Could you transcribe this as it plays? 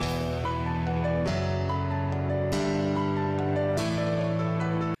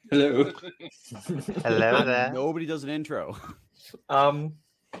Hello. Hello there. Nobody does an intro. I'm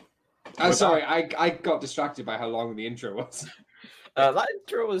sorry, I got distracted by how long the intro was. That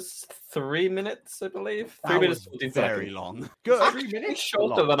intro was 3 minutes, I believe. 3 minutes, 14 very seconds. long. Good. 3 minutes?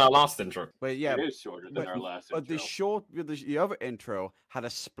 Shorter than our last intro. But yeah, It is shorter than our last but intro. the other intro had a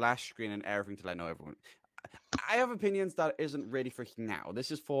splash screen and everything to let know everyone. I have opinions that isn't ready for now.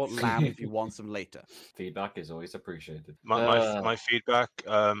 This is for Lamb if you want some later. Feedback is always appreciated. My feedback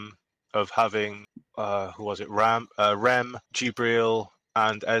of having who was it? Rem, Gibril,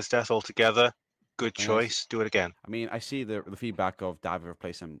 and Esdeath all together. Good choice. Do it again. I mean, I see the feedback of David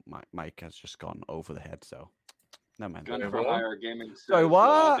replacing Mike has just gone over the head. So, no man. Gun for Hire Gaming. Sorry,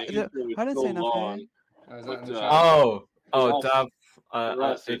 what? I didn't say nothing. Dav.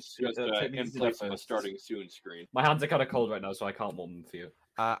 It's just in place of a starting soon screen. My hands are kind of cold right now, so I can't warm them for you.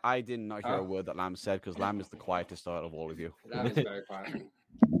 I did not hear a word that Lamb said because Lamb is the quietest out of all of you. Lamb is very quiet.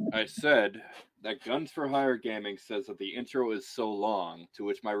 I said that Guns for Hire Gaming says that the intro is so long, to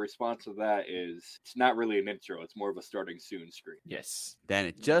which my response to that is, it's not really an intro, it's more of a starting soon screen. Yes. Then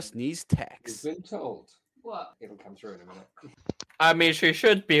it just needs text. You've been told. What? It'll come through in a minute. I mean, she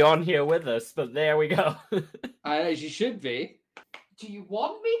should be on here with us, but there we go. I know she should be. Do you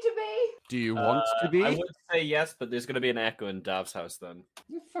want me to be? Do you want to be? I would say yes, but there's going to be an echo in Dav's house then.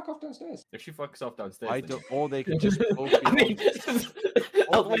 You fuck off downstairs. If she fucks off downstairs, I then don't, or they can just both be I mean, on,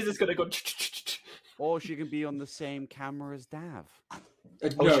 otherwise it's going to go. or she can be on the same camera as Dav.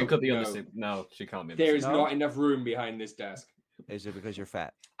 Oh, she could be on the same. No, she can't be. There is not enough room behind this desk. Is it because you're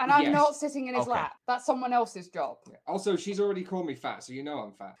fat? And I'm Yes. not sitting in his Okay. lap. That's someone else's job. Also, she's already called me fat, so you know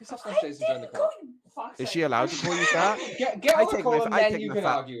I'm fat. Just I upstairs and join the didn't call. call you. Fuck's Is sake. she allowed to call you fat? Get I on the take call my- and I then take you my can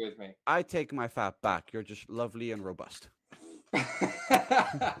fat. argue with me. I take my fat back. You're just lovely and robust.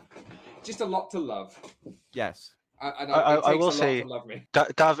 Just a lot to love. Yes. I will say, to love me.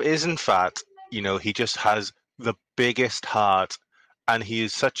 Dav isn't fat, you know, he just has the biggest heart, and he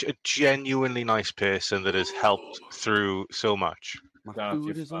is such a genuinely nice person that has helped through so much. My Dav,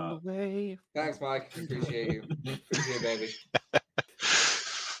 food you're is on the way. Thanks, Mike. Appreciate you. Appreciate you, baby.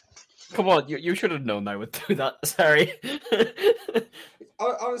 Come on, you should have known I would do that. Sorry.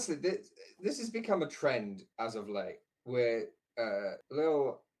 Honestly, this has become a trend as of late, where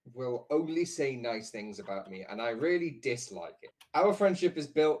Lil will only say nice things about me, and I really dislike it. Our friendship is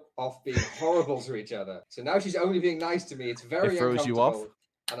built off being horrible to each other, so now she's only being nice to me. It's very It throws you uncomfortable,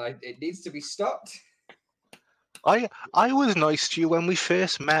 off? and it needs to be stopped. I was nice to you when we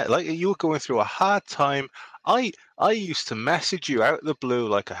first met. Like, you were going through a hard time. I used to message you out of the blue,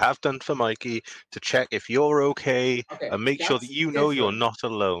 like I have done for Mikey, to check if you're okay and make sure that that's you know you're different. not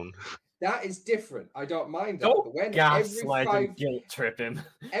alone. That is different. I don't mind that. Don't But when gaslight and guilt trip him.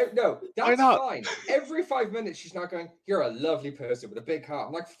 No, that's not? fine. Every 5 minutes, she's not going, "You're a lovely person with a big heart."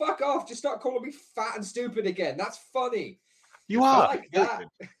 I'm like, "Fuck off! Just start calling me fat and stupid again." That's funny. You I are. like that.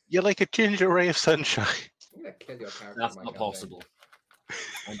 You're like a ginger ray of sunshine. I'm gonna kill your character. That's Mike, not I think. possible.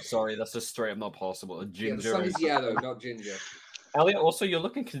 I'm sorry, that's just straight up not possible. A Yeah, the ginger. sun is yellow, not ginger. Elliot, also, you're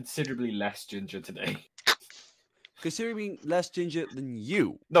looking considerably less ginger today. Considering being less ginger than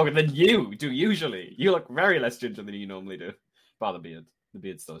you. No, than you do usually. You look very less ginger than you normally do. Bar the beard. The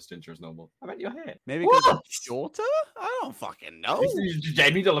beard's still as ginger as normal. I meant your hair. Maybe because What? it's shorter? I don't fucking know. You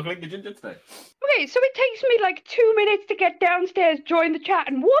genuinely don't look like you're ginger today. Okay, so it takes me like 2 minutes to get downstairs, join the chat,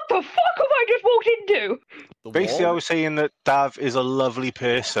 and what the fuck have I just walked into? The Basically, I wall? was saying that Dav is a lovely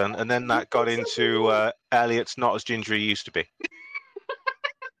person, and then that got into Elliot's not as ginger he used to be.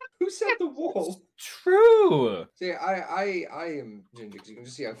 Who said the wall? True. See, I am ginger because you can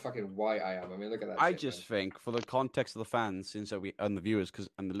just see how fucking white I am. I mean, look at that. I shit, just man. think, for the context of the fans, since we and the viewers,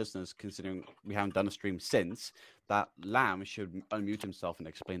 and the listeners, considering we haven't done a stream since, that Lamb should unmute himself and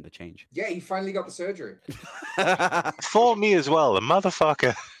explain the change. Yeah, he finally got the surgery. For me as well, the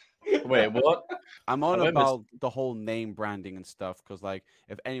motherfucker. Wait, what? I'm on I missed- about the whole name branding and stuff because, like,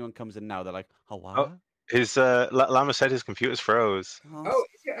 if anyone comes in now, they're like, "Oh, what?" His Lama said his computer's froze. Oh,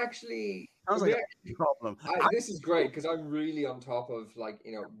 is it actually? sounds like a problem. This is great because I'm really on top of, like,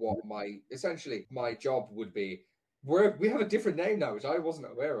 you know, what my essentially my job would be. We have a different name now, which I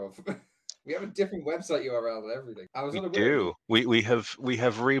wasn't aware of. We have a different website URL and everything. I was We unaware. do. We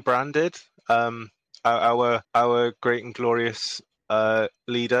have rebranded. Our great and glorious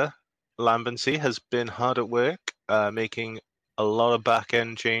leader, Lambency, has been hard at work making a lot of back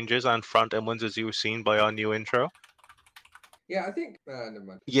end changes and front end ones, as you were seen by our new intro. Yeah, I think. Never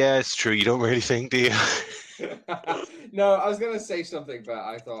mind. Yeah, it's true. You don't really think, do you? No, I was going to say something, but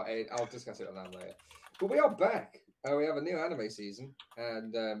I thought, hey, I'll discuss it on later. But we are back. We have a new anime season,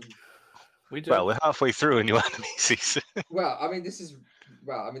 and We do. Well, we're halfway through a new anime season. well, I mean, this is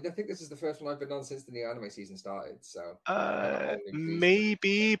Well, I mean, I think this is the first one I've been on since the new anime season started. So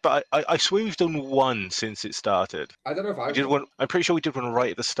Maybe, but I swear we've done one since it started. I don't know if I We did one. I'm pretty sure we did one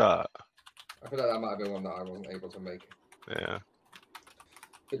right at the start. I feel like that might have been one that I wasn't able to make. Yeah.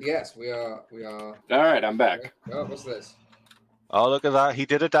 But yes, we are. All right, I'm back. Oh, what's this? Oh, look at that! He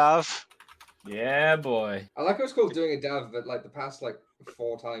did a dav. Yeah, boy. I like how it's called doing a dav, but like the past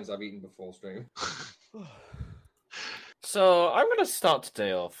 4 times I've eaten before stream. So I'm going to start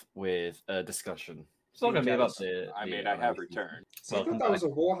today off with a discussion. It's not going to be about I have returned. See, I thought that was a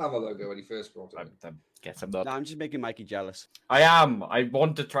Warhammer logo when he first brought it. I guess I'm not. No, I'm just making Mikey jealous. I am. I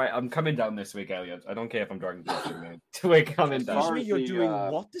want to try. I'm coming down this week, Elliot. I don't care if I'm dragging this week, man. We're coming down. Excuse me, you're the, doing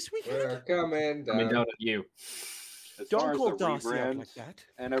what this weekend? We're coming down. Coming down at you. As Don't far as call the Darcy out rebrand like that.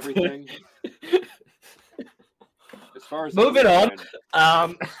 and everything. As far as Moving on.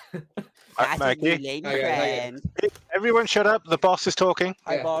 Maggie. Okay. Everyone, shut up! The boss is talking.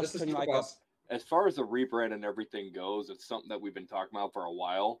 Hi, Yeah, boss. this is Turn your the mic up. boss. As far as the rebrand and everything goes, it's something that we've been talking about for a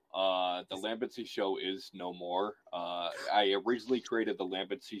while. The Lambency Show is no more. I originally created the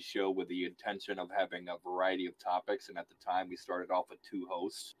Lambency Show with the intention of having a variety of topics, and at the time we started off with 2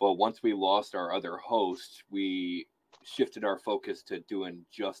 hosts. But once we lost our other host, we shifted our focus to doing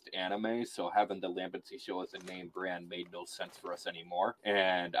just anime, so having the Lambency Show as a name brand made no sense for us anymore.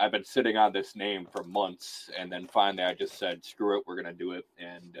 And I've been sitting on this name for months, and then finally I just said, screw it, we're gonna do it,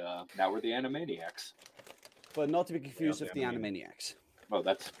 and now we're the Animaniacs. But not to be confused with the Animaniacs. Well,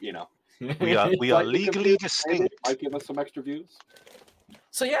 that's, We are Might be legally confused, distinct. might give us some extra views.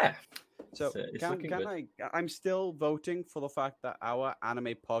 So yeah. So It's can looking good. I'm still voting for the fact that our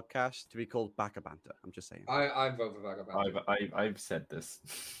anime podcast to be called Baka Banter. I'm just saying. I vote for Vagabond. I've said this.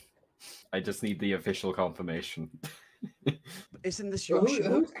 I just need the official confirmation. Isn't this Well, your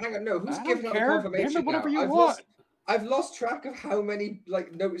show? hang on, no, who's I giving don't out the care. confirmation Damn it, whatever now? you want. I've lost track of how many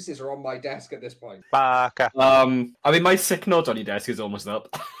notices are on my desk at this point. Baka. I mean, my sick note on your desk is almost up.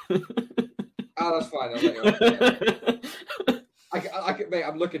 Oh, that's fine. I'll let you mate,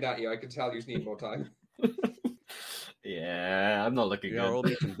 I'm looking at you. I can tell you just need more time. Yeah, I'm not looking We are all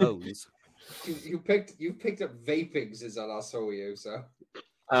good. making bones. You picked up vaping since I last saw you. So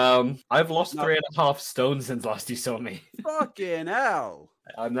I've lost No. 3.5 stone since last you saw me. Fucking hell!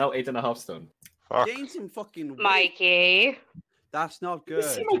 I'm now 8.5 stone. Fuck. Gain some fucking weight. Mikey. That's not You good.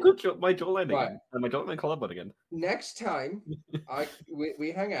 see my jawline Right. again. And my jawline collarbone again. next time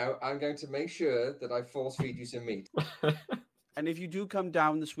we hang out, I'm going to make sure that I force feed you some meat. And if you do come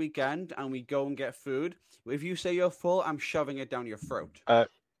down this weekend and we go and get food, if you say you're full, I'm shoving it down your throat.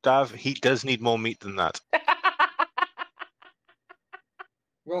 Dav, he does need more meat than that.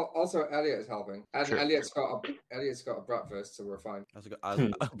 Well, also Elliot is helping, and True. Elliot's got a breakfast, so we're fine. That's a good,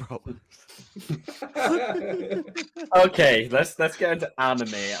 bro. Okay, let's get into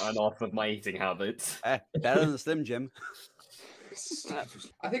anime and off of my eating habits. Better than the Slim Jim. I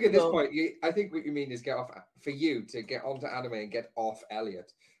think at this Well- point, I think what you mean is get off for you to get onto anime and get off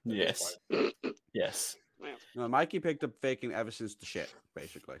Elliot. at this Yes. point. Yes. No, Mikey picked up faking ever since the shit,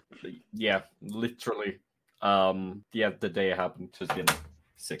 basically. Yeah, literally. Yeah, the day it happened has been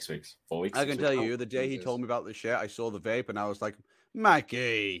 6 weeks, 4 weeks. I can 6 tell weeks. you, the day he Jesus. told me about the shit, I saw the vape and I was like,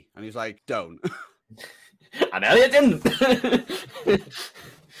 Mikey! And he's like, don't. And Elliot didn't.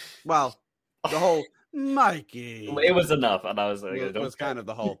 Well, the whole Mikey It was enough, and I was like, was, don't was kind of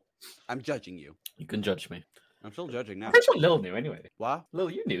the whole, I'm judging you. You can judge me. I'm still judging now. I'm pretty sure Lil knew anyway. What?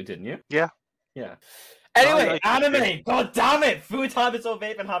 Lil, you knew, didn't you? Yeah. Yeah. Anyway, I like anime! God damn it! Food habits or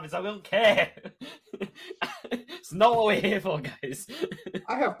vaping habits, I don't care. It's not what we're here for, guys.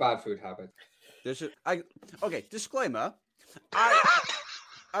 I have bad food habits. Okay, disclaimer.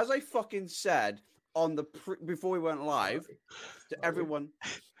 As I fucking said on the before we went live to everyone.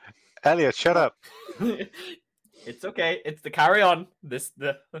 Elliot, shut up. It's okay. It's the carry on.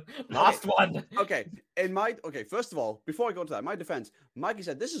 The last one. Okay, first of all, before I go into that, in my defense, Mikey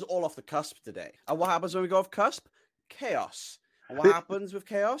said this is all off the cusp today. And what happens when we go off cusp? Chaos. And what happens with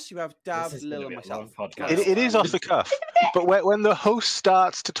chaos? You have Dab, This is Lil, gonna and be a long myself. podcast. It is off the cuff. But when the host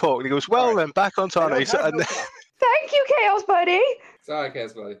starts to talk, he goes, well, Alright. then back on I don't anime. So, have and no cup. Thank you, Chaos Buddy. Sorry,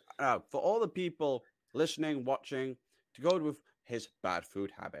 Chaos Buddy. For all the people listening, watching, to go with his bad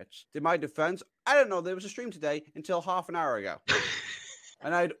food habits. In my defense, I didn't know there was a stream today until half an hour ago.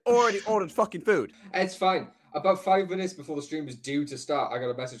 And I'd already ordered fucking food. It's fine. About 5 minutes before the stream was due to start, I got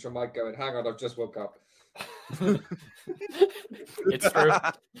a message from Mike going, hang on, I've just woke up. It's true.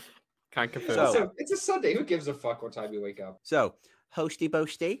 Can't confirm. So- So, it's a Sunday. Who gives a fuck what time you wake up? So, hosty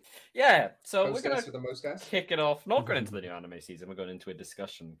boasty. Yeah, so we're Hostess gonna with the most gas. kick it off. Not going into the new anime season. We're going into a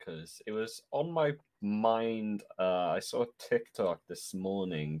discussion because it was on my mind. I saw a TikTok this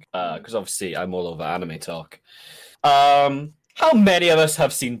morning because obviously I'm all over anime talk. How many of us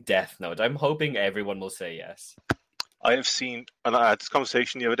have seen Death Note? I'm hoping everyone will say yes. I have seen, and I had this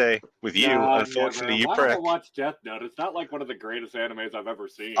conversation the other day with you. Nah, Unfortunately, never. you Why prick. don't I watch Death Note? It's not like one of the greatest animes I've ever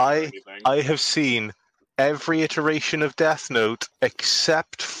seen. Or I anything. have seen every iteration of Death Note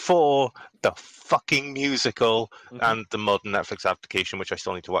except for the fucking musical and the modern Netflix application, which I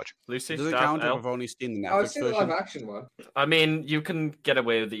still need to watch. Lucy, Does it Dav, count if Elle? I've only seen the I've Netflix seen the version? live action one. I mean, you can get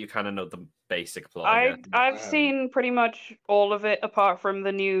away with it. You kind of know the basic plot. I guess. I've Um, seen pretty much all of it apart from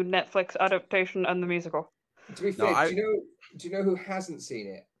the new Netflix adaptation and the musical. To be No, fair, do you know who hasn't seen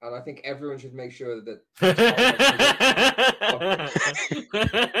it? And I think everyone should make sure that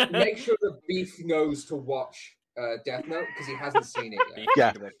make sure that Beef knows to watch Death Note because he hasn't seen it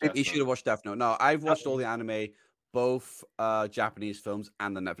yet. Yeah, He should have watched Death Note. No, I've watched all the anime, both Japanese films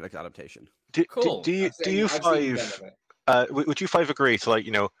and the Netflix adaptation. Cool. Do you I've seen none five? of it. Would you five agree to, like,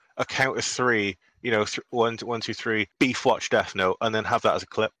 a count of three? 1, 2, 3. Beef watch Death Note, and then have that as a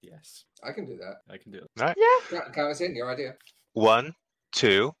clip. Yes, I can do that. I can do it. Right? Yeah. Count us in. Your idea. 1,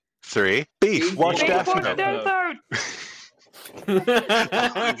 2, 3. Beef Beef watch watch Death Watch Note. Death Note.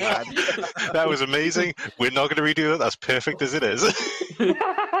 That was amazing. We're not going to redo it. That's perfect as it is.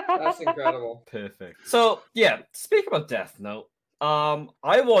 That's incredible. Perfect. So yeah, speak about Death Note.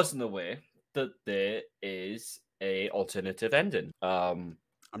 I wasn't aware that there is a alternative ending. I'm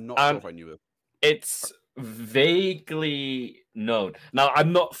not sure if I knew it. It's vaguely known. Now,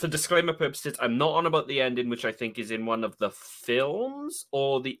 I'm not, for disclaimer purposes, I'm not on about the ending, which I think is in one of the films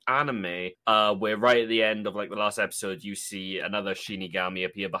or the anime, where right at the end of like the last episode, you see another Shinigami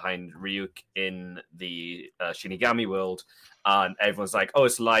appear behind Ryuk in the Shinigami world, and everyone's like, "Oh,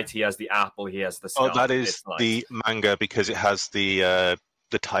 it's Light. He has the apple. He has the skull." Oh, that is It's Light. the manga because it has the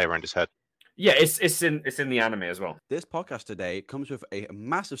tie around his head. Yeah, it's in the anime as well. This podcast today comes with a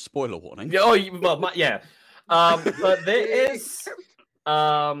massive spoiler warning. Yeah, yeah. But there is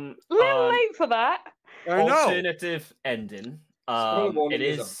A little late for that. I know. alternative ending. Spoiler warning It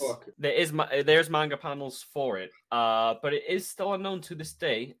is a is book. there's manga panels for it, but it is still unknown to this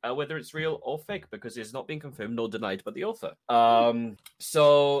day whether it's real or fake because it's not been confirmed nor denied by the author.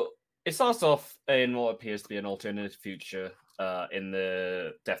 So it starts off in what appears to be an alternative future in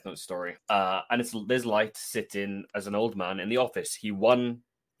the Death Note story, and there's Light sitting as an old man in the office. He won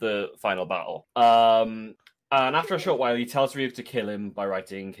the final battle, and after a short while, he tells Ryuk to kill him by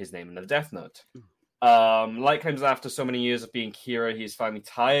writing his name in the Death Note. Light comes after so many years of being Kira, he's finally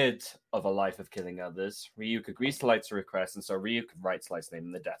tired of a life of killing others. Ryuk agrees to Light's request, and so Ryuk writes Light's name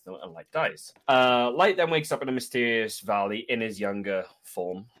in the Death Note, and Light dies. Light then wakes up in a mysterious valley in his younger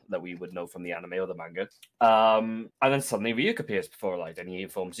form that we would know from the anime or the manga. And then suddenly Ryuk appears before Light, and he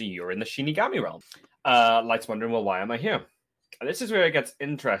informs you you're in the Shinigami realm. Light's wondering, well, why am I here? And this is where it gets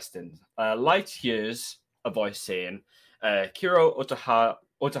interesting. Light hears a voice saying, Kiro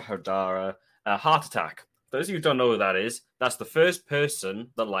Otahadara, heart attack. Those of you who don't know who that is, that's the first person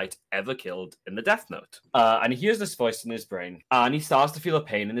that Light ever killed in the Death Note. And he hears this voice in his brain, and he starts to feel a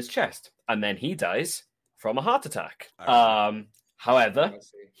pain in his chest. And then he dies from a heart attack. However,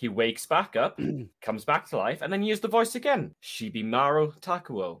 he wakes back up, comes back to life, and then he hears the voice again. Shibimaru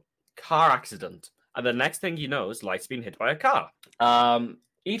Takuo, car accident. And the next thing he knows, Light's been hit by a car.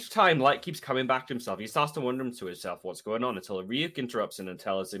 Each time Light keeps coming back to himself, he starts to wonder to himself what's going on until Ryuk interrupts him and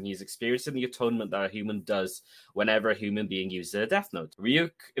tells him he's experiencing the atonement that a human does whenever a human being uses a Death Note.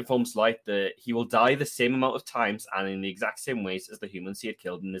 Ryuk informs Light that he will die the same amount of times and in the exact same ways as the humans he had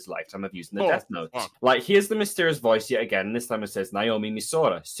killed in his lifetime of using the Death Note. Light hears the mysterious voice yet again, and this time it says, Naomi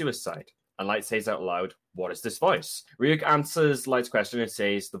Misora, suicide. And Light says out loud, what is this voice? Ryuk answers Light's question and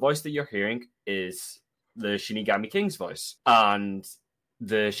says, the voice that you're hearing is the Shinigami King's voice. And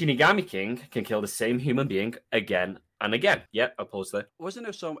the Shinigami King can kill the same human being again and again. Yeah, I'll pause there. Wasn't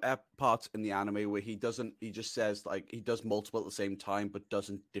there some parts in the anime where he just says, like, he does multiple at the same time, but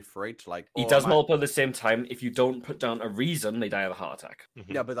doesn't differentiate? Like, He does multiple at the same time. If you don't put down a reason, they die of a heart attack.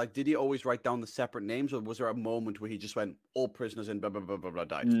 Yeah, but like, did he always write down the separate names, or was there a moment where he just went, all prisoners in blah, blah, blah, blah, blah,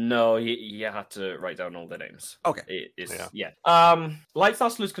 died? No, he had to write down all their names. Okay. Light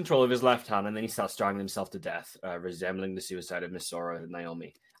starts to lose control of his left hand, and then he starts strangling himself to death, resembling the suicide of Misora and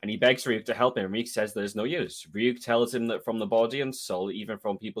Naomi. And he begs Ryuk to help him. Ryuk says there's no use. Ryuk tells him that from the body and soul, even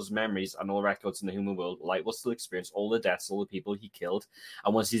from people's memories and all records in the human world, Light will still experience all the deaths, all the people he killed.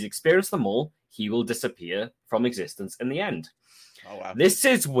 And once he's experienced them all, he will disappear from existence in the end. Oh, wow. This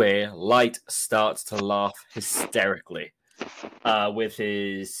is where Light starts to laugh hysterically. with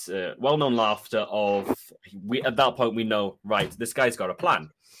his well-known laughter of, at that point we know, right, this guy's got a plan.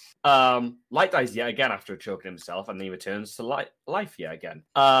 Light dies yet again after choking himself, and he returns to life yet again.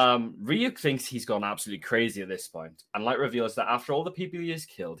 Ryuk thinks he's gone absolutely crazy at this point, and Light reveals that after all the people he has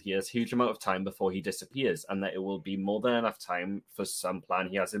killed, he has a huge amount of time before he disappears, and that it will be more than enough time for some plan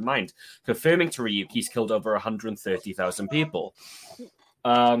he has in mind, confirming to Ryuk he's killed over 130,000 people.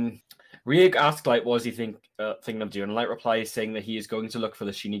 Ryuk asks Light what is he thinking of doing, and Light replies saying that he is going to look for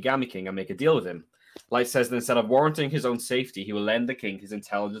the Shinigami King and make a deal with him. Light says that instead of warranting his own safety, he will lend the king his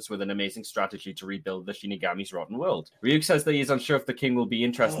intelligence with an amazing strategy to rebuild the Shinigami's rotten world. Ryuk says that he is unsure if the king will be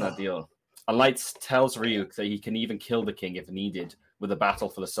interested in that deal. And Light tells Ryuk that he can even kill the king if needed with a battle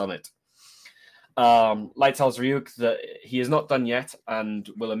for the summit. Light tells Ryuk that he is not done yet and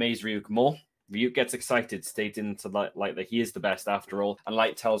will amaze Ryuk more. Ryuk gets excited, stating to Light that he is the best after all, and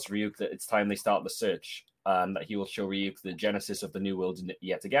Light tells Ryuk that it's time they start the search. That he will show Ryuk the genesis of the new world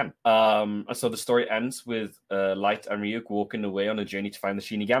yet again. So the story ends with Light and Ryuk walking away on a journey to find the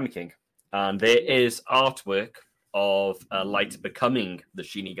Shinigami King. And there is artwork of Light becoming the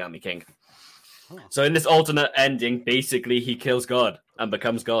Shinigami King. So in this alternate ending, basically he kills God and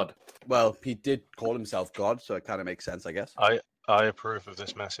becomes God. Well, he did call himself God, so it kind of makes sense, I guess. I approve of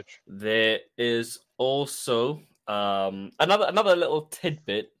this message. There is also another little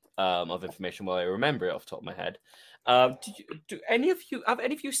tidbit of information while I remember it off the top of my head. Have any of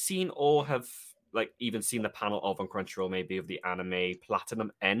you seen or have even seen the panel of on Crunchyroll maybe of the anime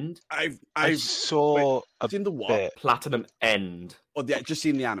Platinum End? I saw seen the what? bit. Platinum End. Or just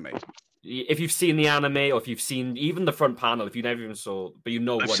seen the anime. If you've seen the anime or if you've seen even the front panel, if you never even saw, but you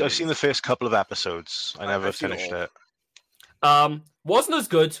know what I've seen the first couple of episodes. I never finished it. Wasn't as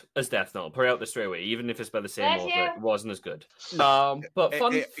good as Death Note. Put it out there straight away. Even if it's by the same author, it wasn't as good. But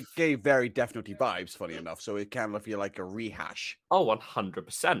fun. It gave very Death Note vibes, funny enough. So it kind of feel like a rehash. Oh,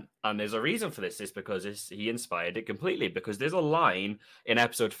 100%. And there's a reason for this. It's because he inspired it completely. Because there's a line in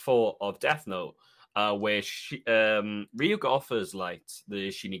episode 4 of Death Note where Ryuk offers Light the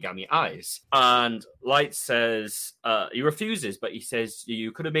Shinigami eyes, and Light says he refuses, but he says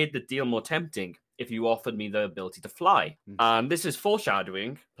you could have made the deal more tempting if you offered me the ability to fly. And this is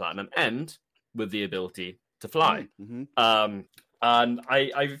foreshadowing Platinum End with the ability to fly. And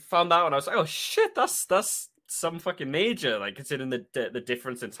I found out and I was like, oh shit, that's some fucking major, like considering the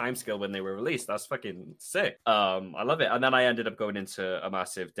difference in timescale when they were released. That's fucking sick. I love it. And then I ended up going into a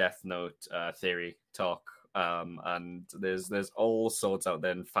massive Death Note theory talk. And there's all sorts out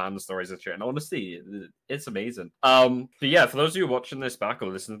there and fan stories and shit. And honestly, it's amazing. But yeah, for those of you watching this back or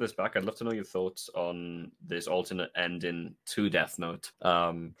listening to this back, I'd love to know your thoughts on this alternate ending to Death Note.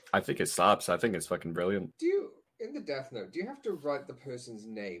 I think it slaps. I think it's fucking brilliant. In the Death Note, do you have to write the person's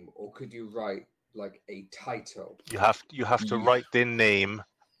name, or could you write like a title? You have to write their name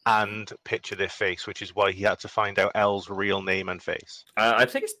and picture their face, which is why he had to find out L's real name and face. I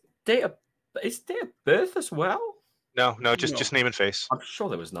think it's date of birth as well. No, just name and face. I'm sure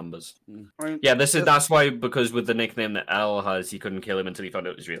there was numbers. I mean, Yeah, that's why, because with the nickname that L has, he couldn't kill him until he found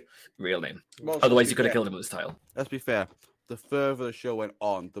out his real name. well, Otherwise, he could have killed him with his title. Let's be fair. The further the show went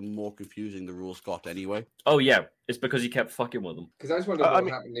on, the more confusing the rules got anyway. Oh yeah, it's because he kept fucking with them. Because I just wonder what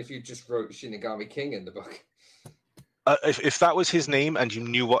would happen if you just wrote Shinigami King in the book. If that was his name and you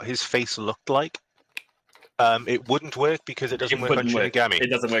knew what his face looked like, it wouldn't work because it doesn't work on Shinigami. It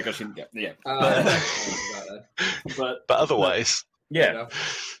doesn't work on Shinigami. Yeah. But otherwise, yeah.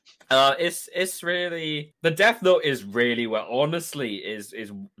 It's really, the Death Note is really well. Honestly,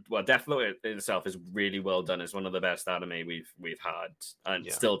 Death Note itself is really well done. It's one of the best anime we've had, and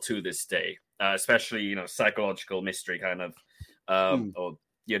still to this day. Especially psychological mystery kind of, or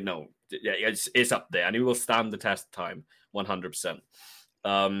it's up there, and it will stand the test of time 100%.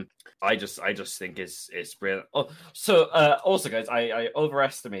 I just think it's brilliant. Oh, so also guys, I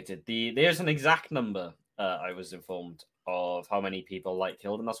overestimated there's an exact number I was informed of how many people Light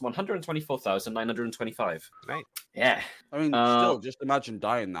killed, and that's 124,925. Right. Yeah. I mean, still, just imagine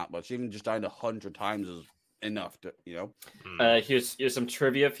dying that much. Even just dying 100 times is enough to, Here's some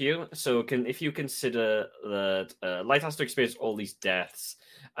trivia for you. So if you consider that Light has to experience all these deaths,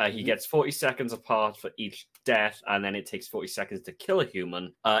 he gets 40 seconds apart for each death, and then it takes 40 seconds to kill a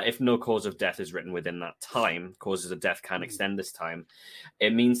human. If no cause of death is written within that time, causes of death can extend this time.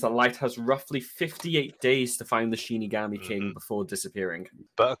 It means that Light has roughly 58 days to find the Shinigami King before disappearing.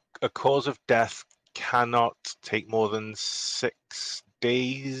 But a cause of death cannot take more than 6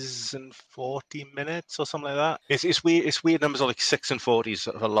 days and 40 minutes or something like that. It's weird numbers are like 6 and 40s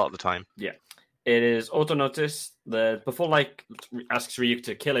a lot of the time. Yeah. It is auto notice that before Light asks Ryuk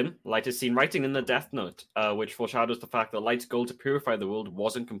to kill him, Light is seen writing in the Death Note, which foreshadows the fact that Light's goal to purify the world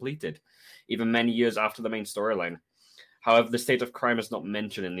wasn't completed, even many years after the main storyline. However, the state of crime is not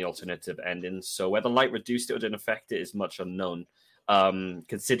mentioned in the alternative ending, so whether Light reduced it or didn't affect it is much unknown.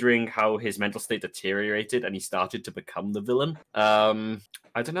 Considering how his mental state deteriorated and he started to become the villain, I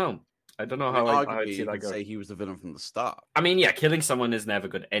don't know. I don't know how I'd see that go. Say he was the villain from the start. I mean, yeah, killing someone is never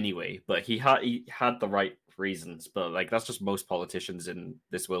good anyway, but he had the right reasons. But like, that's just most politicians in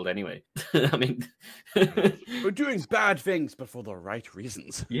this world anyway. I mean, we're doing bad things, but for the right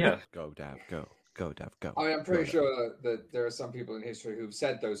reasons. Yeah. Go, Dav, go. Go, Dav, go. I mean, I'm pretty sure that there are some people in history who've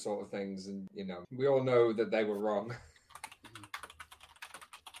said those sort of things, and we all know that they were wrong.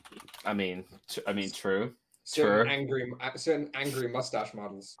 I mean, true. Certain angry mustache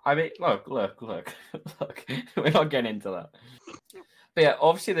models. I mean, look. We're not getting into that. But yeah,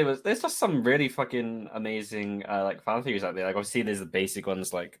 obviously there's just some really fucking amazing like fan theories out there. Like obviously there's the basic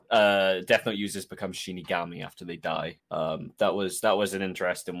ones like Death Note users become Shinigami after they die. That was an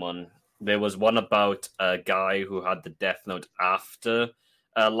interesting one. There was one about a guy who had the Death Note after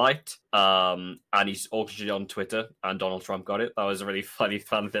Light, and he's auctioned it on Twitter, and Donald Trump got it. That was a really funny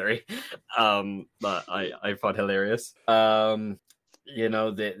fan theory that I found hilarious.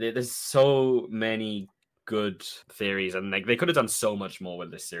 There's so many good theories, and like they could have done so much more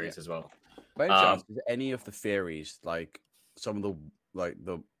with this series as well. By any chance, is any of the theories like some of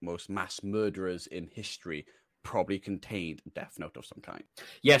the most mass murderers in history probably contained a Death Note of some kind?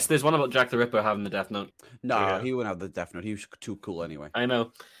 Yes, there's one about Jack the Ripper having the Death Note. No, he wouldn't have the Death Note. He was too cool anyway. I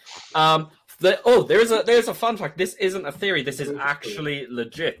know. There's a fun fact. This isn't a theory. This is actually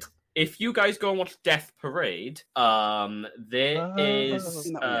legit. If you guys go and watch Death Parade, there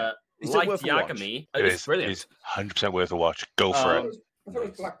is Light Yagami. It's brilliant. It's 100% worth a watch. Go for it. I thought it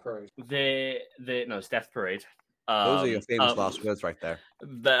was Black Parade. No, it's Death Parade. Those are your famous last words right there.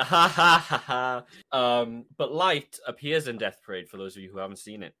 But Light appears in Death Parade for those of you who haven't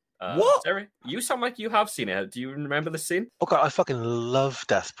seen it. What? Sarah, you sound like you have seen it. Do you remember the scene? Okay, I fucking love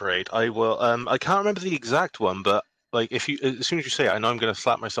Death Parade. I will. I can't remember the exact one, but like as soon as you say it, I know I'm going to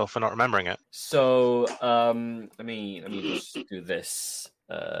slap myself for not remembering it. So let me just do this.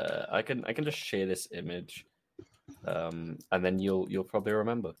 I can just share this image, and then you'll probably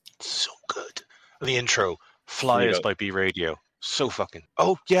remember. So good. The intro. Flyers by B Radio. So fucking.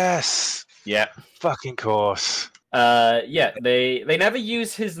 Oh yes. Yeah. Fucking course. They never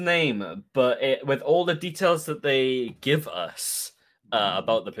use his name, but with all the details that they give us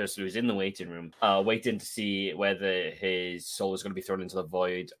about the person who's in the waiting room, waiting to see whether his soul is going to be thrown into the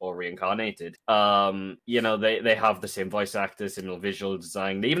void or reincarnated. They have the same voice actors, similar visual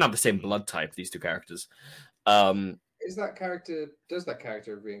design. They even have the same blood type. These two characters. Does that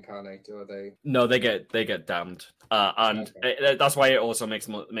character reincarnate, or are they? No, they get damned, and that's why it also makes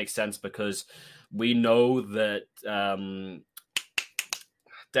sense, because we know that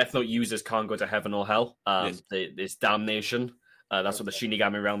Death Note users can't go to heaven or hell. It's damnation. That's what the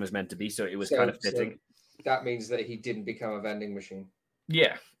Shinigami realm is meant to be. So it was kind of fitting. So that means that he didn't become a vending machine.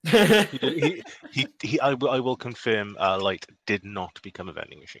 Yeah. I will confirm. Light did not become a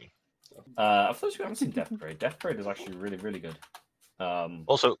vending machine. For those who haven't seen Death Parade is actually really, really good.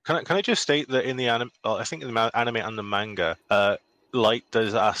 Also, can I just state that in the anime, I think in the anime and the manga, Light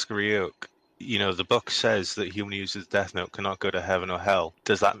does ask Ryuk. The book says that human users Death Note cannot go to heaven or hell.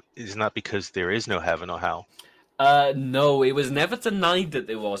 Isn't that because there is no heaven or hell? No, it was never denied that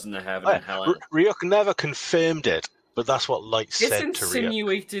there wasn't a heaven and hell. Ryuk never confirmed it, but that's what Light said to Ryuk. It's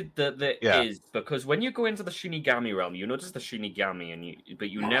insinuated that there is, because when you go into the Shinigami realm, you notice the Shinigami, but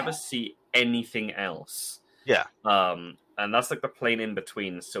you never see anything else. Yeah. And that's like the plane in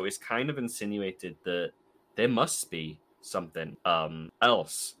between. So it's kind of insinuated that there must be something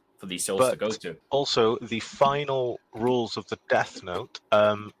else for these souls to go to. Also, the final rules of the Death Note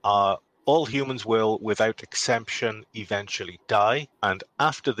are all humans will, without exception, eventually die, and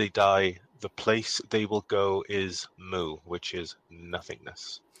after they die, the place they will go is Mu, which is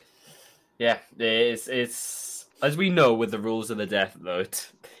nothingness. Yeah, it's as we know with the rules of the Death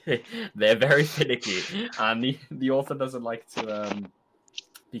Note, they're very finicky, and the author doesn't like to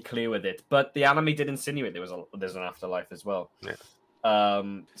be clear with it. But the anime did insinuate there's an afterlife as well. Yeah.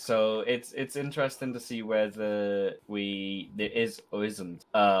 So it's interesting to see whether there is or isn't.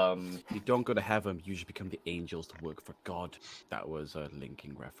 You don't go to heaven, you usually become the angels to work for God. That was a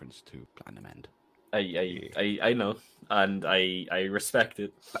linking reference to Platinum End. I know, and I respect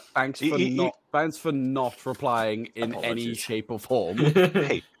it. Thanks for not replying in any shape or form.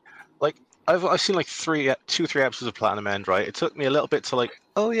 Hey, like I've seen like 2-3 episodes of Platinum End, right? It took me a little bit to like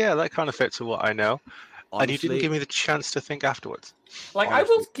oh yeah, that kind of fits with what I know. And you didn't Honestly, give me the chance to think afterwards. Like I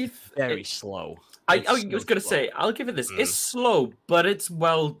will give very it, slow. I It's was so gonna slow. say I'll give it this. Mm. It's slow, but it's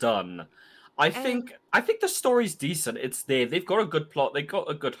well done. I think the story's decent. It's there. They've got a good plot. They got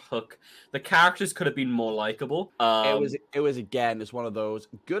a good hook. The characters could have been more likable. It was again. It's one of those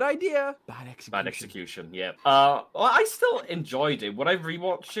good idea, bad execution. Bad execution. Yeah. Well, I still enjoyed it. Would I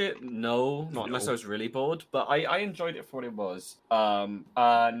rewatch it? No, not unless I was really bored. But I enjoyed it for what it was.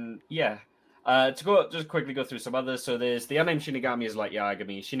 And yeah. Just quickly go through some others. So there's the unnamed Shinigami is like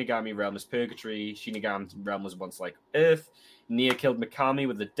Yagami. Shinigami realm is Purgatory. Shinigami realm was once like Earth. Nia killed Mikami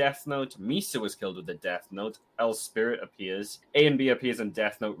with the Death Note. Misa was killed with the Death Note. L's spirit appears. A and B appears in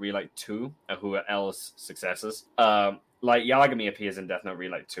Death Note Relight 2, who are L's successors. Like Yagami appears in Death Note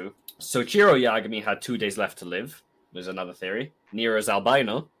Relight 2. Soichiro Yagami had 2 days left to live. There's another theory. Nia is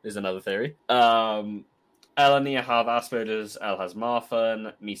albino. There's another theory. Elle and Nia have Asperger's, Elle has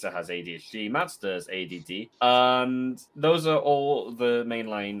Marfan, Misa has ADHD, Matsuda has ADD. And those are all the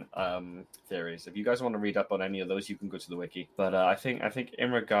mainline theories. If you guys want to read up on any of those, you can go to the wiki. But I think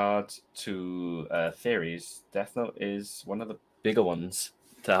in regard to theories, Death Note is one of the bigger ones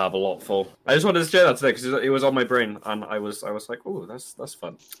to have a lot for. I just wanted to share that today because it was on my brain, and I was like, oh, that's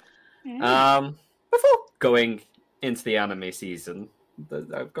fun. Before going into the anime season,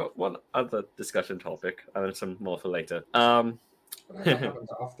 I've got one other discussion topic and some more for later. What happened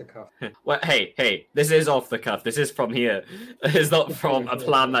to off the cuff? Well, hey, this is off the cuff. This is from here. It's not from a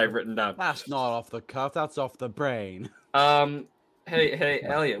plan I've written down. That's not off the cuff. That's off the brain. Hey,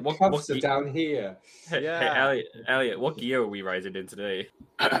 Elliot. What Cuffs are down here. Hey, Elliot. What gear are we riding in today?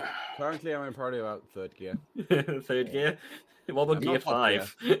 Currently, I'm in probably about third gear. Third gear. What about I'm gear not top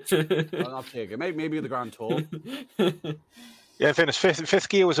 5? I'm not gear. Maybe the Grand Tour. Yeah, in fairness, fifth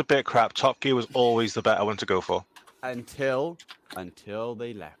gear was a bit crap. Top gear was always the better one to go for. Until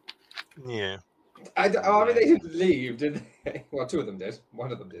they left. Yeah. I mean, they didn't leave, did they? Well, 2 of them did.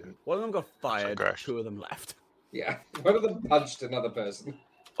 1 of them didn't. One of them got fired. gosh. 2 of them left. Yeah, 1 of them punched another person.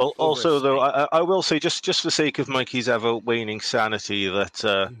 Also, though, I will say, just for the sake of Mikey's ever-waning sanity, that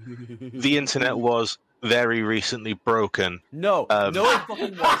the internet was very recently broken. No, it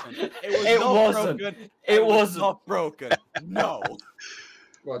fucking wasn't. It was not broken. No.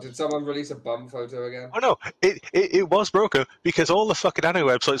 What, did someone release a bum photo again? Oh no, it was broken because all the fucking anime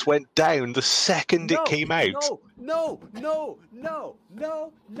websites went down the second it came out. No, it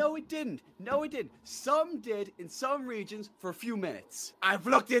didn't. No, it didn't. Some did in some regions for a few minutes. I've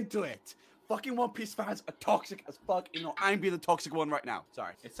looked into it. Fucking One Piece fans are toxic as fuck. You know, I'm being the toxic one right now.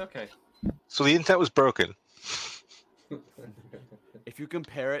 Sorry. It's okay. So the internet was broken. If you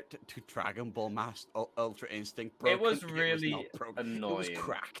compare it to Dragon Ball Master Ultra Instinct, broken, It was really not broken. annoying. It was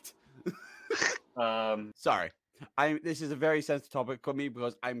cracked. Sorry. This is a very sensitive topic for me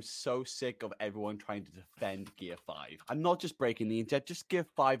because I'm so sick of everyone trying to defend Gear 5. I'm not just breaking the internet, just Gear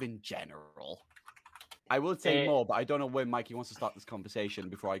 5 in general. I will say more, but I don't know when Mikey wants to start this conversation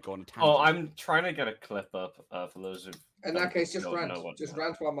before I go on a tangent. Oh, I'm trying to get a clip up for those who. In that case, just don't rant. know what- Just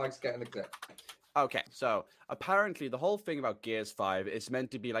rant while Mike's getting the clip. Okay, so apparently the whole thing about Gears 5 is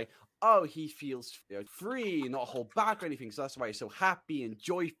meant to be like, oh, he feels free, not hold back or anything. So that's why he's so happy and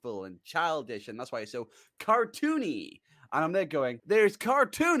joyful and childish, and that's why he's so cartoony. And I'm there going, there's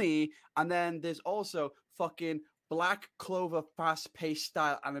cartoony, and then there's also fucking Black Clover fast-paced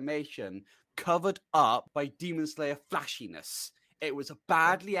style animation covered up by Demon Slayer flashiness. It was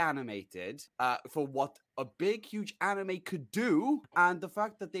badly animated for what a big, huge anime could do. And the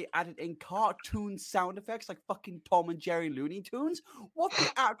fact that they added in cartoon sound effects like fucking Tom and Jerry Looney Tunes. What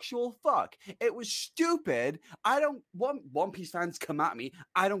the actual fuck? It was stupid. I don't want One Piece fans come at me.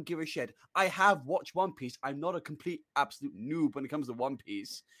 I don't give a shit. I have watched One Piece. I'm not a complete, absolute noob when it comes to One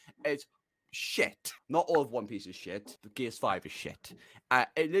Piece. It's shit. Not all of One Piece is shit. The Gears 5 is shit.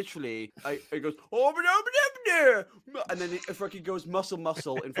 It literally, it goes, and then it fucking goes muscle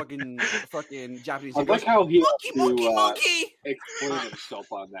in fucking Japanese. I like how he monkey. explain himself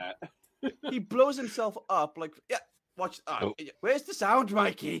on that. He blows himself up like, yeah, watch. Where's the sound,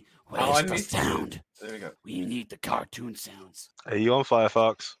 Mikey? Where's the sound? There we go. We need the cartoon sounds. Are you on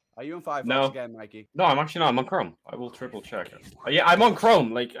Firefox? Are you on Firefox No. again, Mikey? No, I'm actually not. I'm on Chrome. I will triple check. Yeah, I'm on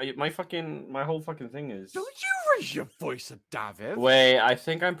Chrome. Like my whole fucking thing is. Don't you raise your voice at David. Wait, I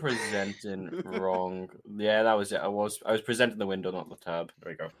think I'm presenting wrong. Yeah, that was it. I was presenting the window, not the tab.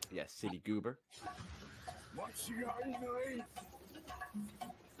 There we go. Yes, City Goober.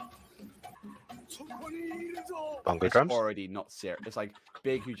 Bongo It's drums? already not serious. It's like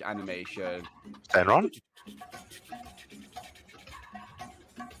big, huge animation. Enron?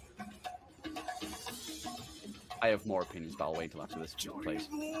 I have more opinions, but I'll wait until after this plays.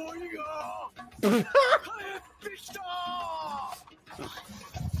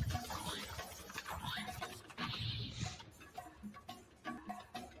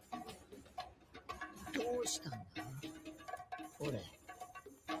 どうしたんだ俺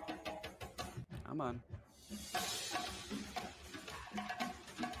Come on.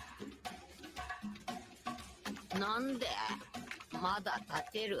 なんでまだ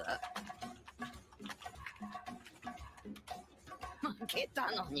立てる負け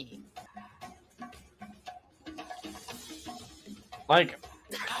たのに Like,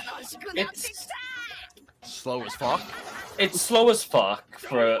 楽しくなってき it's た Slow as fuck. it's slow as fuck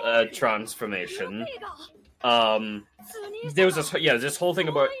for a transformation. There was this whole thing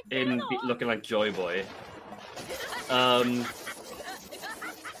about him looking like Joy Boy.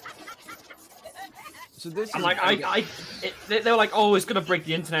 So this I'm is like, they were like, oh, it's gonna break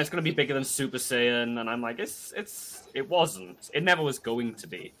the internet. It's gonna be bigger than Super Saiyan, and I'm like, it wasn't. It never was going to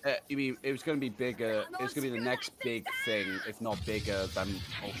be. You mean it was going to be bigger? It was going to be the next big thing, if not bigger than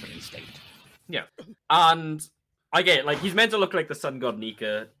Ultra Instinct. Yeah, and I get it. Like, he's meant to look like the Sun God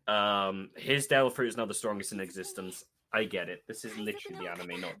Nika. His Devil Fruit is now the strongest in existence. I get it. This is literally the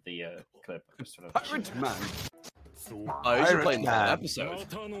anime, not the clip. Pirate Man. I was playing that episode.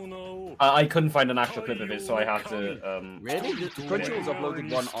 I couldn't find an actual clip of it, so I had to. Really? Crunchyroll's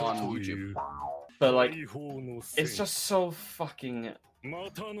uploaded one on YouTube. But like, it's just so fucking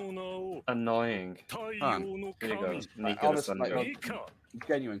annoying. Here you go, Nika the Sun God.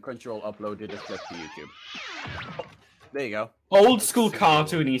 Genuine, Crunchyroll uploaded a clip to YouTube. There you go. Old school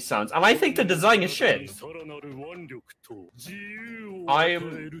cartoony sounds, and I think the design is shit. I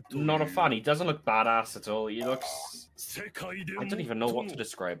am not a fan. He doesn't look badass at all. He looks... I don't even know what to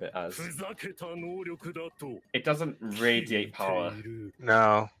describe it as. It doesn't radiate power.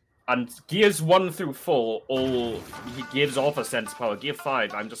 No. And Gears 1 through 4 all he gives off a sense of power. Gear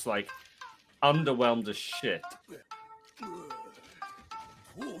 5, I'm just like underwhelmed as shit.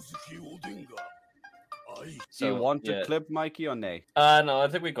 Do you want the clip, Mikey, or nay? No, I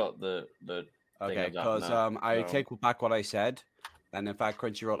think we got the okay, because I take back what I said, and in fact,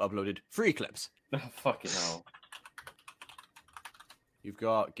 Crunchyroll uploaded 3 clips. Oh, fucking hell. You've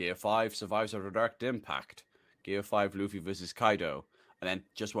got Gear 5 survives a direct impact, Gear 5 Luffy versus Kaido, and then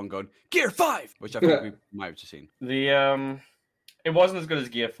just one going Gear 5, which I think we might have just seen. It wasn't as good as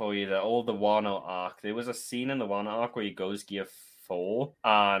Gear 4 either. All the Wano arc. There was a scene in the Wano arc where he goes Gear 4,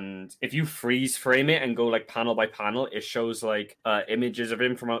 and if you freeze frame it and go like panel by panel, it shows like images of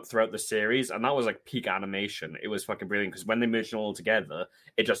him from throughout the series, and that was like peak animation. It was fucking brilliant because when they merged them all together,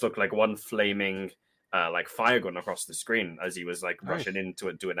 it just looked like one flaming like fire gun across the screen as he was like rushing into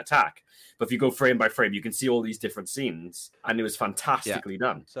it, do an attack. But if you go frame by frame, you can see all these different scenes, and it was fantastically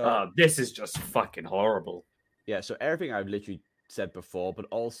done. So this is just fucking horrible. Yeah, so everything I've literally said before, but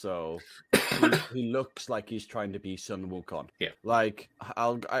also he looks like he's trying to be Sun Wukong. Yeah, like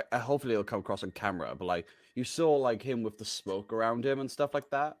I hopefully it'll come across on camera, but like you saw like him with the smoke around him and stuff like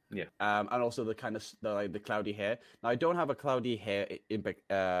that. Yeah, and also the kind of the cloudy hair. Now I don't have a cloudy hair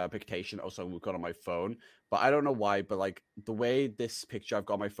pictation of Sun Wukong on my phone, but I don't know why. But like the way this picture I've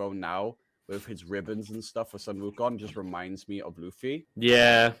got on my phone now with his ribbons and stuff for Sun Wukong just reminds me of Luffy.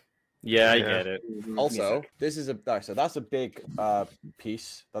 Yeah, I get it. Also, this is so that's a big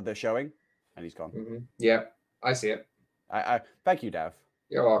piece that they're showing, and he's gone. Mm-hmm. Yeah, I see it. I thank you, Dav.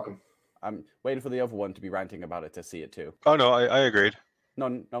 You're welcome. I'm waiting for the other one to be ranting about it to see it too. Oh no, I agreed.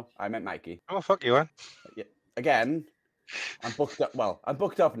 No, I meant Mikey. Oh fuck you, man. Yeah. Again, I'm booked up. Well, I'm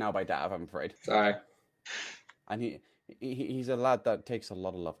booked up now by Dav. I'm afraid. Sorry. And he's a lad that takes a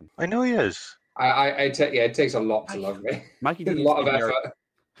lot of loving. I know he is. It takes a lot to love me. Mikey a lot of effort.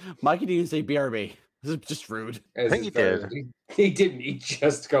 Mikey didn't say BRB. This is just rude. I think he did. He didn't. He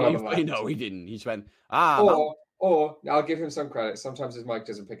just got on the mic. No, he didn't. He just went, Or I'll give him some credit. Sometimes his mic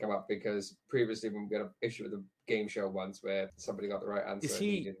doesn't pick him up because previously when we got an issue with a game show once where somebody got the right answer. Is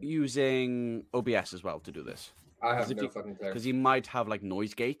he using OBS as well to do this? I have no fucking clue. Because he might have like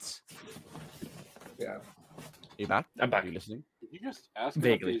noise gates. Yeah. Are you back? I'm back. Are you listening? Did you just ask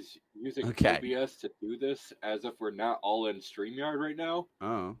if he's using OBS to do this as if we're not all in StreamYard right now?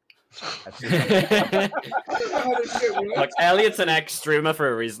 Oh. Like, Elliot's an ex-streamer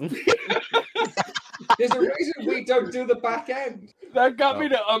for a reason. There's a reason we don't do the back end. That got me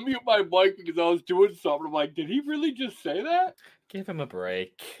to unmute my mic because I was doing something. I'm like, did he really just say that? Give him a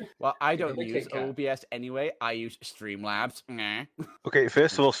break. Well, I don't use OBS anyway. I use Streamlabs. Okay,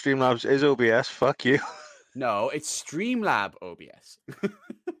 first of all, Streamlabs is OBS. Fuck you. No, it's Streamlab OBS.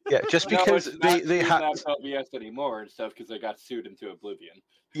 Yeah, just because they have OBS anymore and stuff because they got sued into oblivion.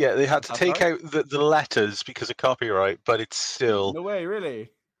 Yeah, they had to That's take right. out the letters because of copyright, but it's still No way, really?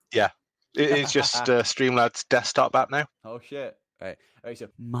 it is just Streamlad's desktop app now. Oh shit! Right. So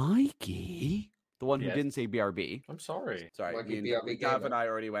Mikey, the one who Yes. didn't say BRB. I'm sorry. Sorry, Mikey me and BRB Gav gamer. and I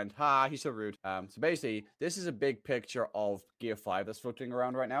already went. Ha! He's so rude. So basically, this is a big picture of Gear 5 that's floating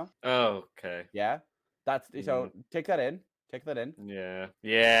around right now. Oh, okay. Yeah, that's so. Take that in. Take that in. Yeah.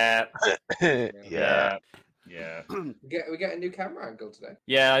 Yeah. Yeah. Yeah. We get a new camera angle today.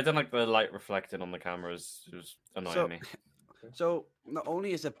 Yeah, I don't like the light reflecting on the cameras. It was annoying So- me. So not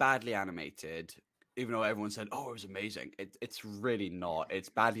only is it badly animated, even though everyone said, "Oh, it was amazing," it's really not. It's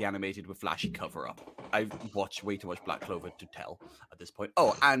badly animated with flashy cover up. I've watched way too much Black Clover to tell at this point.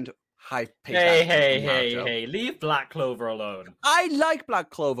 Oh, and high paced. Hey! Leave Black Clover alone. I like Black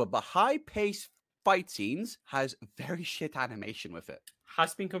Clover, but high paced fight scenes has very shit animation with it.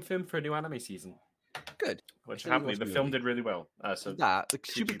 Has been confirmed for a new anime season, Good. which Then you happily watch the the film movie. did really well. So That the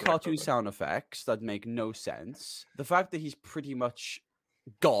CG stupid Black cartoon Clover. sound effects that make no sense. The fact that he's pretty much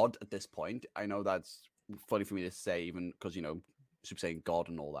God at this point. I know that's funny for me to say, even because Super Saiyan God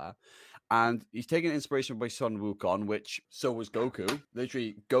and all that. And he's taking inspiration by Sun Wukong, which so was Goku.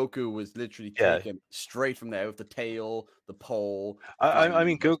 Literally, Goku was literally Yeah. taken straight from there with the tail, the pole. I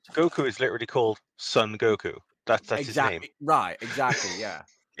mean, the- Goku is literally called Son Goku. That's his name. Right, exactly, yeah.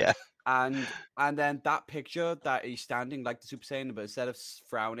 Yeah. And then that picture that he's standing like the Super Saiyan, but instead of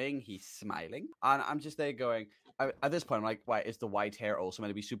frowning, he's smiling. And I'm just there going, at this point, I'm like, wait, is the white hair also meant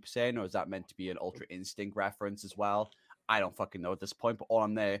to be Super Saiyan, or is that meant to be an Ultra Instinct reference as well? I don't fucking know at this point, but all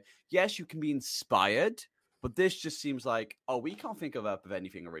I'm there, yes, you can be inspired, but this just seems like, oh, we can't think of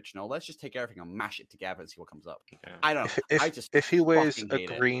anything original. Let's just take everything and mash it together and see what comes up. Yeah. I don't know. I just If he wears fucking a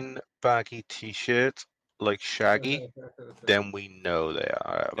hate it. green baggy T-shirt like Shaggy, then we know they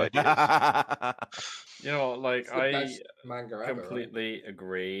are out of ideas. You know, like It's the I best manga ever, right? completely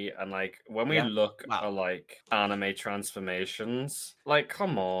agree. And like when we Yeah. look Wow. at like anime transformations, like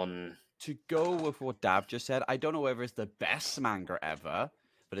come on. To go with what Dav just said, I don't know whether it's the best manga ever,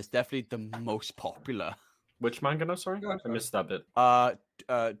 but it's definitely the most popular. Which manga? No, sorry, No, I missed that bit.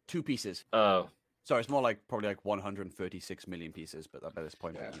 2 pieces. Oh, Sorry, it's more like probably like 136 million pieces, but at this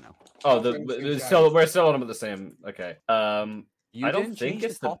point, Yeah. oh, Friends the, Who still we're still on them at the same. Okay. You I don't didn't think change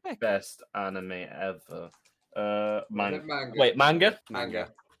it's the the topic. best anime ever. Is Manga. it manga? Wait, manga?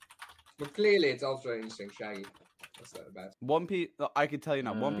 Manga. But clearly, it's Ultra Instinct Shaggy. That's not the best. One Piece. I can tell you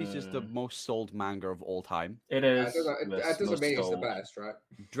now, One Piece is the Mm. most sold manga of all time. It That is. doesn't, the that doesn't most mean it's the sold. best, right?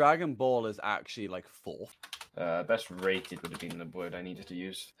 Dragon Ball is actually like 4th. Best rated would have been the word I needed to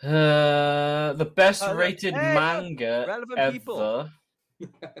use. The best look, rated hey, look, manga relevant ever. people.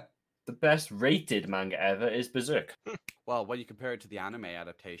 The best rated manga ever is Berserk. Well, when you compare it to the anime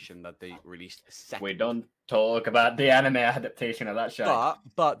adaptation that they released second. We don't talk about the anime adaptation of that show.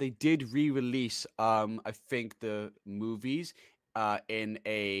 But they did re-release I think the movies in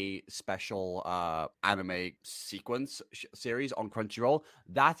a special anime sequence series on Crunchyroll.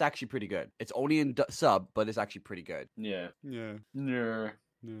 That's actually pretty good. It's only in sub, but it's actually pretty good. Yeah. Yeah, Yeah.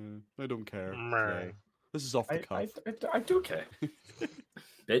 I don't care. Meh. This is off the cuff. I do care.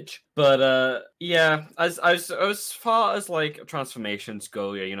 Bitch. But yeah, as far as like transformations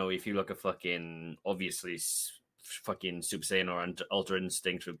go, yeah, you know, if you look at fucking obviously fucking Super Saiyan or Ultra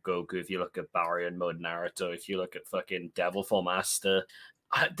Instinct with Goku, if you look at Barrier and Mode Naruto, if you look at fucking Devil Form Master,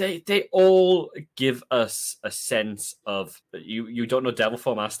 they all give us a sense of you don't know Devil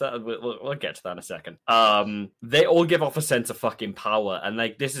Form Master. We'll get to that in a second. They all give off a sense of fucking power, and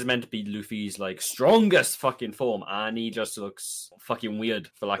like this is meant to be Luffy's like strongest fucking form, and he just looks fucking weird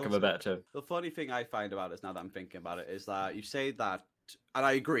for lack of a better term. The funny thing I find about it now that I'm thinking about it is that you say that, and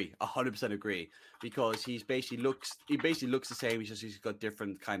I agree, 100% agree, because he basically looks the same. He's got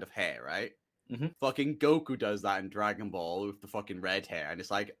different kind of hair, right? Mhm. Fucking Goku does that in Dragon Ball with the fucking red hair, and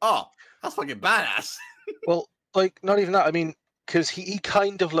it's like, oh, that's fucking badass. Well, like not even that. I mean, because he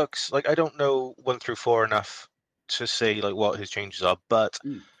kind of looks like, I don't know 1 through 4 enough to say like what his changes are, but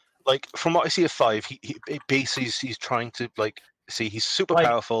like from what I see of 5, he basically he's trying to like see he's super Like-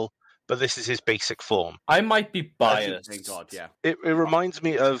 powerful, but this is his basic form. I might be biased. Thank God, yeah. It reminds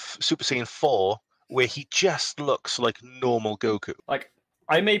me of Super Saiyan 4, where he just looks like normal Goku. Like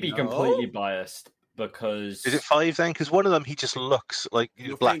I may be No? completely biased because Is it 5 then? Because one of them he just looks like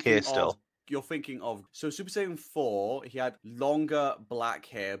You're black hair thinking still. of- You're thinking of Super Saiyan 4. He had longer black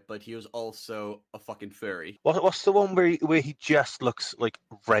hair, but he was also a fucking furry. What's the one where he just looks like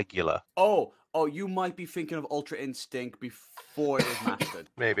regular? Oh, you might be thinking of Ultra Instinct before it was mastered.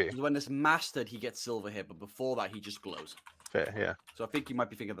 Maybe. Because when it's mastered, he gets silver hair, but before that, he just glows. Fair, yeah. So I think you might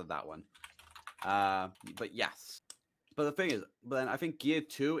be thinking of that one. But yes. But the thing is, but then I think Gear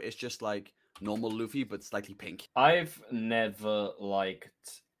 2 is just like normal Luffy, but slightly pink. I've never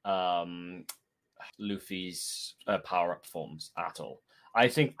liked Luffy's power-up forms at all. I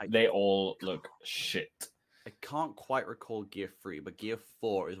think they all look shit. I can't quite recall Gear 3, but Gear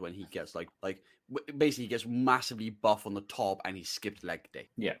 4 is when he gets basically he gets massively buff on the top and he skipped leg day.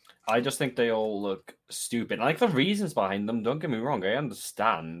 Yeah, I just think they all look stupid. I like the reasons behind them. Don't get me wrong, I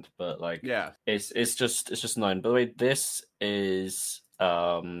understand, but like, Yeah, it's just annoying. By the way, this is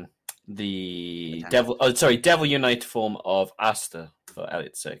the Devil Unite form of Asta, for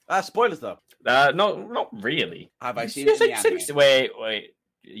Elliot's sake. Spoilers though. No, not really. Have I seen it in the anime? Wait,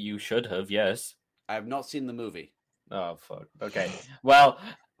 you should have, yes. I have not seen the movie. Oh fuck. Okay. Well,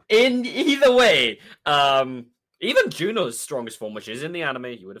 in either way, even Juno's strongest form, which is in the anime,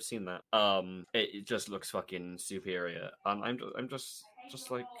 you would have seen that. It just looks fucking superior, and I'm just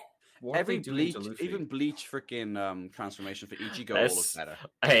like, what Every are they doing Bleach, to Luffy? even Bleach freaking transformation for Ichigo all looks better.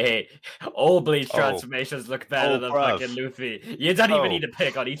 Hey, all Bleach transformations look better than bruv. fucking Luffy. You don't even need to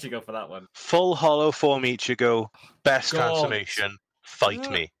pick on Ichigo for that one. Full hollow form Ichigo, best God. transformation. Fight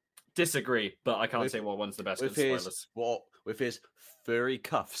me. Disagree, but I can't say what one's the best. With Spoilers. with his furry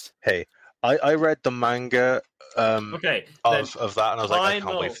cuffs. Hey, I read the manga Okay, of that, and I was like, I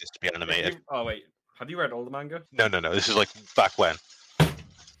can't wait for this to be animated. Oh wait, have you read all the manga? No. This is like back when.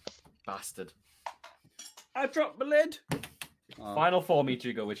 Bastard. I dropped my lid. Final form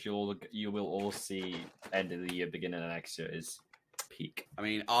Ichigo, which you will all see end of the year, beginning of next year, is peak. I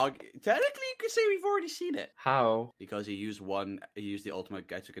mean, technically, you could say we've already seen it How? because he used the ultimate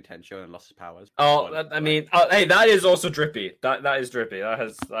Getsuga Tensho and lost his powers. Hey, that is also drippy. That is drippy. That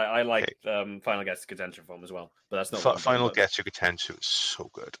has I like Final Getsuga Tensho form as well, but that's not Final Getsuga Tensho is so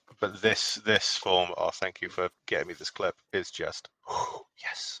good. But this form, thank you for getting me this clip, is just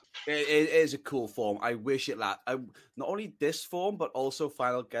yes. It is a cool form. I wish it not only this form, but also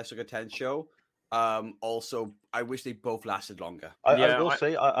Final Getsuga Tensho. Also, I wish they both lasted longer.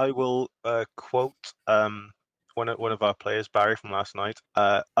 I will quote one of our players, Barry, from last night.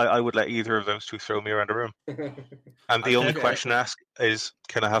 I would let either of those two throw me around a room. And the only question asked is,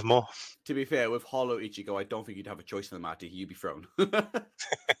 can I have more? To be fair, with Hollow Ichigo, I don't think you'd have a choice in the matter. You'd be thrown.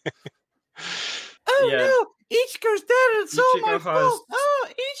 No! Ichigo's dead and it's all my fault! Oh,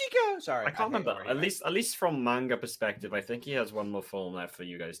 Ichigo! Sorry. I can't remember. At least from manga perspective, I think he has one more form left for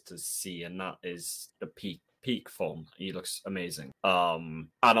you guys to see, and that is the peak form. He looks amazing. And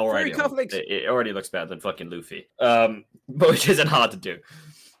already it already looks better than fucking Luffy. But which isn't hard to do.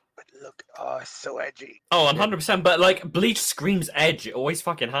 But look, it's so edgy. Oh, 100%. But like Bleach screams edge. It always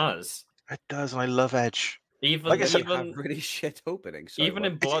fucking has. It does, and I love edge. Even really shit openings. Even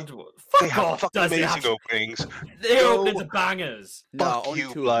in Blood, they have fucking amazing openings. Their openings are bangers. No, only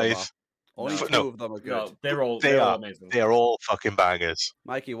two of them are good. No, they're all amazing. They are all fucking bangers.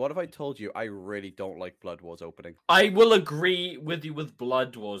 Mikey, what if I told you I really don't like Blood Wars opening? I will agree with you with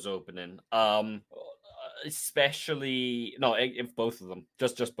Blood Wars opening. Especially if both of them,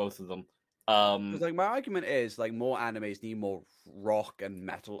 just both of them. Like my argument is like more animes need more rock and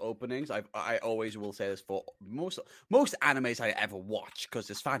metal openings. I always will say this for most animes I ever watch because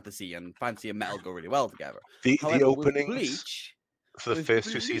there's fantasy and metal go really well together. The openings Bleach, for the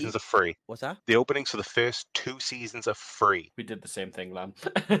first 2 seasons are free. What's that? The openings for the first 2 seasons are free. We did the same thing, Lam.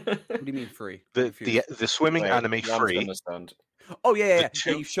 What do you mean free? The swimming anime free. Understand. Oh yeah.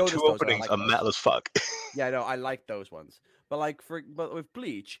 You showed two openings are metal as fuck. Yeah, no, I like those ones. But with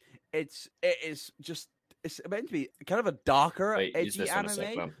Bleach, it's meant to be kind of a darker, edgy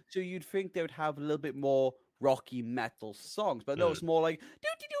anime. So you'd think they would have a little bit more rocky metal songs, but no, it's more like do.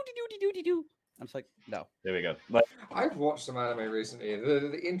 I'm just like, no. There we go. I've watched some anime recently.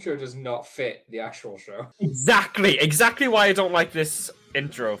 The intro does not fit the actual show. Exactly why I don't like this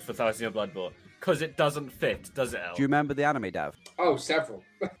intro for Thousand Year Blood Bowl. Because it doesn't fit, does it, El? Do you remember the anime, Dav? Oh, several.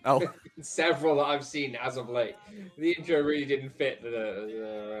 Oh. Several that I've seen as of late. The intro really didn't fit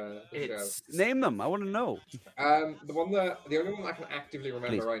the show. Name them. I want to know. The only one I can actively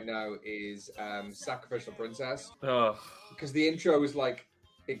remember right now is Sacrificial Princess. Oh. Because the intro is like,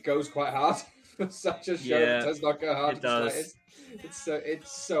 it goes quite hard for such a show. It does not go hard. It does.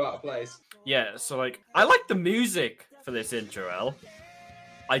 It's so out of place. Yeah, so like, I like the music for this intro, El.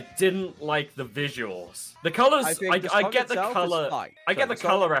 I didn't like the visuals. The colors, I get the color. I get the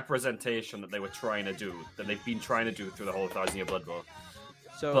color representation that they were trying to do, that they've been trying to do through the whole 1,000 Year Blood Bowl.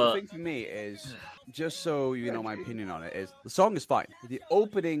 So the thing for me is, just so you know my opinion on it, is the song is fine. The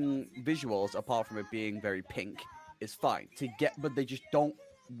opening visuals, apart from it being very pink, is fine but they just don't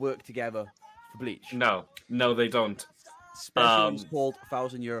work together for Bleach. No, they don't. Especially when it's called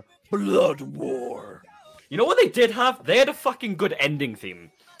 1,000 Year Blood War. You know what they did have? They had a fucking good ending theme.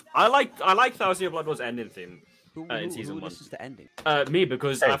 I like Thousand Year Blood War's ending theme. In season 1. listens to ending? Me,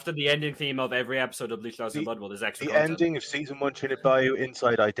 because Hey. after the ending theme of every episode of Bleach Thousand Year Blood War, there's extra The content. ending of season 1, Shinibayu,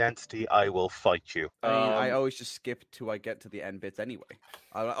 Inside Identity, I will fight you. I mean, I always just skip till I get to the end bits anyway.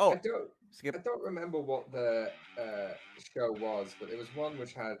 I'm like, oh, I don't remember what the show was, but it was one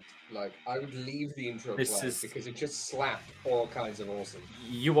which had like I would leave the intro playing because it just slapped all kinds of awesome.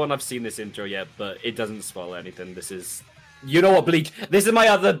 You won't have seen this intro yet, but it doesn't spoil anything. This is, you know what, Bleach. This is my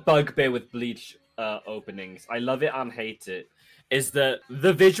other bugbear with Bleach openings. I love it and hate it. Is that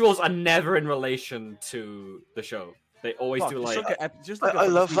the visuals are never in relation to the show. They always do like. I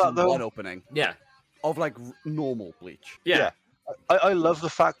love that though. One opening. Yeah. Of like normal Bleach. Yeah. I love the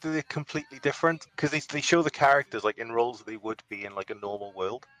fact that they're completely different because they show the characters like in roles that they would be in like a normal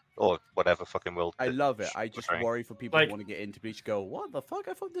world or whatever fucking world. I love it. I just worry for people like, who want to get into Bleach. Go, what the fuck?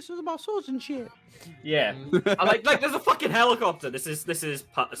 I thought this was about swords and shit. Yeah, I like there's a fucking helicopter. This is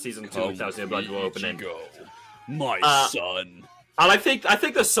season 2 of Thousand Year Blood War opening. My son. And I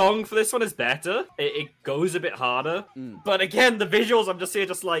think the song for this one is better. It goes a bit harder. But again, the visuals, I'm just saying,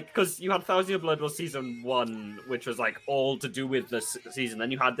 just like, because you had Thousand Year Blood War season 1, which was like all to do with this season.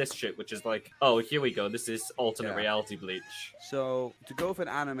 Then you had this shit, which is like, oh, here we go. This is alternate reality Bleach. So to go for an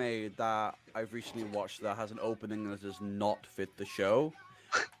anime that I've recently watched that has an opening that does not fit the show,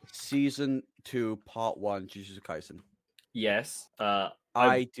 season 2, part 1, Jujutsu Kaisen. Yes.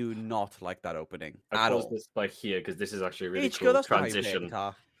 I do not like that opening I at paused all. this by here because this is actually a really Ichigo, cool that's not how you play transition.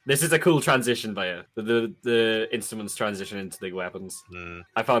 guitar. This is a cool transition by it. The instruments transition into the weapons.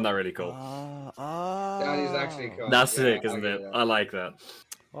 I found that really cool. That is actually cool. That's Yeah, sick, isn't it? that. I like that.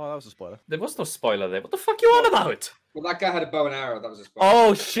 Oh, that was a spoiler. There was no spoiler there. What the fuck you on about? Well, that guy had a bow and arrow. That was a spoiler.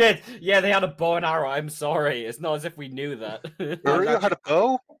 Oh shit! Yeah, they had a bow and arrow. I'm sorry. It's not as if we knew that. Mario had a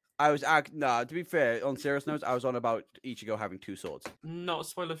bow? I was to be fair, on serious notes, I was on about Ichigo having 2 swords. Not a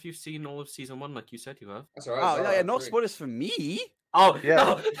spoiler if you've seen all of season 1, like you said you have. That's alright. Oh, yeah, not spoilers for me. Oh, yeah.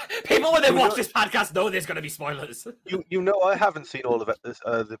 No. People when they watch this podcast know there's going to be spoilers. You know I haven't seen all of it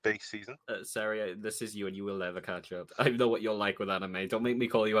the base season. Sorry, this is you and you will never catch up. I know what you're like with anime. Don't make me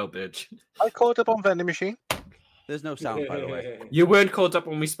call you out, bitch. I caught up on Vending Machine. There's no sound, by the way. You weren't caught up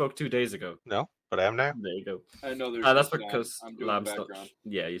when we spoke 2 days ago. No, but I am now. There you go. I know there's. That's no because sound. I'm doing Lam's background. not.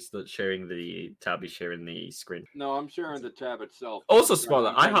 Yeah, you're still sharing the tab. He's sharing the screen. No, I'm sharing the tab itself. Also,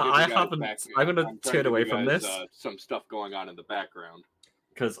 spoiler. I'm haven't. I'm gonna turn away from this. Some stuff going on in the background.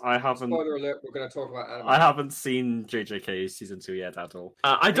 Because I haven't. Spoiler alert, we're going to talk about anime. I haven't seen JJK season 2 yet at all.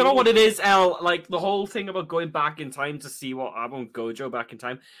 I don't know what it is, El. Like the whole thing about going back in time to see what happened with Gojo back in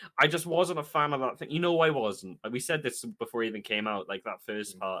time. I just wasn't a fan of that thing. You know, I wasn't. We said this before it even came out. Like that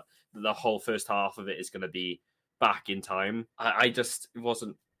first part, the whole first half of it is going to be back in time. I just it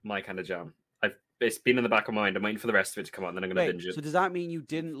wasn't my kind of jam. It's been in the back of my mind. I'm waiting for the rest of it to come out, and then I'm going to binge it. So does that mean you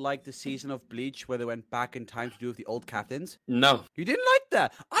didn't like the season of Bleach where they went back in time to do with the old captains? No. You didn't like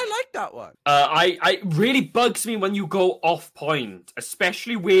that? I like that one. I really bugs me when you go off point,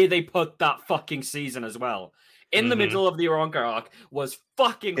 especially where they put that fucking season as well. In the middle of the Ironka arc was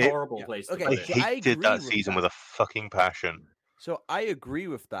fucking horrible place to put it. I hated that season with a fucking passion. So I agree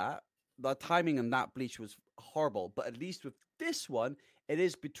with that. The timing on that Bleach was horrible, but at least with this one, it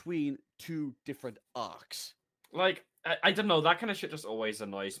is between 2 different arcs. Like, I don't know, that kind of shit just always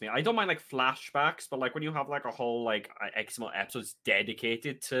annoys me. I don't mind like flashbacks, but like when you have like a whole like X amount of episodes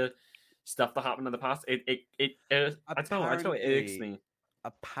dedicated to stuff that happened in the past, I don't know, it irks me.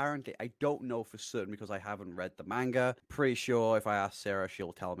 Apparently, I don't know for certain because I haven't read the manga. Pretty sure if I ask Sarah,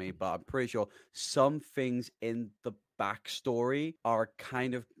 she'll tell me, but I'm pretty sure some things in the backstory are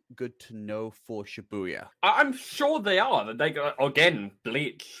kind of good to know for Shibuya. I'm sure they are. Like again,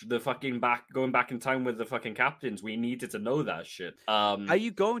 Bleach, the fucking going back in time with the fucking captains. We needed to know that shit. Are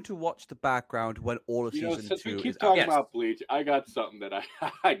you going to watch the background when all of season 2 since we keep is talking out? about Bleach, I got something that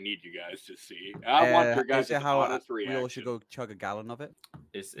I need you guys to see. I want your guys' Is it how honest we reaction. all should go chug a gallon of it?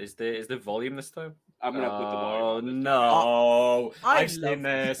 Is the volume this time? I'm gonna put the volume on this no! I I've seen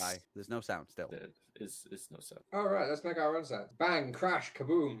this. There's no sound still. It's no sound. All right, let's make our own sound. Bang, crash,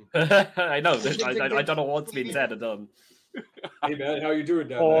 kaboom. I know. I don't know what's been said or done. Hey man, how you doing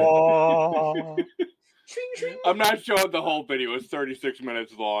down there? I'm not showing the whole video. It's 36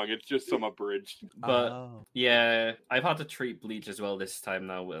 minutes long. It's just some abridged. But yeah, I've had to treat Bleach as well this time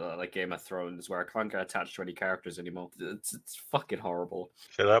now with like Game of Thrones, where I can't get attached to any characters anymore. It's fucking horrible.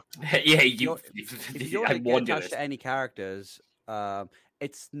 Shut up. Yeah, If you don't get attached to any characters,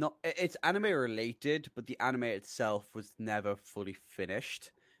 it's not. It's anime related, but the anime itself was never fully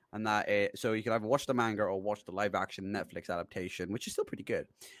finished, and so you can either watch the manga or watch the live action Netflix adaptation, which is still pretty good.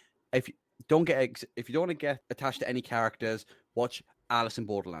 if you don't want to get attached to any characters, watch Alice in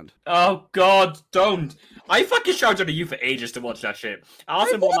Borderland. Oh God, don't! I fucking shouted at you for ages to watch that shit.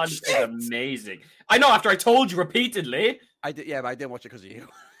 Alice in Borderland is amazing. I know. After I told you repeatedly, I did. Yeah, but I didn't watch it because of you.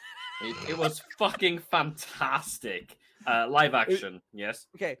 it was fucking fantastic. Live action, yes.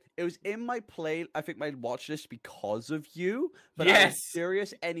 Okay, it was in my play. I think my watch list because of you, but I Yes. was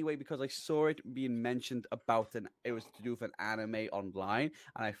serious anyway because I saw it being mentioned about it was to do with an anime online,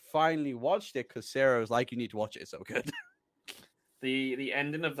 and I finally watched it because Sarah was like, "You need to watch it. It's so good." The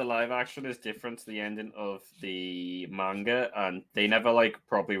ending of the live action is different to the ending of the manga, and they never like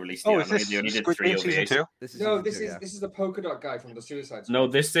properly released the Oh, anime. is this They only did Squid 3 Game season OVAs. 2? This is No, season this two, is yeah. this is the polka dot guy from the Suicide Squad. No,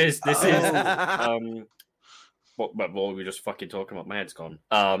 this is Oh. what were we just fucking talking about? My head's gone.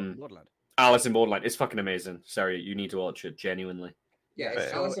 Borderland. Alice in Borderland. It's fucking amazing. Sorry, you need to watch it genuinely. Yeah,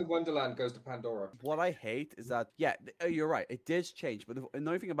 it's So- Alice in Wonderland goes to Pandora. What I hate is that, you're right. It did change, but the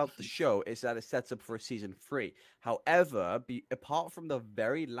annoying thing about the show is that it sets up for a season 3. However, apart from the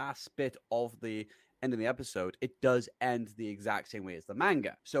very last bit of the end of the episode, it does end the exact same way as the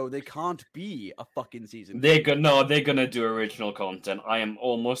manga. So they can't be a fucking season. They're gonna do original content. I am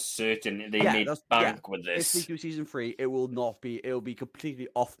almost certain they made bank with If they this. do season 3, it will not be. It will be completely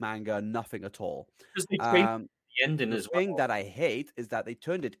off manga, nothing at all. Because they changed Um, the ending the as thing well. that I hate is that they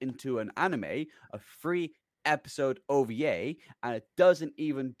turned it into an anime, a 3-episode OVA, and it doesn't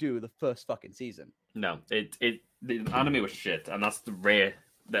even do the first fucking season. No, the anime was shit, and that's the rare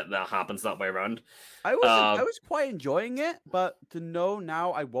that happens that way around. I was quite enjoying it, but to know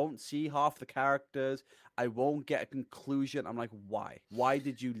now I won't see half the characters, I won't get a conclusion. I'm like, why? Why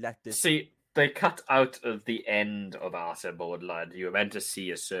did you let this? See, they cut out of the end of Alice in Borderland. You were meant to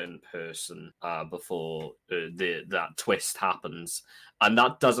see a certain person before that twist happens, and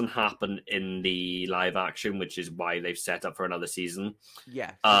that doesn't happen in the live action, which is why they've set up for another season.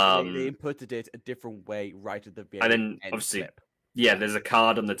 Yeah, Um, they inputted it a different way right at the very And then, end obviously, clip. yeah, there's a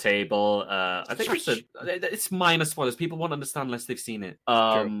card on the table. I think it's minor spoilers. People won't understand unless they've seen it.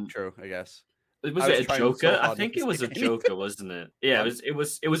 True, I guess. Was I was it a trying so Joker? I hard think not to it was say a anything. Joker, wasn't it? Yeah, it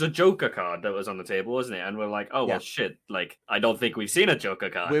was a Joker card that was on the table, wasn't it? And we're like, oh well, Yeah. shit. Like, I don't think we've seen a Joker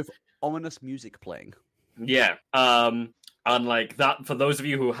card. With ominous music playing. Yeah. And like that, for those of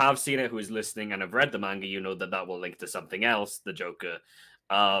you who have seen it, who is listening and have read the manga, you know that will link to something else, the Joker.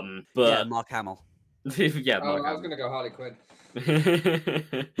 Yeah, But Mark Hamill. yeah, Oh, Mark I was gonna go Harley Quinn.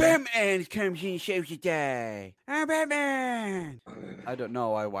 Hamill. Batman comes in shows you day. I'm Batman. I don't know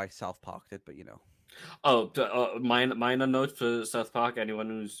why South Park did, but you know. Minor note for South Park.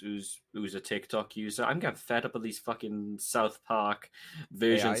 Anyone who's a TikTok user, I'm getting fed up of these fucking South Park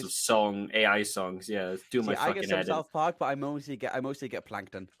versions of AI songs. Yeah, do my See, I fucking get some edit. South Park, but I mostly get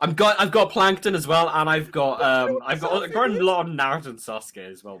Plankton. I've got Plankton as well, and I've got a lot of Naruto and Sasuke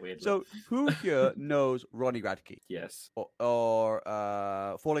as well. Weirdly, So who here knows Ronnie Radke yes, or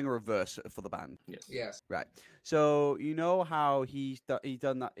Falling in Reverse for the band? yes, Yes. Right. So you know how he's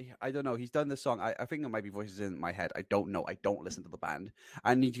done that. I don't know. He's done this song. I think it might be voices in my head. I don't know. I don't listen to the band.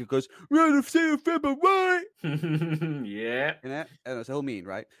 And he goes, "Right of February," yeah. in it, and it's all mean,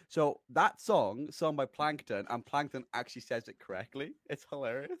 right? So that song, sung by Plankton, and Plankton actually says it correctly. It's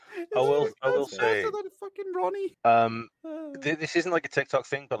hilarious. I will It's say- faster than fucking Ronnie. This isn't like a TikTok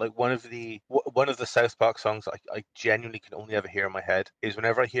thing, but like one of the South Park songs I genuinely can only ever hear in my head is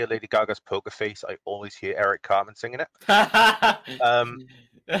whenever I hear Lady Gaga's Poker Face, I always hear Eric Cartman singing it.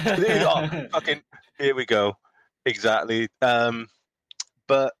 Fucking here we go, exactly.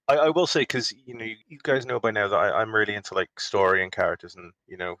 But I will say, because you guys know by now that I'm really into like story and characters and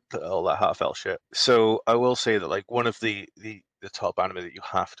all that heartfelt shit. So I will say that like one of the top anime that you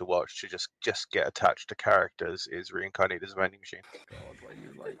have to watch to just get attached to characters is Reincarnated as a Vending Machine. God, why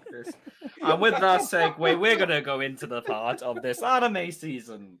you like this? And with that segue, we're gonna go into the part of this anime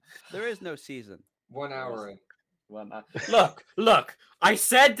season. There is no season. 1 hour in. Look! I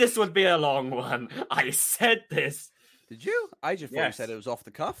said this would be a long one. I said this. Did you? I just thought you Yes. said it was off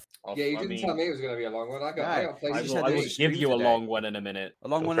the cuff. Yeah, you didn't tell me it was going to be a long one. I got places said I it will was give you a today. long one in a minute. A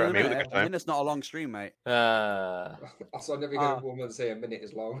long Go one for in it, a mate. minute. Look at A time. minute's not a long stream, mate. I saw never heard a woman say a minute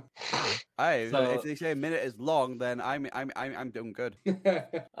is long. If they say a minute is long, then I'm doing good.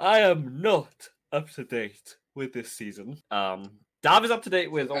 I am not up to date with this season. Dav is up to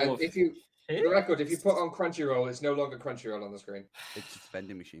date with all And of if you, for the record, if you put on Crunchyroll, it's no longer Crunchyroll on the screen. It's just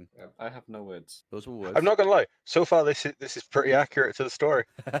vending machine. I have no words. Those were words. I'm not gonna lie. So far, this is pretty accurate to the story.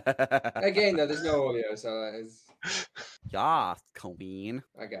 Again, though, there's no audio, so it's Yeah, Colleen.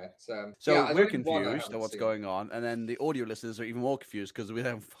 okay. So So yeah, we're there's only one I confused haven't on what's seen. going on, and then the audio listeners are even more confused because we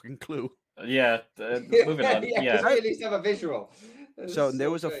don't have a fucking clue. Yeah, moving on. yeah, Yeah. 'cause we at least have a visual. It's So there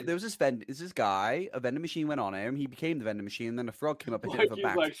was strange. this guy, a vending machine went on him. He became the vending machine, and then a frog came up and hit him with a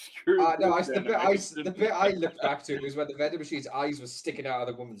Mikey's bat. like, screw No, this the bit I looked back to was when the vending machine's eyes were sticking out of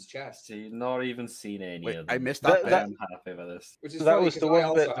the woman's chest, See, not even seen any Wait, of them. I missed that. That- I'm happy with this. which is That funny was the 'cause I one bit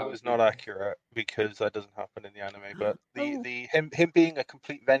also that haven't was seen not it. accurate because that doesn't happen in the anime. But Oh. him being a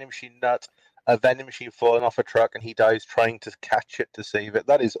complete vending machine nut, a vending machine falling off a truck, and he dies trying to catch it to save it.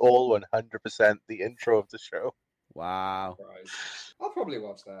 That is all 100% the intro of the show. Wow. Surprise. I'll probably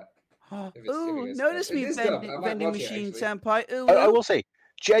watch that. If it Ooh, is notice good. me It is good. I vending, might vending watch it, machine actually. senpai. Ooh, I will say,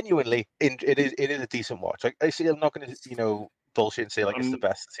 genuinely, it is a decent watch. Like, I see, I'm not going to bullshit and say like it's the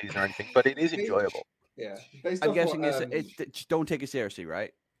best season or anything, but it is enjoyable. Yeah. Based I'm off guessing what, just don't take it seriously,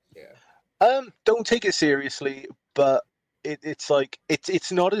 right? yeah. Don't take it seriously, but it's like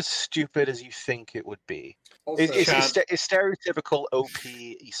it's not as stupid as you think it would be. Also, It's stereotypical OP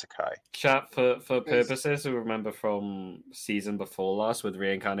isekai. Chat for purposes, we remember from season before last with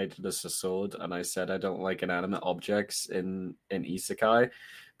reincarnated as a sword, and I said I don't like inanimate objects in isekai.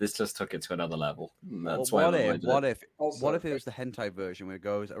 This just took it to another level. That's why I avoided it. What if it was the hentai version where it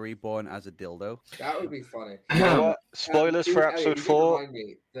goes reborn as a dildo? That would be funny. You know what? Spoilers for Elliot, episode you did 4. remind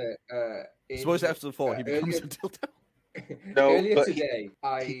me that, Suppose episode 4 he becomes a dildo. No, earlier but today,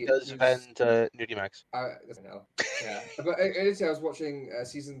 he does vend nudie mags. No. Yeah, but earlier today I was watching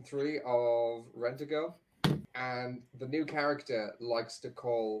season 3 of Rent-A-Girl, and the new character likes to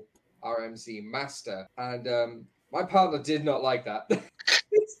call RMC Master, and my partner did not like that.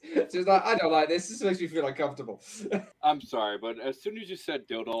 She was like, I don't like this. This makes me feel uncomfortable. I'm sorry, but as soon as you said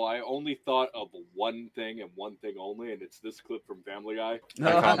dildo, I only thought of one thing and one thing only, and it's this clip from Family Guy.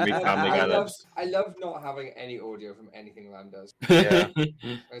 I can't read Family Guy lips. I love not having any audio from anything Lam does. Yeah.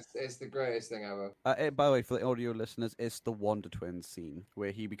 It's the greatest thing ever. By the way, for the audio listeners, it's the Wonder Twins scene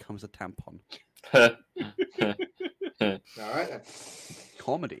where he becomes a tampon. All right then.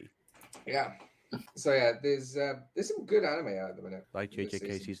 Comedy. Yeah. So yeah, there's some good anime out at the minute. Like this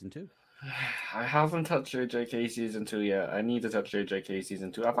JJK season 2. I haven't touched JJK season 2 yet. I need to touch JJK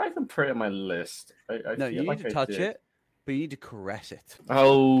season 2. Have I even put it on my list? I No, feel you like need to I touch did. it, but you need to caress it.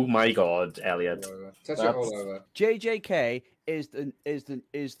 Oh my god, Elliot. All over. Touch it That's- all over. JJK is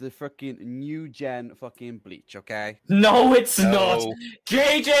the fucking new gen fucking Bleach, okay? No, it's not. No.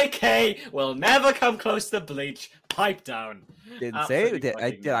 JJK will never come close to Bleach. Pipe down. Didn't say it. Absolutely Did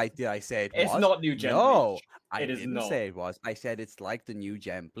fucking I say it It's was? not new gen No, Bleach. I It is didn't not. say it was. I said it's like the new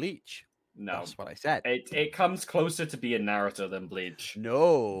gen Bleach. No, That's what I said. it comes closer to being Naruto than Bleach.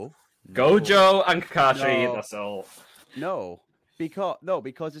 No. Gojo and Kakashi, No. that's all. No.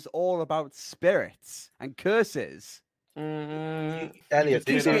 Because it's all about spirits and curses. Elliot, You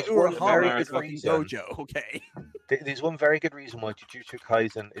there's can It's say one Urahara very is good fucking reason. Gojo, okay? There's one very good reason why Jujutsu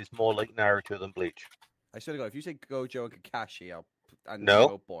Kaisen is more like Naruto than Bleach. I swear to God, if you say Gojo and Kakashi, and No.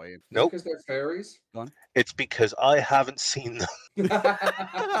 oh boy. Nope. Because they're fairies. It's because I haven't seen them.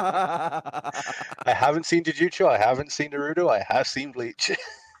 I haven't seen Jujutsu. I haven't seen Naruto. I have seen Bleach.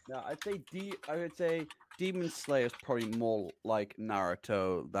 No, I would say Demon Slayer is probably more like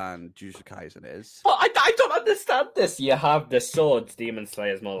Naruto than Jujutsu Kaisen is. But I don't understand this. You have the swords. Demon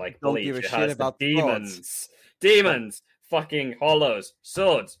Slayer is more like Don't Bleach. give a It shit has about the swords. demons. Demons. Fucking hollows.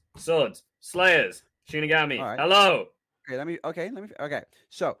 Swords. Slayers. Shinigami. All right. Hello. Okay.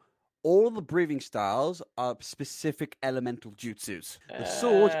 So all the breathing styles are specific elemental jutsus. The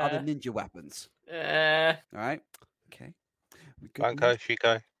swords are the ninja weapons. All right. Okay. We good Bankai,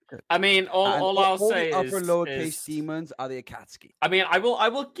 Shikai. I mean, all I'll say the is upper lowercase is- demons are the Akatsuki. I mean, I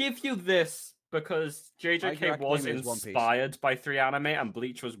will give you this because My Hero JJK was Academia is One Piece. inspired by 3 anime, and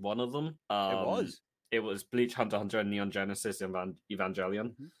Bleach was one of them. It was. It was Bleach, Hunter x Hunter, and Neon Genesis,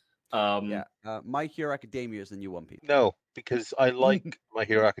 Evangelion. Yeah. My Hero Academia is the new One Piece. No, because I like My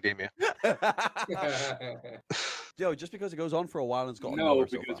Hero Academia. Yo, just because it goes on for a while and it's got No, nowhere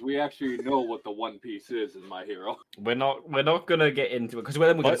so because far. we actually know what the One Piece is in My Hero. We're not gonna get into it because we're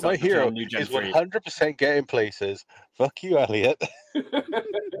My, gonna my start touching hero on New Gen is 3. 100% getting places. Fuck you, Elliot.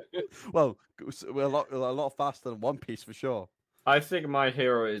 Well, we're a lot faster than One Piece for sure. I think My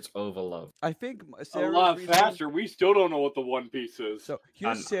Hero is overloved. I think A Sarah's lot reason- faster. We still don't know what the One Piece is. So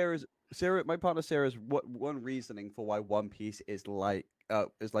here's my partner Sarah's one reasoning for why One Piece is like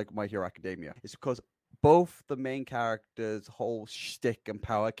My Hero Academia. It's because both the main characters' whole shtick and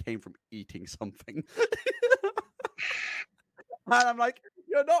power came from eating something. And I'm like,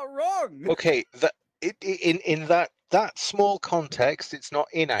 you're not wrong. Okay, in that small context, it's not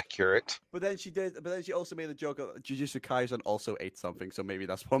inaccurate. But then she also made the joke of Jujutsu Kaisen also ate something, so maybe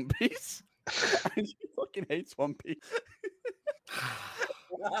that's One Piece. And she fucking hates One Piece.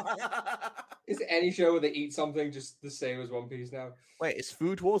 Is there any show where they eat something just the same as One Piece now? Wait, is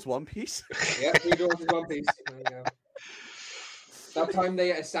Food Wars One Piece? Yeah, Food Wars is One Piece. There you go. That time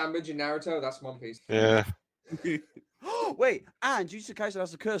they ate a sandwich in Naruto, that's One Piece. Yeah. Wait, and Jujutsu Kaisen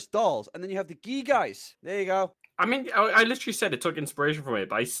has the cursed dolls, and then you have the Gi guys. There you go. I mean, I literally said it took inspiration from it,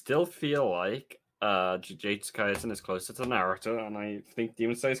 but I still feel like Jujutsu Kaisen is closer to Naruto, and I think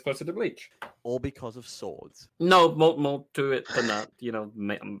Demon Slayer is closer to Bleach. All because of swords. No, more to it than that. You know,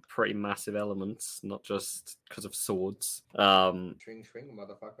 pretty massive elements, not just because of swords. Swing,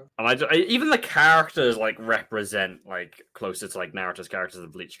 motherfucker. And even the characters like represent like closer to like Naruto's characters than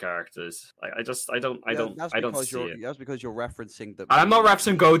Bleach characters. Like, I don't see it. That's because you're referencing the. I'm not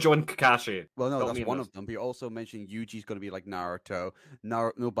referencing Gojo and Kakashi. Well, no, Don't that's mean one this. of them. But you're also mentioning Yuji's going to be like Naruto,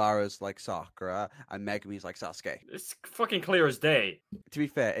 Nobara's like Sakura, and Megumi's like Sasuke. It's fucking clear as day. To be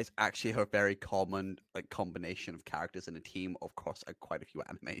fair, it's actually a very common like combination of characters in a team across quite a few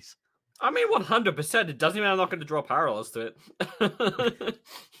animes. I mean, 100%. It doesn't mean I'm not going to draw parallels to it.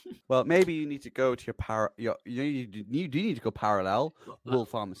 Well, maybe you need to go to you need to go parallel Wool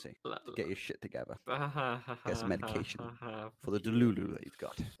Pharmacy to get your shit together. Get some medication for the Delulu that you've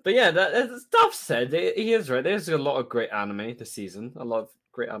got. But yeah, that stuff said, he is right. There's a lot of great anime this season. A lot of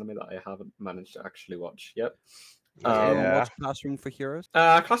great anime that I haven't managed to actually watch. Yep. Watch Classroom for Heroes.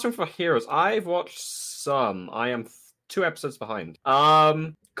 Classroom for Heroes. I've watched some. I am 2 episodes behind.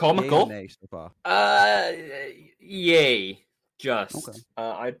 Comical. Yay or nay so far? Yay. Just. Okay.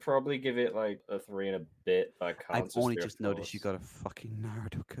 I'd probably give it like a 3 and a bit. I can't. I've only just noticed you got a fucking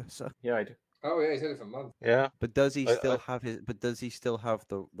Naruto cursor. Yeah, I do. Oh yeah, he's had it for months. Yeah. But does he still have his? But does he still have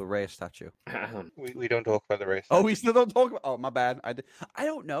the Rhea statue? We don't talk about the race. Oh, we still don't talk about. Oh, my bad. I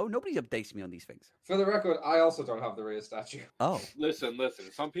don't know. Nobody updates me on these things. For the record, I also don't have the Rhea statue. Oh. Listen.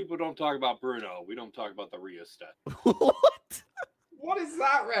 Some people don't talk about Bruno. We don't talk about the Rhea stat. What? What is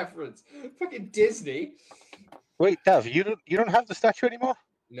that reference? Fucking Disney. Wait, Dav, you don't have the statue anymore?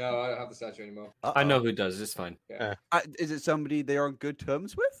 No, I don't have the statue anymore. I know who does. It's fine. Yeah. Is it somebody they're on good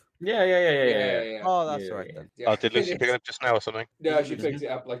terms with? Yeah. Oh, that's Yeah, right yeah. then. Yeah. Oh, did Lucy pick it up just now or something? No, she picked it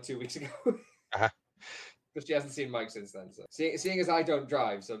up like 2 weeks ago. Uh-huh. But she hasn't seen Mike since then. So seeing as I don't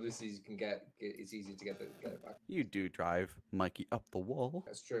drive, so Lucy can it's easy to get it back. You do drive Mikey up the wall.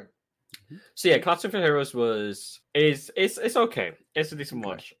 That's true. So yeah, Classroom for Heroes is okay. It's a decent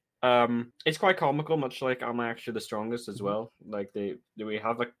watch. It's quite comical, much like Am I Actually the Strongest as well. Like we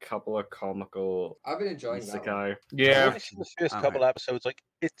have a couple of comical. I've been enjoying that. Isekai. I've Yeah, only seen the first couple episodes. Like,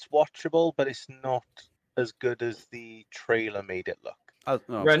 it's watchable, but it's not as good as the trailer made it look. Oh,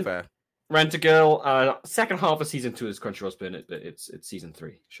 no, Ren- fair. Rent a Girl. Second half of season 2 is Crunchyroll spin it, but it's season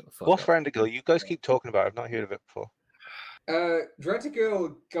 3. Shut the fuck What's up. Randigal? You guys keep talking about it. I've not heard of it before.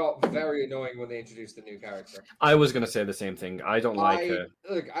 Reuniting got very annoying when they introduced the new character. I was gonna say the same thing. I don't like her.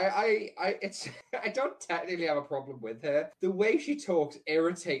 Look, it's I don't technically have a problem with her. The way she talks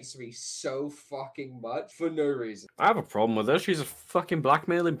irritates me so fucking much for no reason. I have a problem with her. She's a fucking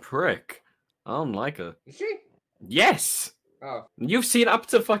blackmailing prick. I don't like her. Is she? Yes. Oh, You've seen up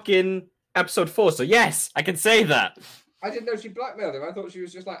to fucking episode 4, so yes, I can say that. I didn't know she blackmailed him. I thought she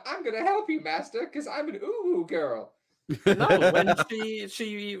was just like, I'm gonna help you, master, because I'm an ooh girl. No, when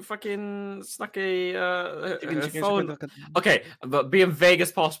she fucking snuck a phone. Okay, but being vague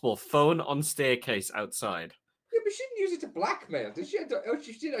as possible. Phone on staircase outside. Yeah, but she didn't use it to blackmail, did she?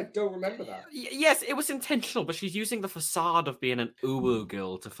 She did. I don't remember that. Yes, it was intentional, but she's using the facade of being an uwu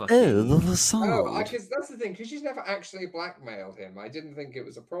girl to fucking. Oh, the facade. Oh, because that's the thing. Because she's never actually blackmailed him. I didn't think it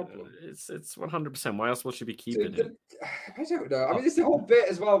was a problem. It's 100%. Why else will she be keeping it? I don't know. I mean, there's the whole bit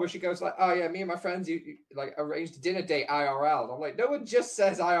as well where she goes like, "Oh yeah, me and my friends, you like arranged a dinner date IRL." And I'm like, no one just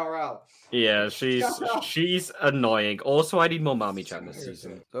says IRL. Yeah, she's annoying. Also, I need more Mami-chan this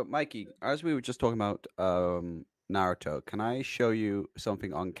season. So, Mikey, as we were just talking about Naruto, can I show you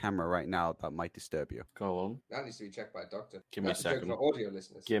something on camera right now that might disturb you? Go on. That needs to be checked by a doctor. Give me a That's joke second. for audio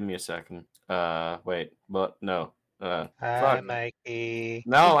listeners. Give me a second. Wait. What? No. Hi, Fuck. Mikey.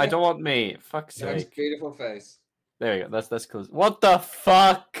 No, I don't want me. Fuck's Nice, sake. beautiful face. There you go. That's close. What the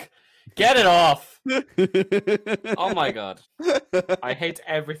fuck? Get it off. Oh my god. I hate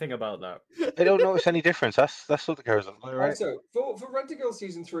everything about that. I don't notice any difference. That's what the cares about, right? Also, for Rent-A-Girl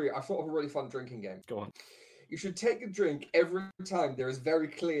season 3, I thought of a really fun drinking game. Go on. You should take a drink every time there is very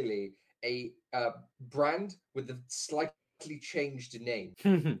clearly a brand with a slightly changed name.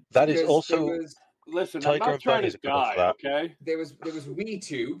 That is Because also. Listen, Tiger I'm not and trying Bunny to is good enough die, for that. okay? There was We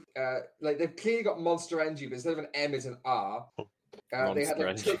Too. Like they've clearly got Monster Energy, but instead of an M, it's an R. They had Monster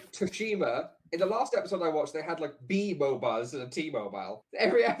like Energy. Toshima, in the last episode I watched, they had like B mobiles and a T mobile.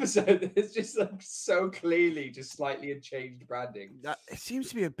 Every episode is just like so clearly just slightly changed branding. It seems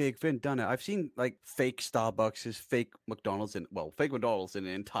to be a big thing, doesn't it? I've seen like fake Starbucks, fake McDonald's, fake McDonald's in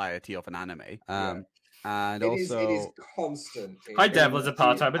the entirety of an anime. And it is also, constant. Hi, Devil, as a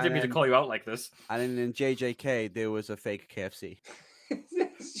part-time. I and didn't mean to then- call you out like this. and then in JJK there was a fake KFC.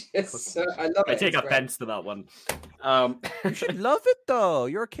 It's just, I love it. I take It's great. offense to that one. You should love it though.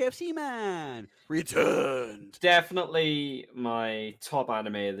 You're a KFC man. Returned. Definitely my top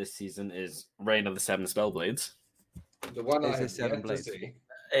anime this season is Reign of the Seven Spellblades. The one Is I it have Seven yet to Blades? see.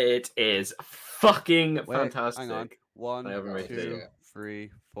 It is fucking Wait, fantastic. hang on. One, I haven't rated two, it.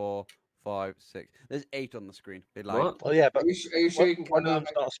 3, 4, 5, 6. There's 8 on the screen. They lied. What? Well, yeah, but Are you sure you can one count of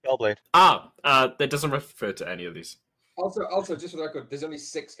that? them's not a Spellblade. That doesn't refer to any of these. Also, just for the record, there's only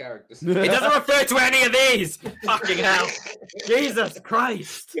 6 characters. It doesn't refer to any of these! Fucking hell! Jesus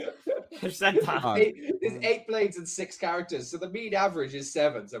Christ! I said that. There's 8 blades and 6 characters, so the mean average is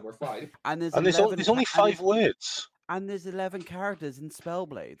 7, so we're fine. And there's And there's 11 only ca- and 5 words. And there's 11 characters in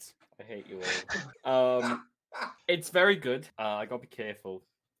Spellblades. I hate you all. It's very good. I gotta be careful.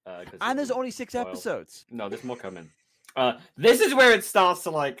 And there's only 6 spoil. episodes. No, there's more coming. This is where it starts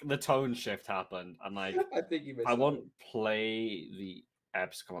to like the tone shift happen, and like I think you missed I that won't one. play the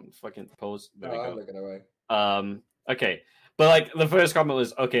apps. Come on, fucking pause. There No, we I'm go. looking away. Okay. But like the first comment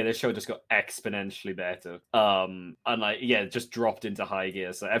was, okay, this show just got exponentially better. And like it just dropped into high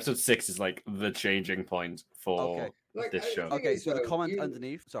gear. So episode 6 is like the changing point for Okay. Like, this I show. think Okay, it's, so the though, comment you-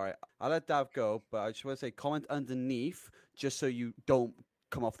 underneath. Sorry, I'll let Dav go, but I just want to say comment underneath just so you don't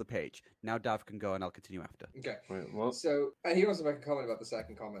come off the page. Now Dav can go and I'll continue after. Okay. Wait, what? So, and he also made a comment about the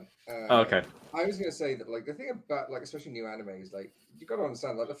second comment. Okay. I was going to say that, like, the thing about, like, especially new animes, like, you got to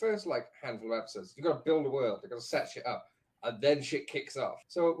understand, like, the first, like, handful of episodes, you got to build a world, you got to set shit up, and then shit kicks off.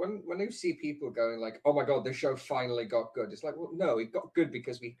 So when you see people going, like, oh my god, this show finally got good, it's like, well, no, it got good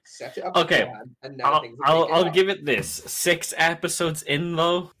because we set it up Okay. beforehand, and now things are kicking I'll off. give it this 6 episodes in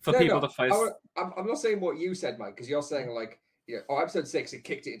though for people to find. I'm not saying what you said, Mike, because you're saying, like, episode 6, it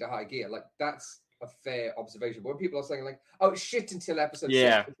kicked it into high gear. Like, that's a fair observation. But when people are saying, like, oh, shit until episode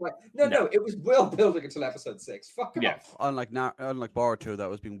 6, it's like, no, it was world building until episode 6. Fuck Yeah. off. Unlike Boruto, that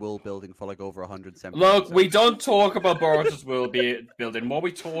was being world building for like over 170. Look, we don't talk about Boruto's world building. What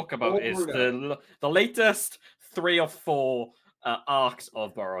we talk about is the latest 3 or 4 arcs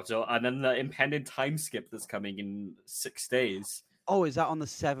of Boruto, and then the impending time skip that's coming in 6 days. Oh, is that on the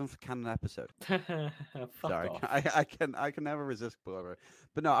 7th canon episode? Fuck Sorry, off. I can never resist Boruto.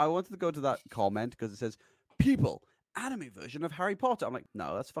 But no, I wanted to go to that comment because it says people anime version of Harry Potter. I'm like,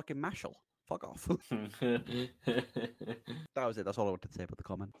 no, that's fucking Mashal. Fuck off. That was it. That's all I wanted to say about the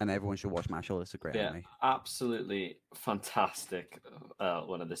comment. And everyone should watch Mashal. It's a great Yeah, anime. absolutely fantastic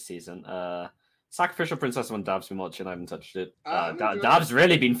one of this season. Sacrificial Princess when Dab's been watching, I haven't touched it. I'm enjoying Dab's it.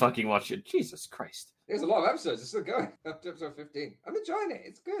 really been fucking watching. Jesus Christ. There's a lot of episodes. It's still going up to episode 15. I'm enjoying it.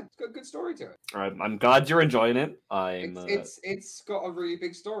 It's good. It's got a good story to it. I'm glad you're enjoying it. It's got a really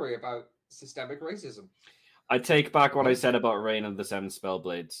big story about systemic racism. I take back what I said about Reign of the Seven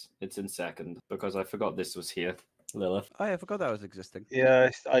Spellblades. It's in second because I forgot this was here. Lilith. Oh, yeah, I forgot that was existing. Yeah,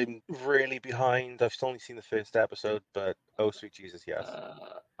 I'm really behind. I've only seen the first episode, but oh sweet Jesus, yes.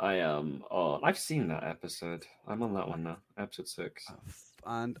 I am. I've seen that episode. I'm on that one now. Episode 6.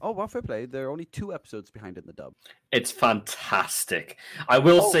 And well, fair play. There are only 2 episodes behind in the dub. It's fantastic. I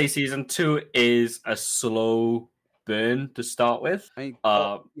will say season 2 is a slow burn to start with. I mean,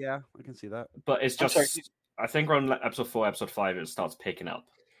 yeah, I can see that. But it's I'm just. sorry, I think around episode 4, episode 5, it starts picking up.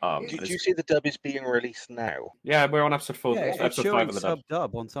 Did you see the dub is being released now? Yeah, we're on episode 4. Yeah, it's episode 5 showing of the dub.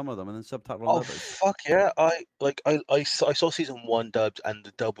 sub-dub on some of them and then subtitle on Oh others. fuck yeah! I saw season 1 dubbed and the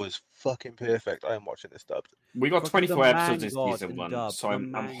dub was fucking perfect. I am watching this dubbed. We got Fucking 24 the episodes in man season god 1, in dub, so the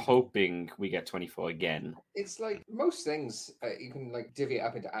I'm man hoping we get 24 again. It's like most things, you can like divvy it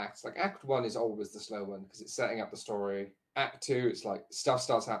up into acts. Like Act 1 is always the slow one because it's setting up the story. Act 2, it's like stuff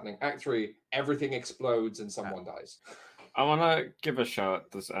starts happening. Act 3, everything explodes and someone dies. I want to give a shout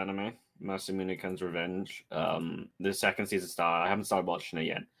at this anime, Masamune-kun's Revenge. The second season started. I haven't started watching it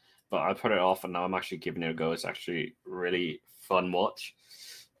yet, but I put it off and now I'm actually giving it a go. It's actually really fun watch.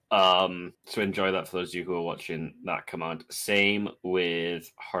 So enjoy that for those of you who are watching that come out. Same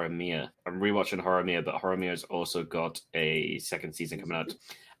with Horimiya. I'm rewatching Horimiya, but Horimiya has also got a second season coming out.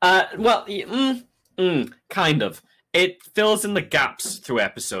 Kind of. It fills in the gaps through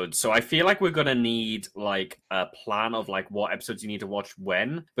episodes, so I feel like we're gonna need like a plan of like what episodes you need to watch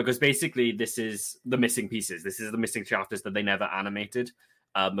when, because basically this is the missing pieces. This is the missing chapters that they never animated.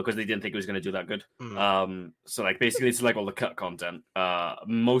 because they didn't think it was going to do that good. Mm. So like basically it's like all the cut content,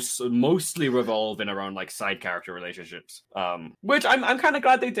 mostly revolving around like side character relationships, which I'm kind of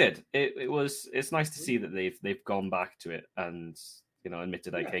glad they did. It's nice to see that they've gone back to it and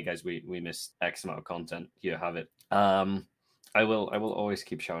admitted like, hey guys, we missed X amount of content. Here, have it. I will always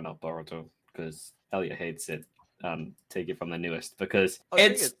keep shouting out Boruto because Elliot hates it. Take it from the newest because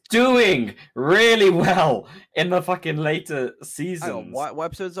it's doing really well in the fucking later seasons. What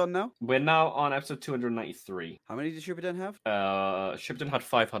episode's on now? We're now on episode 293. How many did Shippuden have? Shippuden had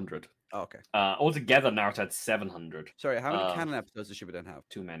 500. Oh, okay. Altogether, Naruto had 700. Sorry, how many canon episodes does Shippuden have?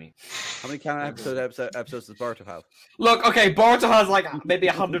 Too many. How many canon episodes does Boruto have? Look, okay, Boruto has like maybe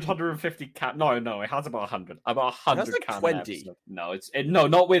 100, 150 No, it has about 100. About 100 like canon 20. episodes. No,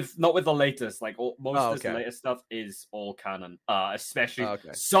 not with the latest. Like most of the latest stuff is all canon. Especially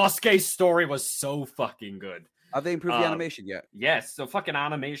Sasuke's story was so fucking good. Have they improved the animation yet? Yes, so fucking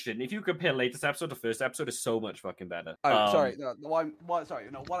animation. If you compare latest episode to first episode, is so much fucking better. Sorry, what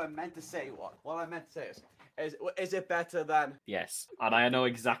I meant to say is it better than? Yes, and I know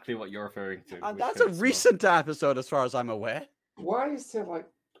exactly what you're referring to. And that's a recent episode, as far as I'm aware. Why is there like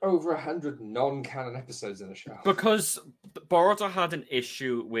over 100 non-canon episodes in the show? Because Boruto had an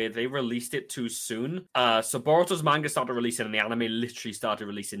issue where they released it too soon. So Boruto's manga started releasing and the anime literally started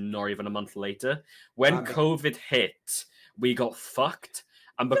releasing not even a month later. When COVID hit, we got fucked.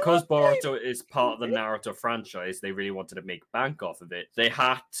 And because Boruto is part of the Naruto franchise, they really wanted to make bank off of it. They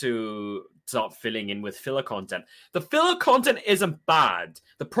had to start filling in with filler content. The filler content isn't bad.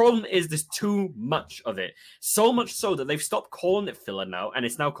 The problem is there's too much of it. So much so that they've stopped calling it filler now, and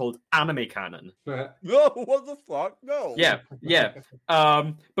it's now called anime canon. No, what the fuck? No. Yeah.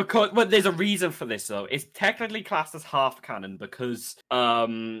 But there's a reason for this, though. It's technically classed as half canon because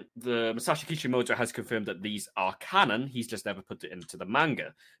the Masashi Kishimoto has confirmed that these are canon. He's just never put it into the manga.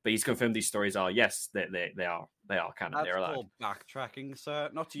 But he's confirmed these stories are, yes, they are canon. That's they're allowed. called backtracking, sir.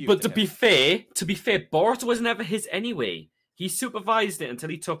 Not to you. But to be fair, Boruto was never his anyway. He supervised it until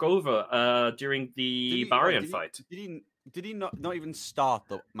he took over during the Baryon fight. Did he not even start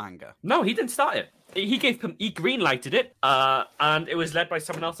the manga? No, he didn't start it. He green-lighted it, and it was led by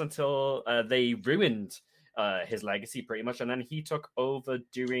someone else until they ruined his legacy pretty much, and then he took over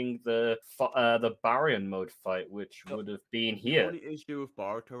during the Baryon mode fight, which would have been here. The only issue with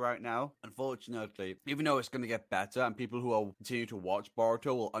Boruto right now, unfortunately, even though it's going to get better, and people who are continue to watch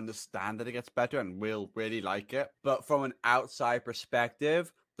Boruto will understand that it gets better and will really like it, but from an outside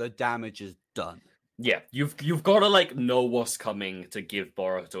perspective, the damage is done. Yeah, you've got to like know what's coming to give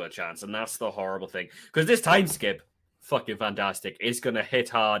Boruto a chance, and that's the horrible thing. Because this time skip, fucking fantastic. It's gonna hit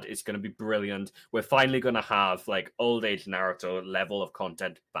hard. It's gonna be brilliant. We're finally gonna have like old age Naruto level of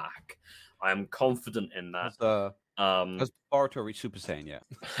content back. I'm confident in that. Has Boruto reached Super Saiyan yet?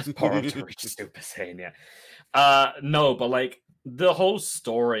 Has Boruto reached Super Saiyan yet? No, but like the whole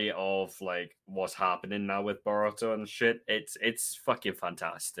story of like what's happening now with Boruto and shit, it's fucking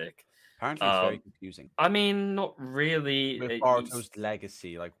fantastic. Apparently, it's very confusing. I mean, not really. With Boruto's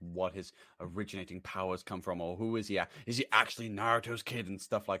legacy, like what his originating powers come from, or who is he? Is he actually Naruto's kid and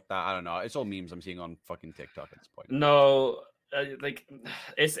stuff like that? I don't know. It's all memes I'm seeing on fucking TikTok at this point. No, like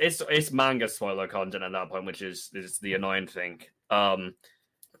it's manga spoiler content at that point, which is the annoying thing.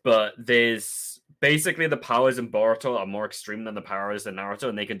 But there's basically the powers in Boruto are more extreme than the powers in Naruto,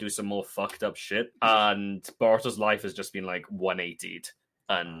 and they can do some more fucked up shit. And Boruto's life has just been like 180'd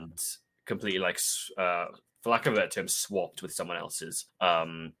and completely like for lack of a better term swapped with someone else's.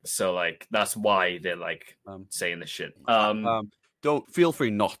 So like that's why they're like saying this shit. Don't feel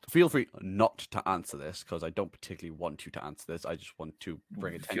free not to answer this, because I don't particularly want you to answer this. I just want to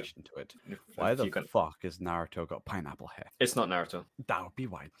bring attention to it. Why the fuck is Naruto got pineapple hair? It's not Naruto. That would be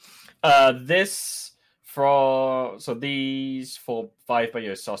why. These 5 by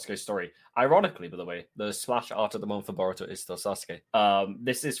year Sasuke story. Ironically, by the way, the splash art at the moment for Boruto is still Sasuke.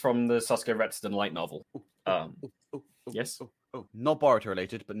 This is from the Sasuke Redstone light novel. Yes. Not Boruto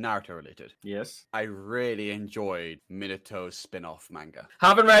related, but Naruto related. Yes. I really enjoyed Minato's spin-off manga.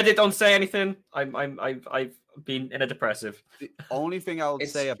 Haven't read it. Don't say anything. I've been in a depressive. The only thing I'll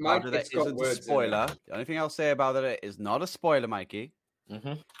say about it isn't a spoiler. The only thing I'll say about it is not a spoiler, Mikey.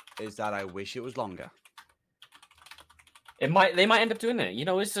 Is that I wish it was longer. They might end up doing it. You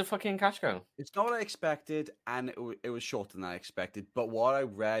know, it's a fucking catch go. It's not what I expected, and it was shorter than I expected. But what I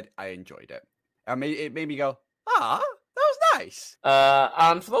read, I enjoyed it. It made me go, that was nice.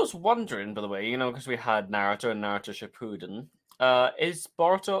 And for those wondering, by the way, you know, because we had Naruto and Naruto Shippuden, is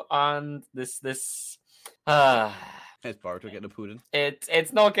Boruto and this is Boruto getting a Puden?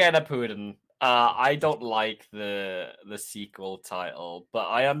 It's not getting a Puden. I don't like the sequel title, but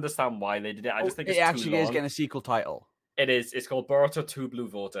I understand why they did it. I just think it it's actually too is long. getting a sequel title. It is. It's called Boruto 2 Blue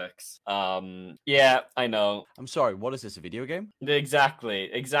Vortex. Yeah, I know. I'm sorry, what is this, a video game? Exactly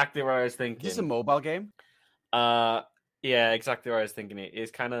what I was Is thinking. this a mobile game? Yeah, exactly what I was thinking.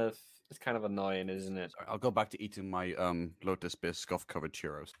 It's kind of annoying, isn't it? Sorry, I'll go back to eating my Lotus Biscoff covered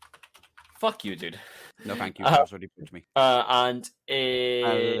churros. Fuck you, dude. No, thank you. That was already put to me. And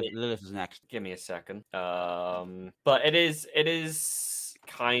Lilith is next. give me a second. But it is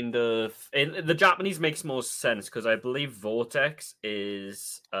kind of the Japanese makes more sense because I believe Vortex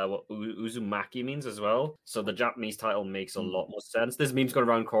is what Uzumaki means as well. So the Japanese title makes a lot more sense. There's memes going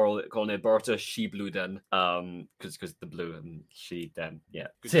around calling it Boruto Shi Blue Den, because the blue and Shi Den. Yeah.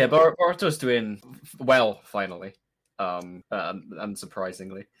 So yeah, Boruto's doing well finally.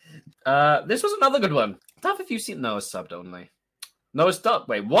 Unsurprisingly. This was another good one. Have you seen Noah's subbed only? Noah's dubbed.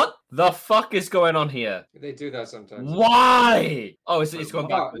 Wait, what the fuck is going on here? They do that sometimes. Why? Oh, it's going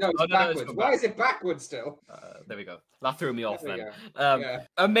Wow, backwards. no, it's backwards. going Why is it backwards still? There we go. That threw me off There we then. go. Yeah.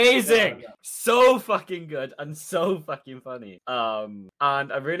 Amazing. Yeah. So fucking good and so fucking funny. And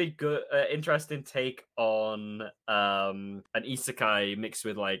a really good, interesting take on an isekai mixed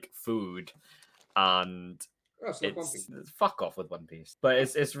with like food, and Oh, so it's fuck off with One Piece. But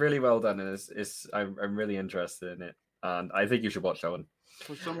it's really well done, and I'm really interested in it, and I think you should watch that one.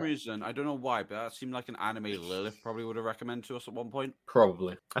 For some reason, I don't know why, but that seemed like an anime Lilith probably would have recommended to us at one point.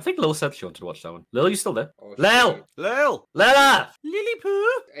 Probably. I think Lil said she wanted to watch that one. Lil, you still there? Oh, Lil! shit. Lil! Lila! Lily Poo!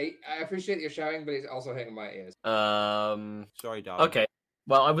 I appreciate your shouting, but it's also hitting my ears. Sorry, darling. Okay.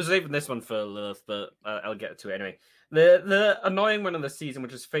 Well, I was saving this one for Lilith, but I'll get to it anyway. The annoying one of the season,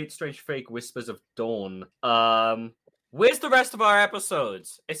 which is Fate Strange Fake Whispers of Dawn. Where's the rest of our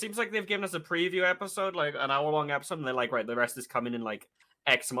episodes? It seems like they've given us a preview episode, like an hour-long episode, and they're like, right, the rest is coming in like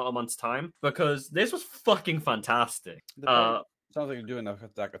X amount of months' time. Because this was fucking fantastic. Sounds like you're doing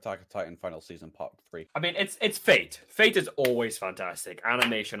Attack of Titan final season part 3. I mean, it's Fate. Fate is always fantastic.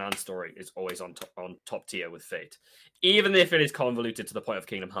 Animation and story is always on top tier with Fate, even if it is convoluted to the point of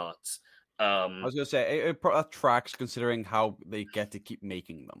Kingdom Hearts. I was gonna say it tracks considering how they get to keep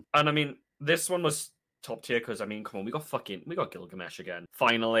making them. And I mean, this one was top tier because I mean, come on, we got Gilgamesh again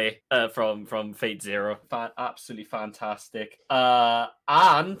finally from Fate Zero. Absolutely fantastic.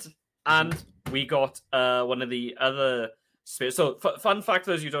 And we got one of the other spirits. So fun fact,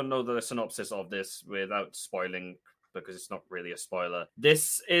 those you don't know the synopsis of this without spoiling, because it's not really a spoiler.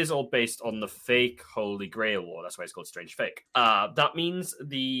 This is all based on the fake Holy Grail War. That's why it's called Strange Fake. That means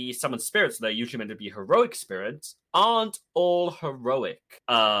the summoned spirits that are usually meant to be heroic spirits aren't all heroic.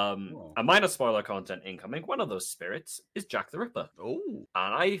 A minor spoiler content incoming. One of those spirits is Jack the Ripper. Oh.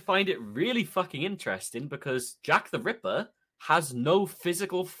 And I find it really fucking interesting because Jack the Ripper has no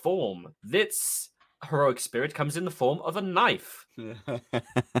physical form. This heroic spirit comes in the form of a knife.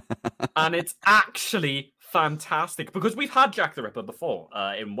 And it's actually fantastic because we've had Jack the Ripper before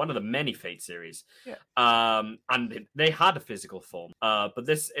in one of the many Fate series. Yeah. And they had a physical form. But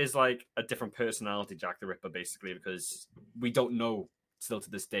this is like a different personality, Jack the Ripper, basically, because we don't know still to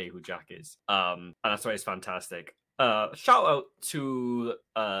this day who Jack is. And that's why it's fantastic. Shout out to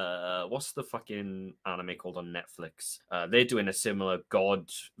what's the fucking anime called on Netflix? They're doing a similar God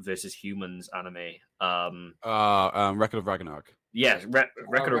versus humans anime. Record of Ragnarok. Yeah,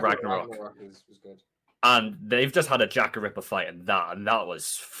 Record of Ragnarok. Was good. And they've just had a Jack the Ripper fight, and that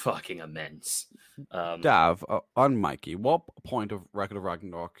was fucking immense. Dav, on Mikey, what point of Record of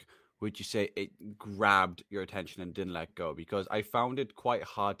Ragnarok would you say it grabbed your attention and didn't let go? Because I found it quite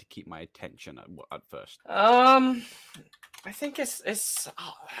hard to keep my attention at first. I think it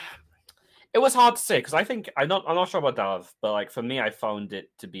was hard to say because I think I'm not sure about Dav, but like for me, I found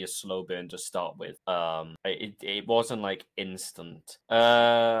it to be a slow burn to start with. It wasn't like instant.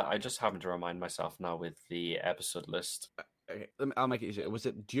 I just happen to remind myself now with the episode list. Okay, I'll make it easier. Was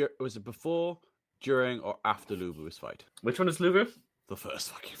it before, during, or after Lubu's fight? Which one is Lubu? The first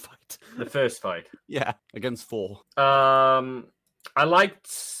fucking fight. The first fight. Yeah, against 4. I liked.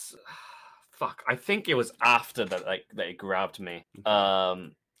 Fuck, I think it was after that. Like that, it grabbed me.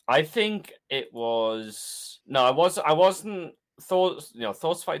 I think it was. No, I wasn't.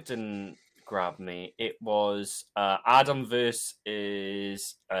 Thor's fight didn't grab me. It was Adam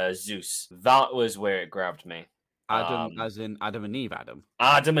versus Zeus. That was where it grabbed me. Adam, as in Adam and Eve, Adam.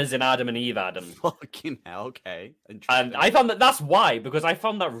 Adam as in Adam and Eve, Adam. Fucking hell, okay. And I found that's why, because I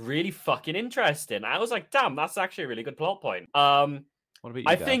found that really fucking interesting. I was like, damn, that's actually a really good plot point. What about you,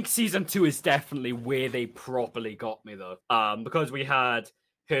 I Dad? think season 2 is definitely where they properly got me, though. Because we had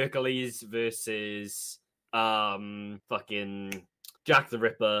Hercules versus fucking Jack the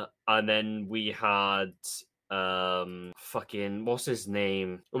Ripper, and then we had fucking what's his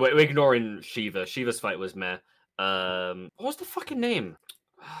name? We're ignoring Shiva. Shiva's fight was meh. What's the fucking name?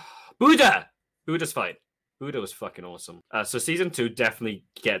 Buddha. Buddha's fight. Buddha was fucking awesome. So season 2 definitely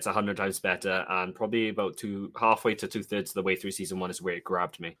gets 100 times better, and probably about halfway to 2/3 of the way through season 1 is where it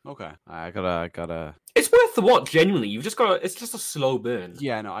grabbed me. Okay, I gotta. It's worth the watch. Genuinely, you've just got. It's just a slow burn.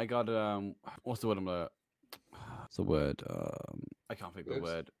 Yeah, no, I got what's the word? What's the word? I can't think of the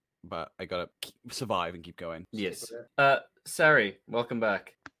word, but I gotta survive and keep going. Yes. Sari, welcome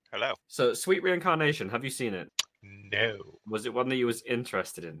back. Hello. So, Sweet Reincarnation. Have you seen it? No. Was it one that you was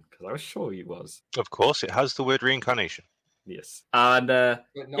interested in? Because I was sure you was. Of course, it has the word reincarnation. Yes. And But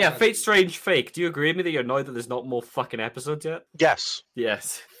not yeah, as- Fate Strange Fake. Do you agree with me that you're annoyed that there's not more fucking episodes yet? Yes.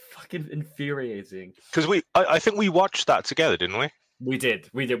 Yes. Fucking infuriating. Because I think we watched that together, didn't we? We did.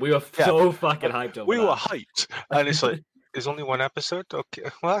 We were so fucking hyped over We that. were hyped. And it's like, there's only one episode? Okay,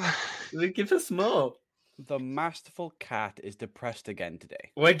 well... Give us more. The masterful cat is depressed again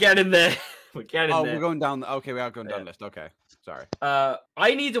today. We're getting there. We're getting Oh, there. we're going down. Okay, we are going down Yeah. the list. Okay, sorry.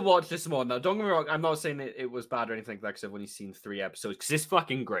 I need to watch this more. Now, don't get me wrong. I'm not saying it was bad or anything like that because I've only seen 3 episodes. Because it's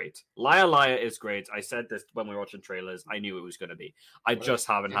fucking great. Liar Liar is great. I said this when we were watching trailers. I knew it was going to be. I just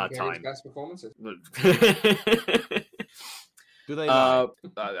haven't had Jim Carrey's time. Best performances. Do they lie?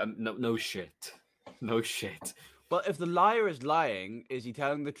 No shit. No shit. But if the liar is lying, is he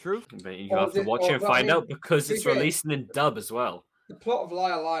telling the truth? But you Or have is to it- watch or- it and well, I find mean, out because to be it's fair- releasing in dub as well. The plot of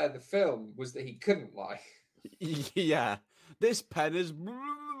Liar Liar, the film, was that he couldn't lie. Yeah. This pen is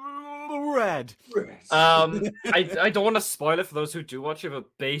red. I don't want to spoil it for those who do watch it, but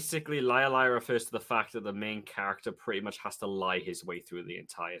basically, Liar Liar refers to the fact that the main character pretty much has to lie his way through the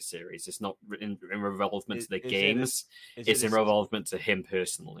entire series. It's not in revolvement to the games; it's in revolvement to him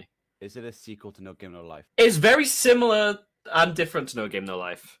personally. Is it a sequel to No Game No Life? It's very similar and different to No Game No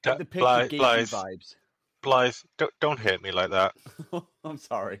Life. The picture Blythe, gave Blythe, me vibes. Blythe, don't hit me like that. I'm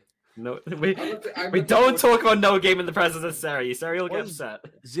sorry. No, we I'm we looking don't forward- talk about No Game in the presence of Sari. Sari will get Was- upset.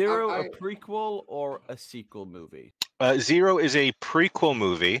 Zero, I- a prequel or a sequel movie? Zero is a prequel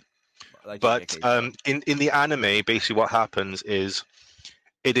movie, Like but JJK. in the anime, basically what happens is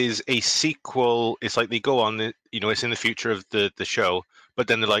it is a sequel. It's like they go on, it's in the future of the show, but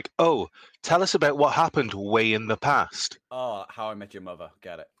then they're like, oh, tell us about what happened way in the past. Oh, How I Met Your Mother.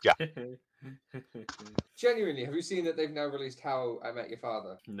 Get it. Genuinely, have you seen that they've now released How I Met Your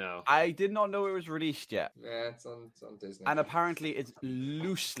Father? No. I did not know it was released yet. Yeah, it's on Disney. And apparently it's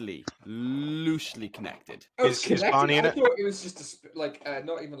loosely connected. Oh, Is connected? Barney in I it? thought it was just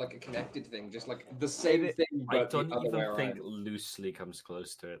not even like a connected thing, just like the same It- thing, I but don't the other way even think around. loosely comes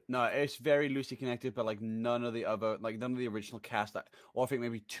close to it. No, it's very loosely connected, but like none of the original cast, or I think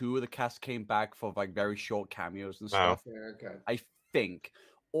maybe 2 of the cast came back for like very short cameos and Wow. stuff. Yeah, okay. I think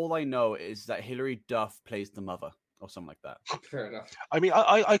all I know is that Hilary Duff plays the mother or something like that. Fair enough. I mean,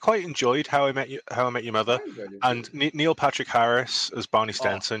 I quite enjoyed How I Met Your Mother, I enjoyed it and too. Neil Patrick Harris as Barney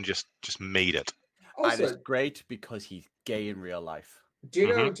Stenson just made it. And it's Also, great because he's gay in real life. do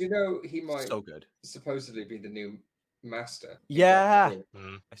you know he might So good. supposedly be the new master? Yeah.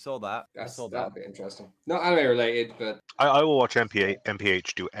 Mm. I saw that. I saw that. That'd be interesting. Not anime related, but I will watch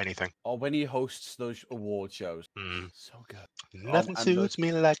MPH do anything. Or when he hosts those award shows. Mm. So good. Nothing and suits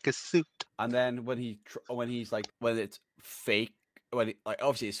me like a suit. And then when it's fake,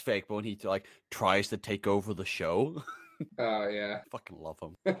 obviously it's fake, but when he like tries to take over the show, oh yeah, fucking love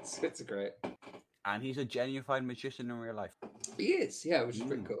him. it's great. And he's a genuine magician in real life. He is, yeah, which is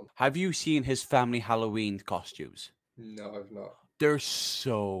pretty cool. Have you seen his family Halloween costumes? No, I've not. They're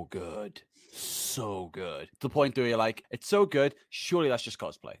so good. So good. To the point where you're like, it's so good, surely that's just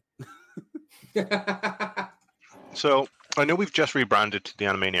cosplay. So I know we've just rebranded to the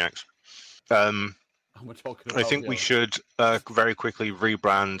Animaniacs. And we're talking about I think we should very quickly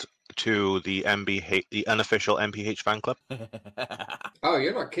rebrand to the unofficial MPH fan club. Oh,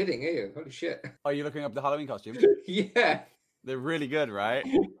 you're not kidding, are you? Holy shit. Are you looking up the Halloween costumes? Yeah. They're really good, right?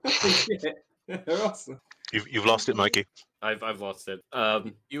 Holy shit. They're awesome. You've lost it, Mikey. I've lost it.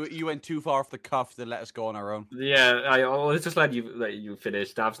 You went too far off the cuff to let us go on our own. Yeah, I'll just let you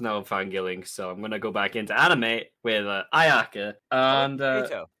finish. Dav's now fangirling, so I'm gonna go back into anime with Ayaka, and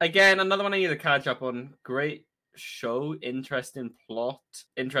Rito. again another one I need to catch up on. Great show, interesting plot,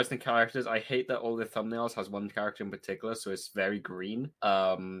 interesting characters. I hate that all the thumbnails has one character in particular, so it's very green.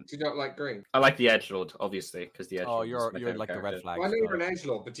 Do you not like green? I like the Edgelord, obviously, because the Edgelord. Oh, is you're my you're favorite like a red character. flag. Well, I know you're an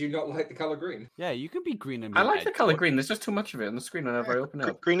edgelord, but do you not like the color green? Yeah, you can be green and I be like the edge color lord. green. There's just too much of it on the screen whenever I open it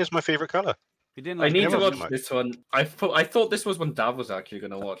up. Green is my favorite color. You didn't I like need to Never watch mind. this one. I thought this was one Dav was actually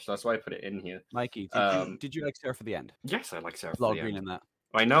going to watch. That's why I put it in here. Mikey, did you like Surf at the End? Yes, I like Sarah. Log Green in that.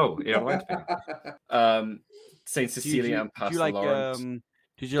 I know. You're allowed to be. Saint Cecilia and Did Pastor you like Lawrence.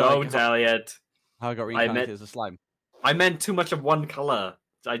 did you Don't, like Elliot. how I got I reincarnated meant- as a slime? I meant too much of one color.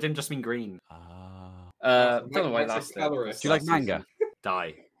 I didn't just mean green. Ah. Don't know why Mike's a that's colorist. Do you like manga?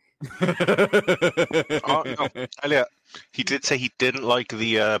 Die. Oh, no. Elliot, he did say he didn't like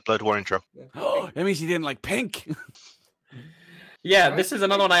the Blood War intro. That means he didn't like pink. Yeah, Right. this is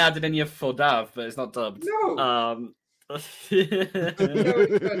another one I added in here for Dav, but it's not dubbed. No. No I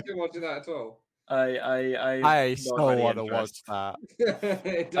expect you watching that at all. I so want to watch that.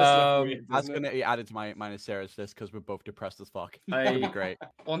 It does look weird, That's doesn't gonna be added to my mine and Sarah's list because we're both depressed as fuck. I- That'd be great.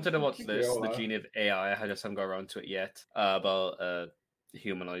 wanted to watch We this, all The are. Genie of AI. I just haven't got around to it yet. About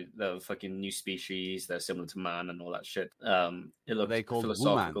humanoid, the fucking new species. They're similar to man and all that shit. It looks they called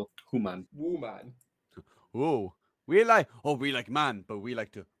philosophical. Human. Woman. Oh, we like man, but we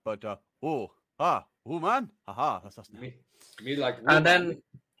like to, man, haha, that's us now. Me like woman. And then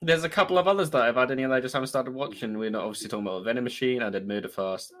there's a couple of others that I've had in here that I just haven't started watching. We're not obviously talking about Venom Machine. I did Murder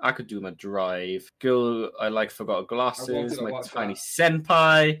Fast. I Could Do My Drive. Girl, I Like Forgot Glasses. to My watch Tiny that.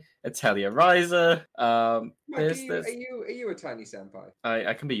 Senpai. Atelier Riser. Mike, There's, are you a tiny senpai?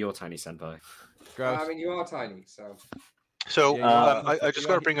 I can be your tiny senpai. Gross. I mean, you are tiny, so So Yeah, I just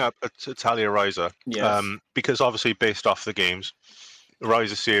got to bring up Talia Riser, Yes. because obviously based off the games, the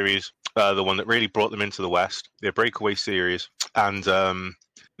Riser series, the one that really brought them into the West, their Breakaway series, and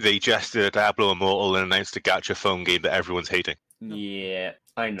they just did a Diablo Immortal and announced a gacha phone game that everyone's hating. Yeah,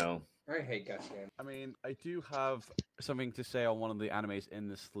 I know. I hate gacha games. I mean, I do have something to say on one of the animes in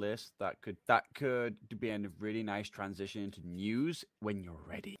this list that could be a really nice transition into news when you're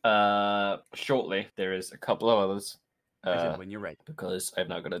ready. Shortly, there is a couple of others. I said when you're ready. Because I've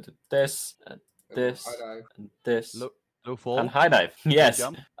now got to do this, and this, I know. and this, Low fall. and High Dive. Yes.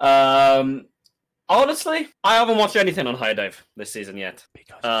 Jump. Honestly, I haven't watched anything on High Dive this season yet.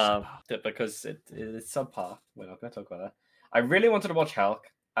 Because It's subpar. We're not going to talk about that. I really wanted to watch Hulk.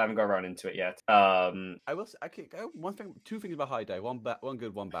 I haven't got around into it yet. I will. Two things about High Dive. One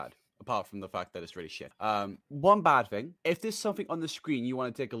good, one bad. Apart from the fact that it's really shit. One bad thing. If there's something on the screen you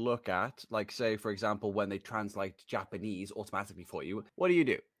want to take a look at, like say for example when they translate Japanese automatically for you, what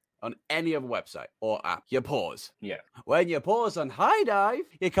do? On any other website or app, you pause. Yeah. When you pause on High Dive,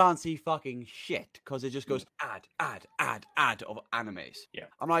 you can't see fucking shit because it just goes ad of animes. Yeah.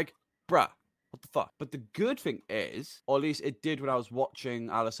 I'm like, bruh, what the fuck? But the good thing is, or at least it did when I was watching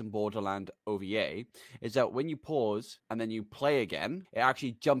Alice in Borderland OVA, is that when you pause and then you play again, it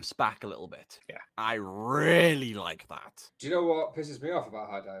actually jumps back a little bit. Yeah. I really like that. Do you know what pisses me off about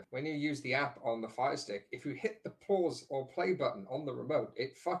High Dive? When you use the app on the Fire Stick, if you hit the pause or play button on the remote,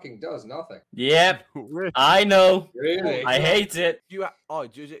 it fucking does nothing. Yep, Really? I know. Really? I hate it. Do you so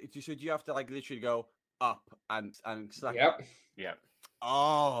do you have to like literally go up and select? Yep. Yeah.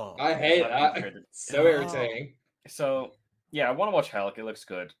 Oh. I hate that. Irritating. So irritating. So yeah, I want to watch Hulk. It looks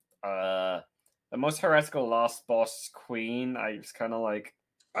good. The most heretical last boss queen. I was kind of like.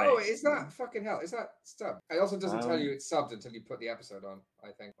 Oh, is that fucking hell? Is that subbed? It also doesn't tell Um, you it's subbed until you put the episode on, I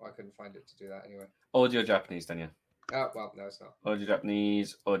think. I couldn't find it to do that anyway. Audio Japanese, then yeah. Oh, well, no, it's not. Audio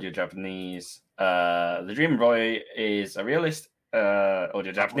Japanese. The Dream Boy is a realist.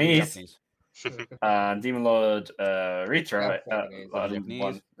 Audio Japanese. And Demon Lord Ritra, Japanese.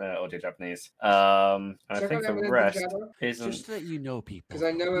 audio Japanese. I Check think out the Evidence of rest Shadow. isn't. Just to let you know, people. Because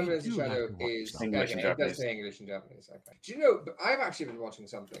I know we Evidence of do like Shadow to watch is something. English and okay, it does Japanese. say English and Japanese. Okay. Do you know? But I've actually been watching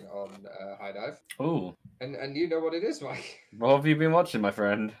something on High Dive, Ooh, and you know what it is, Mike. what have you been watching, my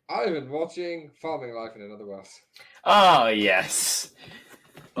friend? I've been watching Farming Life in Another World. Oh yes.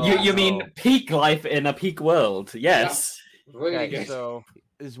 You mean peak life in a peak world? Yes. Really Okay, good. so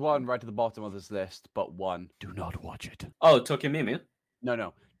there's one right at the bottom of this list, but one. Do not watch it. Oh, Tokyo Mew Mew.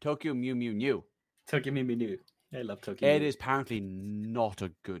 No. Tokyo Mew Mew New. Tokyo Mew Mew New. I love Tokyo. It Mew. is apparently not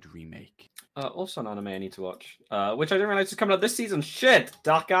a good remake. Also an anime I need to watch, which I didn't realize was coming out this season. Shit,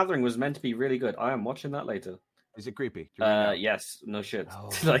 Dark Gathering was meant to be really good. I am watching that later. Is it creepy? Do you really know? Yes, no shit. Oh.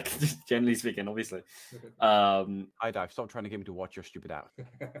 Like generally speaking, obviously. Now High Dive. Stop trying to get me to watch your stupid app.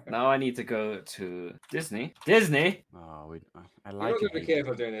 I need to go to Disney. Disney. Oh, I You like got to it. be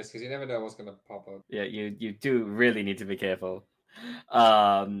careful doing this because you never know what's going to pop up. Yeah, you do really need to be careful.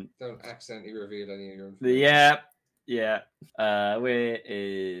 Don't accidentally reveal any of your information. Yeah. Where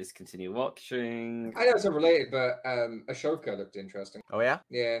is continue watching? I know it's unrelated, but Ashoka looked interesting. Oh yeah.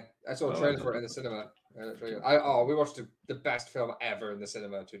 Yeah, I saw a Oh, trailer I for it in the cinema. It looked really good. We watched the best film ever in the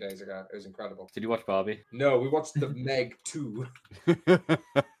cinema 2 days ago. It was incredible. Did you watch Barbie? No, we watched the Meg 2.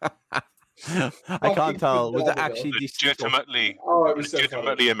 I can't tell. Was it phenomenal. actually decent? Legitimately, Oh, it was so funny.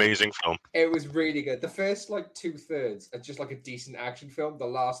 legitimately amazing film. It was really good. The first like 2/3 are just like a decent action film. The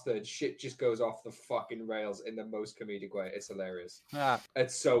last third, shit just goes off the fucking rails in the most comedic way. It's hilarious. Ah,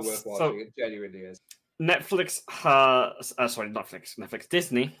 It's so worth So- watching. It genuinely is. Netflix has, Netflix.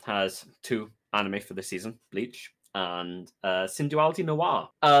 Disney has 2 anime for this season: Bleach and Synduality Noir.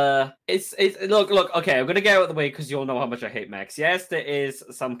 It's look. Okay, I'm gonna get out of the way because you'll know how much I hate mechs. Yes, there is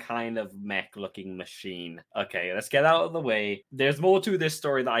some kind of mech-looking machine. Okay, let's get out of the way. There's more to this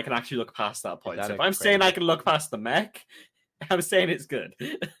story that I can actually look past that point. that So if a I'm saying I crazy- can look past the mech, I'm saying it's good.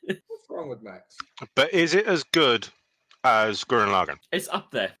 What's wrong with Max? But is it as good as Gurren Lagann? It's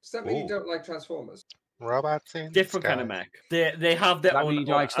up there. Does that mean you Ooh. don't like Transformers? Robots in Different kind of mech. They have their That own means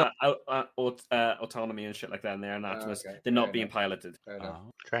you like stuff- autonomy and shit like that in their anatomies. okay, They're not fair being enough. piloted. Fair enough.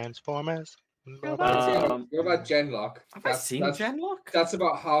 oh. Transformers. What about Um, Genlock? Have I seen Genlock? That's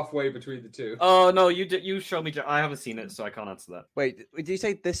about halfway between the two. Oh no, you show me. I haven't seen it, so I can't answer that. Wait, did you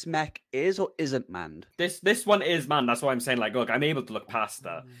say this mech is or isn't manned? This one is man. That's why I'm saying like, look, I'm able to look past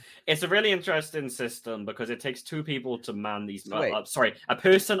that. It's a really interesting system because it takes 2 people to man these. Wait. Sorry, a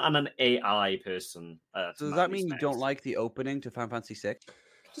person and an AI person. To So does man that these mean you don't mechs. like the opening to Final Fantasy VI?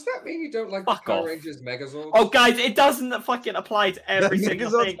 Does that mean you don't like Fuck the Power off. Rangers Megazords? Oh, guys, it doesn't fucking apply to every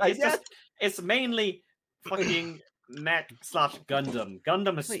single Megazords, thing. It's yes. just it's mainly fucking mech / Gundam.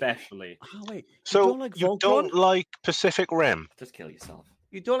 Gundam especially. Oh wait, So don't like you Voltron? don't like Pacific Rim? Just kill yourself.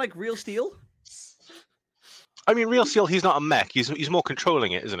 You don't like Real Steel? I mean, Real Steel. He's not a mech. He's more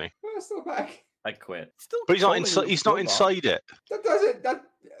controlling it, isn't he? Oh, it's still back. I quit. Still But he's not controlling inside. the He's not robot. inside it. That doesn't. That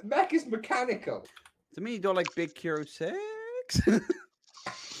mech is mechanical. To me, you don't like Big Hero 6?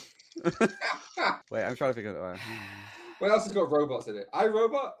 Wait, I'm trying to figure it out. What else has got robots in it?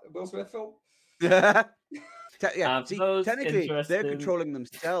 iRobot, Will Smith film. Yeah, For see, those technically, they're interested- controlling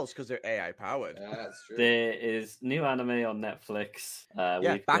themselves because they're AI powered. Yeah, that's true. There is new anime on Netflix. Yeah,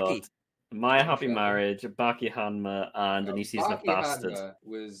 We've Baki. got My Happy Okay. Marriage, Baki Hanma, and a new season of Baki Bastard. Hanma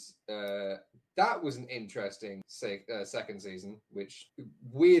was that was an interesting second season, which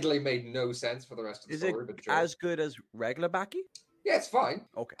weirdly made no sense for the rest of the Is it story. But sure. as good as regular Baki? Yeah, it's fine.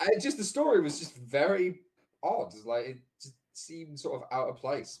 Okay. Just the story was just very odd. Like it just seemed sort of out of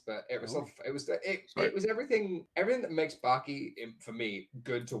place, but it was Oh. it was everything that makes Baki for me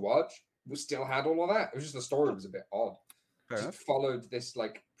good to watch. We still had all of that. It was just the story was a bit odd. Fair Just enough. followed this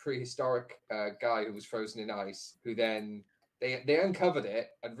like prehistoric guy who was frozen in ice, who then they uncovered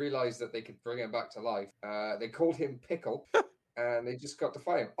it and realized that they could bring him back to life. They called him Pickle. And they just got to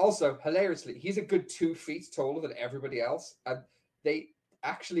fight him. Also, hilariously, he's a good 2 feet taller than everybody else. And they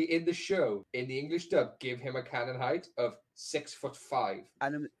actually, in the show, in the English dub, give him a canon height of 6'5".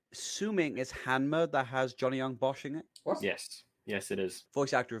 And I'm assuming it's Hanma that has Johnny Young Bosch in it. What? Yes, it is.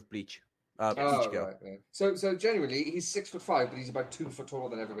 Voice actor of Bleach. Oh, Bleach Girl. right, yeah. So genuinely, he's 6'5", but he's about 2 foot taller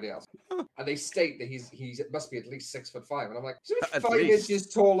than everybody else. And they state that he's must be at least 6'5". And I'm like, he's At 5 least. inches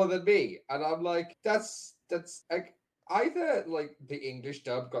taller than me. And I'm like, that's like either like the English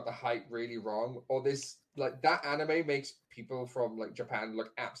dub got the height really wrong, or this like that anime makes people from like Japan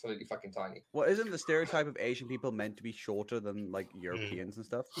look absolutely fucking tiny. Well, isn't the stereotype of Asian people meant to be shorter than like Europeans and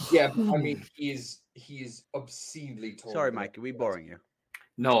stuff? Yeah, but, I mean, he is obscenely tall. Sorry, Mike, are we boring you?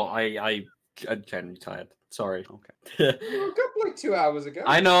 No, I'm genuinely tired. Sorry. Okay. You woke up like 2 hours ago.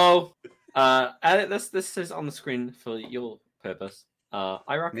 I know. This is on the screen for your purpose.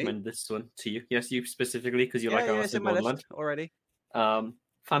 I recommend this one to you. Yes, you specifically because you like it's Alice in in my Wonderland. list already.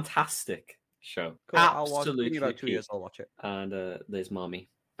 Fantastic show. Cool. I'll watch. Absolutely. In about 2 peak. years, I'll watch it. And there's Mommy.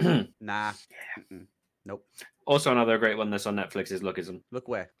 Nah. Mm-mm. Nope. Also, another great one that's on Netflix is Lookism. Look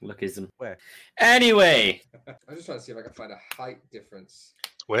where. Lookism. Where? Anyway, I'm just trying to see if I can find a height difference.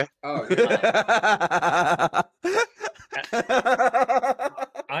 Where? Oh, yeah.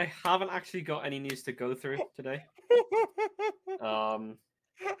 I haven't actually got any news to go through today. I'm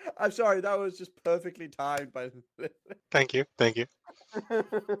sorry, that was just perfectly timed by. Thank you.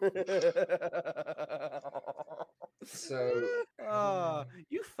 So Ah,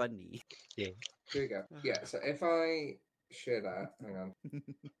 you funny. here we go. Yeah. So if I share that, hang on.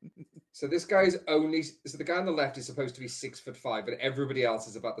 So this guy's only. So the guy on the left is supposed to be 6'5", but everybody else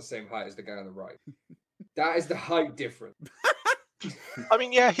is about the same height as the guy on the right. That is the height difference. I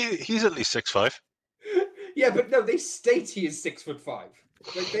mean, yeah, he's at least 6'5". Yeah, but no, they state he is 6'5".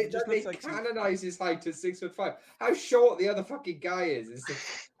 Like they Just they looks like some- canonize his height as 6'5". How short the other fucking guy is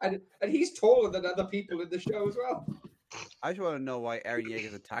and he's taller than other people in the show as well. I just want to know why Eren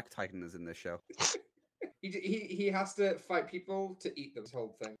Yeager's Attack Titan is in this show. He has to fight people to eat them. This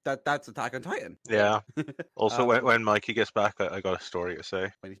whole thing. That's Attack on Titan. Yeah. Also, Um, when Mikey gets back, I got a story to say.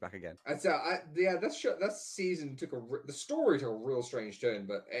 When he's back again. And so, that season took the story took a real strange turn,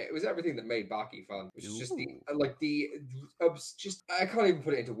 but it was everything that made Baki fun. Which is just just I can't even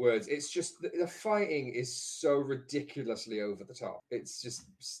put it into words. It's just the fighting is so ridiculously over the top. It's just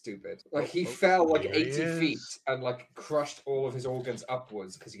stupid. Like he fell like There he 80 feet is. and like crushed all of his organs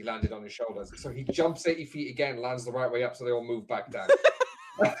upwards because he landed on his shoulders. So he jumps 80 feet again, lands the right way up, so they all move back down.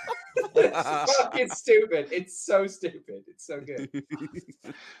 It's fucking stupid. It's so stupid. It's so good.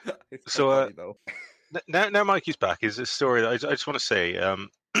 It's So, funny, though. Now Mikey's back is a story that I just want to say.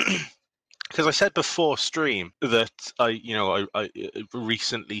 Because I said before stream that I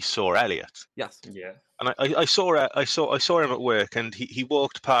recently saw Elliot, Yes. Yeah. and I saw him at work, and he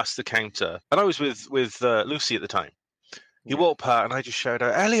walked past the counter, and I was with Lucy at the time. He walked past, and I just shouted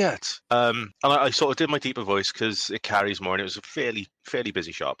out, "Elliot!" And I sort of did my deeper voice because it carries more, and it was a fairly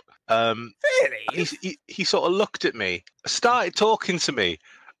busy shop. And he sort of looked at me, started talking to me,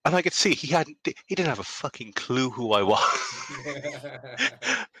 and I could see he didn't have a fucking clue who I was.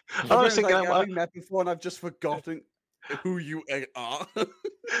 And I was thinking, like, we met before, and I've just forgotten who you are.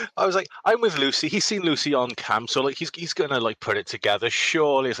 I was like, I'm with Lucy. He's seen Lucy on cam, so like he's gonna like put it together.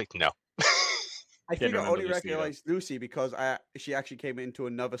 Surely, it's like no. I think I remember only Lucy either. recognized Lucy because she actually came into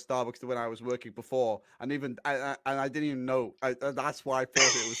another Starbucks when I was working before, and I didn't even know. That's why I thought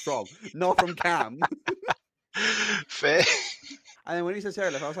it was from, not from Cam. Fair. And then when he says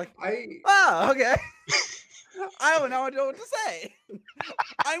hairlift, I was like, I okay. I don't know what to say. I'm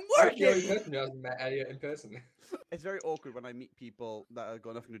I'm the only working. person who hasn't met Elliot in person. It's very awkward when I meet people that have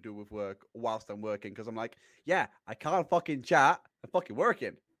got nothing to do with work whilst I'm working because I'm like, yeah, I can't fucking chat. I'm fucking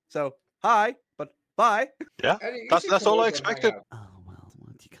working. So hi, but bye. Yeah, Elliot, you that's should that's come all I over and hang expected. out. Oh well,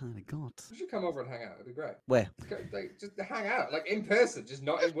 what you kind of got? You should come over and hang out. It'd be great. Where? Just hang out, like in person, just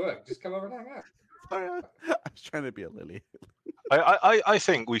not in work. Just come over and hang out. Sorry, I was trying to be a lily. I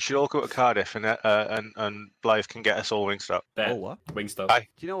think we should all go to Cardiff and Blythe can get us all Wingstop. Bet. Oh what? Wingstop. Aye.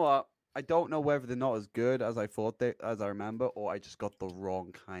 Do you know what? I don't know whether they're not as good as I thought as I remember, or I just got the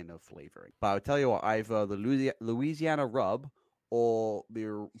wrong kind of flavoring. But I'll tell you what, either the Louisiana rub or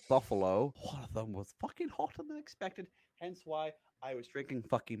the buffalo, one of them was fucking hotter than expected. Hence why I was drinking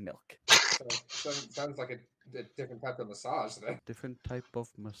fucking milk. Sounds like a different type of massage there. Different type of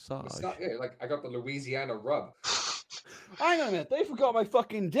massage. Yeah, like I got the Louisiana rub. Hang on a minute, they forgot my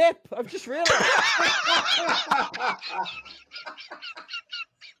fucking dip. I've just realized.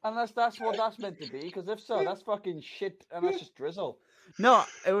 Unless that's what that's meant to be, because if so, that's fucking shit, and that's just drizzle. No,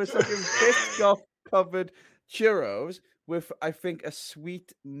 it was fucking Biscoff covered churros with, I think, a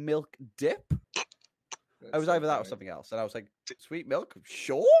sweet milk dip. It was either that or something else, and I was like, "Sweet milk,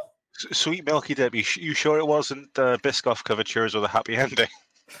 sure." Sweet milky dip. You sure it wasn't Biscoff covered churros with a happy ending?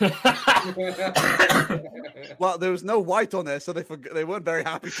 Well, there was no white on there, so they weren't very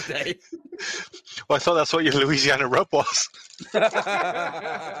happy today. Well, I thought that's what your Louisiana rub was.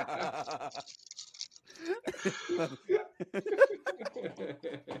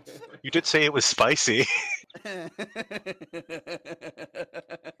 You did say it was spicy.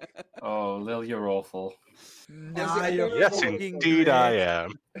 Oh, Lil, you're awful. Nah, you're Yes, fucking indeed, great. I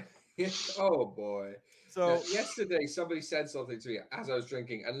am. Oh boy. So Yesterday, somebody said something to me as I was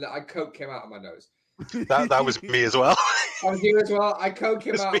drinking, and Coke came out of my nose. That was me as well. I was you as well. Coke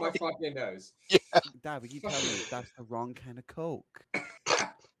came It's out of my me. fucking nose. Dad, we keep telling you that's the wrong kind of Coke.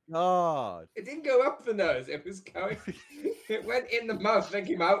 God. It didn't go up the nose. It was going. It went in the mouth, then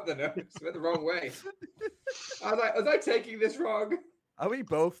came out the nose. It went the wrong way. I was like, was I taking this wrong? Are we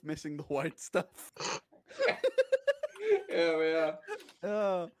both missing the white stuff? Yeah, we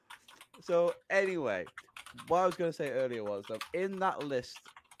are. So anyway, what I was going to say earlier was that in that list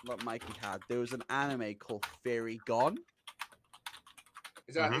that Mikey had, there was an anime called Fairy Gone.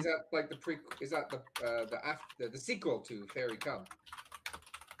 Is that like the pre? Is that the sequel to Fairy Come?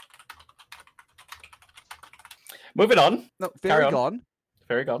 Moving on. No, Carry Fairy on. Gone.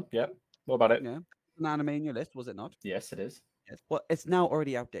 Fairy Gone. Yeah. What about it? Yeah, an anime in your list, was it not? Yes, it is. Yes. Well, it's now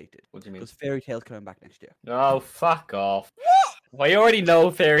already outdated What do you mean? because Fairy Tail's coming back next year. Oh, fuck off. Well, you already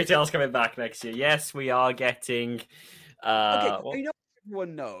know Fairy Tail's coming back next year. Yes, we are getting. Okay, you know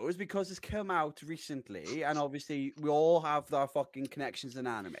everyone knows because it's come out recently, and obviously we all have our fucking connections in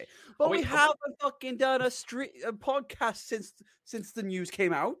anime. But we haven't fucking done a podcast since the news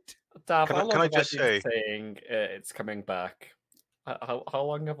came out. Dav, Can how I long have just been say- saying it's coming back? How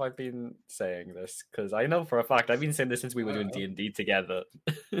long have I been saying this? Because I know for a fact I've been saying this since we were doing D&D together.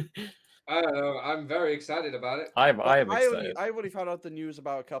 I don't know. I'm very excited about it. I am I excited. only found out the news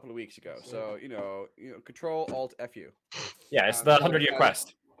about a couple of weeks ago. So Control Alt Fu. Yeah, it's I'm the very 100-year excited.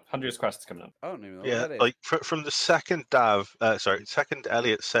 quest. 100-year quest is coming up. I don't even know Yeah, what that is. like from the second second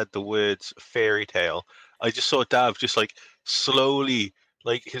Elliot said the words fairy tale, I just saw Dav just like slowly,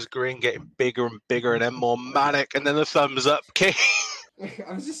 like his grin getting bigger and bigger and then more manic, and then the thumbs up came.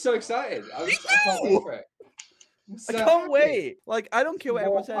 I'm just so excited. I can't wait for it. I'm I so can't happy. wait. Like I don't care what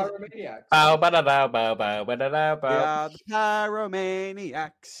More everyone says. pyromaniacs. Bow, ba-da-bow, bow, bow, ba-da-bow, We bow. are the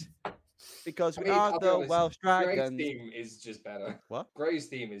pyromaniacs because I we mean, are I'll be the honest, Welsh Gray's dragons. theme is just better. What? Gray's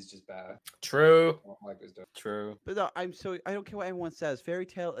theme is just better. True. What Mike was doing. True. But no, I don't care what everyone says. Fairy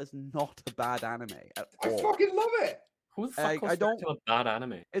Tail is not a bad anime at I all. fucking love it. Who the fuck I calls don't- Fairy Tail a bad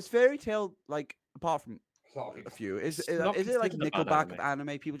anime? Is Fairy Tail like apart from A lot of a people. few? Is It's it not is it like considered a bad Nickelback of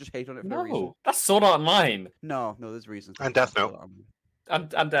anime? People just hate on it for a reason. No, that's Sword Art Online No, there's reasons. And Death Note. and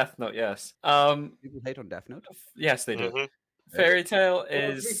Death Note. Yes. People hate on Death Note. Yes, they do. Mhm. Fairy Tail Well, to be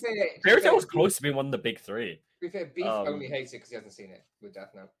is fair- Fairy Tail was close to being one of the big three. To be fair, Beef Um, only hates it because he hasn't seen it with Death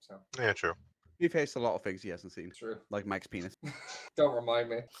Note. So Yeah, true. He faced a lot of things he hasn't seen, true. like Mike's penis. Don't remind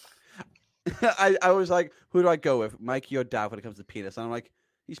me. I was like, who do I go with, Mikey or Dav when it comes to penis? And I'm like,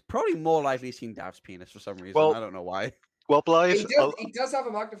 he's probably more likely seen Dav's penis for some reason. Well, I don't know why. Well, Blythe, He does have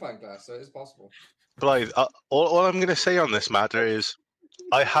a magnifying glass, so it is possible. Blythe, all I'm going to say on this matter is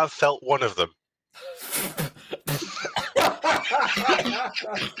I have felt one of them.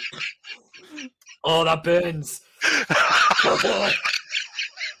 Oh, that burns.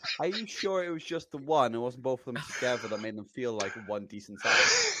 Are you sure it was just the one? It wasn't both of them together that made them feel like one decent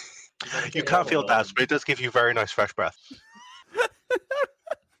size. You can't feel that, but it does give you very nice fresh breath.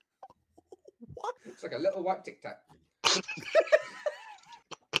 What? It's like a little white tic tac.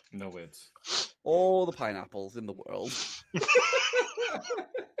 No words. All the pineapples in the world.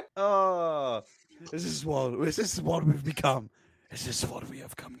 Oh, this is what we've become. This is what we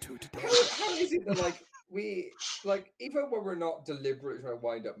have come to today. How is it that we even when we're not deliberately trying to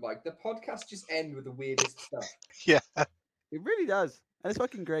wind up Mike, the podcast just end with the weirdest stuff. Yeah. It really does, and it's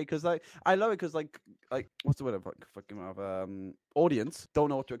fucking great because I love it because like what's the word I'm fucking of audience don't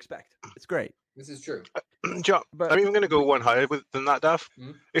know what to expect. It's great. This is true. John, But- I'm even going to go one higher than that, Dav.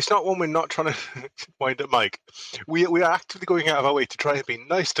 Mhm. It's not when we're not trying to wind up Mike. We are actively going out of our way to try and be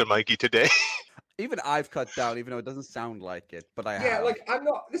nice to Mikey today. Even I've cut down, even though it doesn't sound like it, but I Yeah, have. like I'm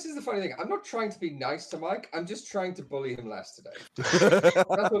not. This is the funny thing. I'm not trying to be nice to Mike. I'm just trying to bully him less today. That's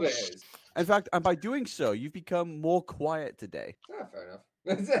what it is. In fact, and by doing so, you've become more quiet today. Ah, fair enough.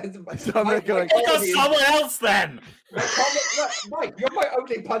 So I'm not going- You got someone else then. Mike, you're my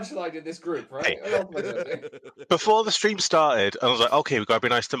only punchline in this group, right? Hey. What else am I gonna do? Before the stream started, I was like, okay, we've got to be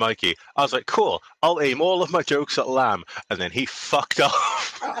nice to Mikey. I was like, cool, I'll aim all of my jokes at Lamb. And then he fucked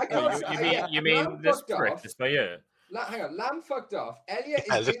off. I can't You mean Lamb this fucked prick? off. This by you? Hang on, Lamb fucked off. Elliot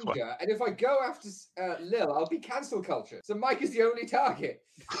Yeah, is this one. Ginger, and if I go after Lil, I'll be cancel culture. So Mike is the only target.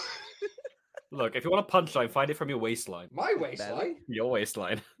 Look, if you want a punchline, find it from your waistline. My waistline. Your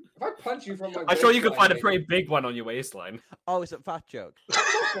waistline. If I punch you from my, I'm sure you could find a waistline, pretty big one on your waistline. Oh, it's a fat joke. I've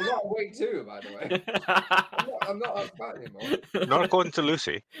lost a lot of weight too, by the way. I'm not that fat anymore. Not according to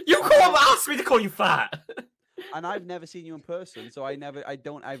Lucy. You can't ask me to call you fat. And I've never seen you in person, so I've never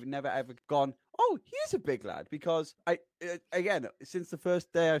ever gone, oh, he's a big lad, because again, since the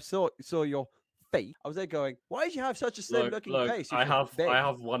first day I saw your face, I was there going, why did you have such a slim looking face? I You're have big."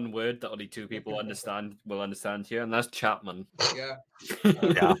 one word that only two people will understand here, and that's Chapman. Yeah.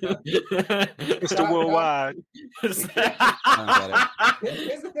 Yeah. Mr. Worldwide. Here's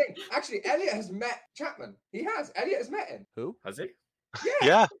the thing. Actually, Elliot has met Chapman. He has. Elliot has met him. Who? Has he? Yeah.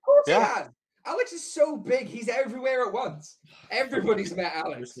 Yeah. Of course Yeah. he has. Alex is so big, he's everywhere at once. Everybody's met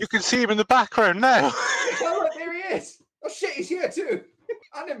Alex. You can see him in the background now. Oh, look, there he is. Oh shit, he's here too.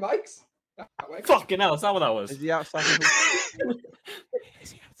 And in Mike's. That way. Fucking hell, is that what that was? Is he outside?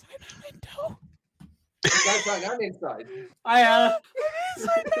 Is he outside my window? He's outside and inside. He's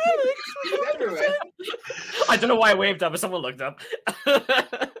everywhere. I don't know why I waved up, but someone looked up.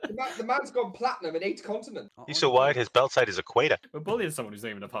 The man's gone platinum in 8 continents. He's so wide, his belt side is equator. We're bullying someone who's not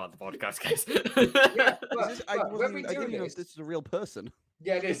even a part of the podcast, guys. Yeah, I when we do didn't know if this, this is a real person.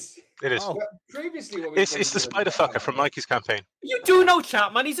 yeah, it is. It is. Oh. Well, previously, when we It's the spider fucker from Mikey's campaign. You do know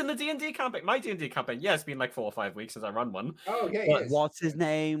Chapman. He's in the D&D campaign. My D&D campaign. Yeah, it's been like 4 or 5 weeks since I run one. Oh yeah, he But is. What's his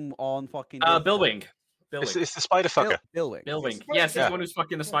name on fucking? Bill Wing. Bill It's Wing. the spider fucker. Bill Wing. Bill Wing. It's Yes, he's yeah. the one who's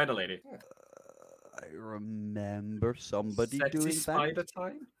fucking the spider lady. I remember somebody Sexy doing spider that.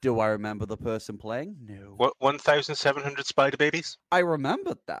 time? Do I remember the person playing? No. What, 1,700 spider babies? I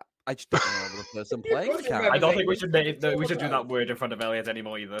remembered that. I just don't remember the person playing the course you character. I remember. don't think we should we should do about that word in front of Elliot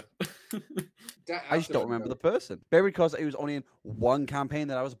anymore either. I just don't remember the person. Maybe because it was only in one campaign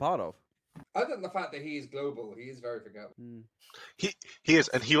that I was a part of. Other than the fact that he is global, he is very forgettable. He is,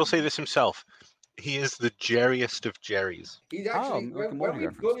 and he will say this himself. He is the jerriest of jerrys. He's actually like a when Morty we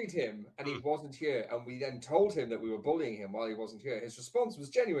reference. bullied him and he wasn't here, and we then told him that we were bullying him while he wasn't here. His response was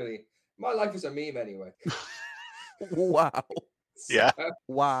genuinely, "My life is a meme anyway." Wow. Yeah.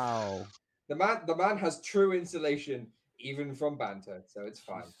 Wow. The man has true insulation even from banter, so it's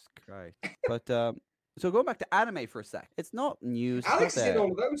fine. Jesus Christ. But so going back to anime for a sec, it's not news. It's Alex not is in there.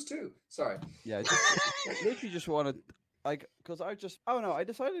 all of those too. Sorry. Yeah, literally just wanted, like, because I don't know, I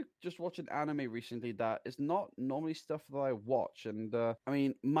decided to just watch an anime recently that is not normally stuff that I watch, and I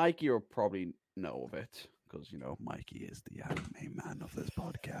mean, Mikey will probably know of it because Mikey is the anime man of this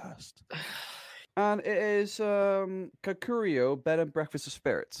podcast. And it is Kakurio, Bed and Breakfast of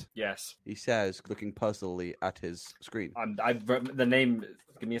Spirits. Yes. He says, looking puzzledly at his screen. The name.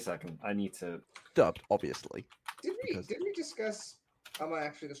 Give me a second. I need to. Dubbed, obviously. Did we discuss Am I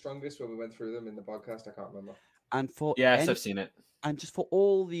Actually the Strongest when we went through them in the podcast? I can't remember. And for Yes, I've seen it. And just for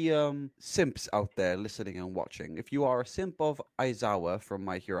all the simps out there listening and watching, if you are a simp of Aizawa from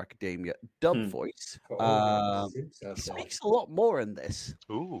My Hero Academia dub voice, he speaks a lot more in this.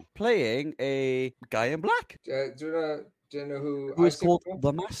 Ooh. Playing a guy in black. Do you know who Who I is simp called for?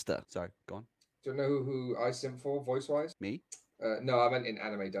 the Master. Sorry, go on. Do you know who I simp for voice wise? Me? No, I meant in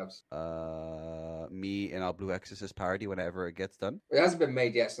anime dubs. Me in our Blue Exorcist parody whenever it gets done. It hasn't been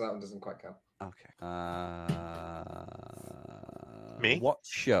made yet, so that one doesn't quite count. Okay. Me? What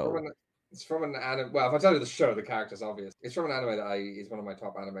show? It's from an anime. Well, if I tell you the show, the character's obvious. It's from an anime that is one of my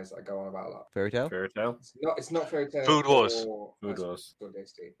top animes that I go on about a lot. Fairy Tale? Fairy Tale. It's not Fairy Tale. Food Wars. Or Food Wars. Good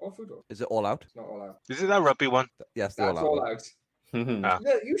XD. Or Food Wars. Is it All Out? It's not All Out. Is it that rugby one? Yes, the That's All Out. All Out. Ah.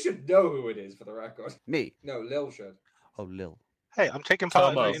 No, you should know who it is for the record. Me? No, Lil should. Oh, Lil. Hey, I'm taking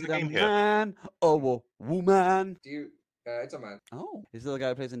part Turbo. in the Is it a game here. man or a woman? Do you? It's a man. Oh, is it the guy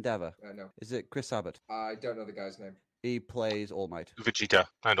who plays Endeavor? No, Is it Chris Sabat? I don't know the guy's name. He plays All Might. Vegeta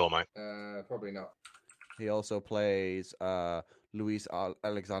and All Might. Probably not. He also plays Louis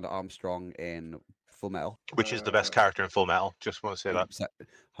Alexander Armstrong in Full Metal. Which is the best character in Full Metal. Just want to say that.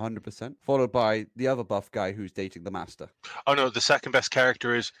 100%. Followed by the other buff guy who's dating the Master. Oh no, the second best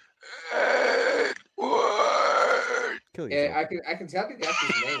character is Edward. Kill Yeah, yourself. I can tell you the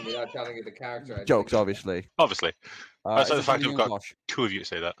actor's name without telling you the character. I don't Jokes, think- obviously. Obviously. Is the it fact Johnny we've Young got Bosch? two of you to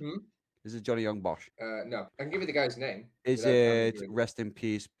say that. Is it Johnny Young Bosch? No, I can give you the guy's name. Is without telling it you. Rest in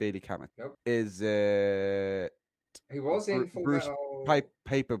Peace Bailey Cameron? Nope. Is it He was in Full Bruce Metal.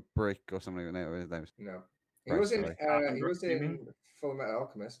 Paper Brick or something like that? His name is. No. He Right, was in. sorry. He was You mean? in Full Metal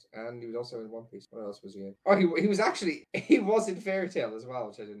Alchemist, and he was also in One Piece. What else was he in? Oh, he was actually he was in Fairy Tale as well,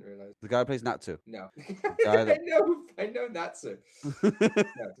 which I didn't realize. The guy who plays Natsu. No, guy that- I know Natsu.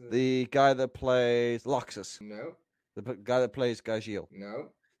 The guy that plays Loxus. No, The guy that plays Gajil. no.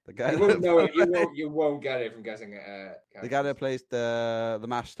 The guy You that won't know it. plays- You won't get it from guessing. The guy that plays the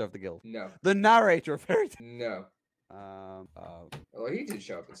Master of the Guild. No, The narrator of Fairy Tale. no. Well, he did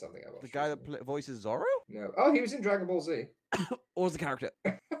show up in something I watched. The guy that recently. voices Zoro? No. Oh, he was in Dragon Ball Z. Or was the character?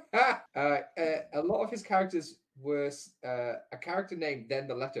 A lot of his characters were a character named then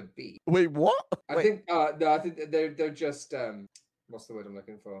the letter B. Wait, what? I Wait, think no, I think they're just what's the word I'm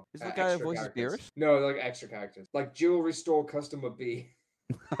looking for? Is the guy that extra voices characters. Beerus? No, like extra characters, like jewelry store customer B.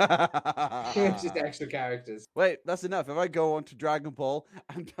 Just extra characters. Wait, that's enough. If I go on to Dragon Ball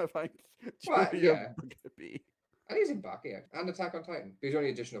and I find Well, Julia yeah. B. And he's in Baki, yeah. And Attack on Titan. He's only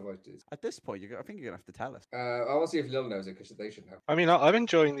additional voices. At this point, I think you're gonna have to tell us. I want to see if Lil knows it because they should know. I mean, I'm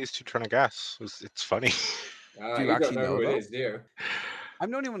enjoying these two trying to guess. It's funny. Do you You actually don't know know, who though? it is, do you?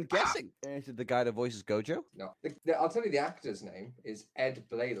 I'm the only one guessing. Is it the guy that voices Gojo? No. I'll tell you the actor's name is Ed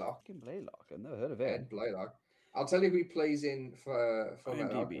Blaylock. Fucking Blaylock. I've never heard of Ed Blaylock. I'll tell you who he plays in for Metal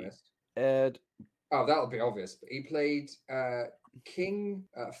IMDb. Alchemist. Ed. Oh, that'll be obvious. But he played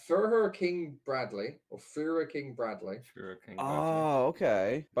Furher King Bradley, or Furher King Bradley. Oh,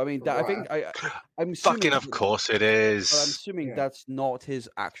 okay. But I mean, that, I think I'm assuming. Fucking of course it But I'm is. assuming Yeah. that's not his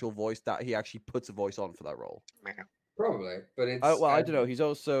actual voice. That he actually puts a voice on for that role. Probably, but it's. Well, I don't know. He's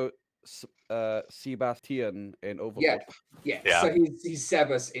also Sebastian in Overlord. Yeah. Yeah. So he's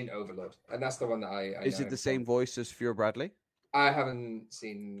Sebas in Overlord, and that's the one that I Is know it the him same from. voice as Fear Bradley? I haven't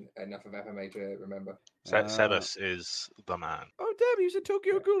seen enough of FMA to remember. Sebas is the man. Oh, damn, he was in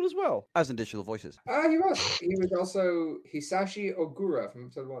Tokyo Ghoul as well. As in digital voices. He was. He was also Hisashi Ogura from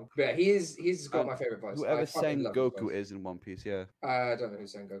episode 1. But yeah, he's got And my favorite voice. Whoever I fucking love his Sengoku voice. is in One Piece, yeah. I don't know who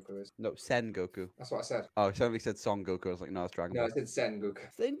Sengoku is. No, Sengoku. That's what I said. Oh, somebody said Son Goku. I was like, no, it's Dragon No, I Ball. said Sengoku.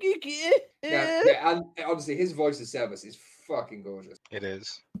 Sengoku! Yeah, and honestly, his voice as Sebas is fucking gorgeous. It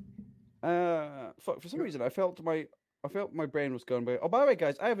is. For some reason, I felt my brain was going. Oh, by the way,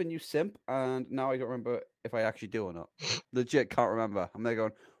 guys, I have a new simp, and now I don't remember if I actually do or not. Legit, can't remember. I'm there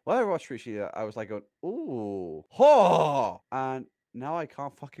going. Well, I watched Rishi. I was like going, ooh, ha, and now I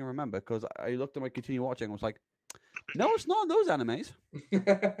can't fucking remember because I looked at my continue watching. And was like, no, it's not those animes.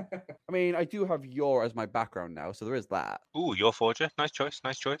 I mean, I do have Yor as my background now, so there is that. Ooh, your Forger. Nice choice.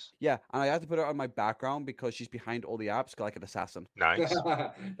 Nice choice. Yeah, and I had to put her on my background because she's behind all the apps, like an assassin. Nice.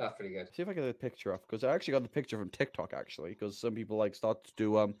 That's pretty good. See if I can get a picture up because I actually got the picture from TikTok actually because some people like start to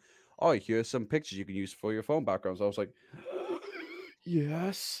do oh, here's some pictures you can use for your phone backgrounds. I was like,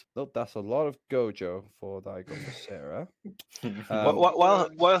 yes. Nope, that's a lot of Gojo for that I got for Sarah.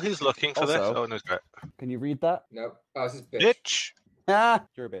 While he's looking for this, also- oh no, great. Can you read that? Nope. Oh, this is bitch. Bitch. Ah,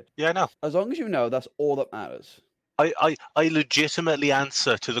 you're a bitch. Yeah, no. As long as you know, that's all that matters. I legitimately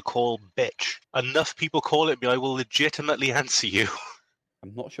answer to the call bitch. Enough people call it me, I will legitimately answer you.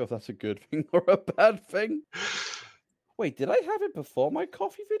 I'm not sure if that's a good thing or a bad thing. Wait, did I have it before my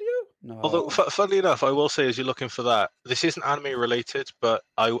coffee video? No. Although, funnily enough, I will say as you're looking for that, this isn't anime related, but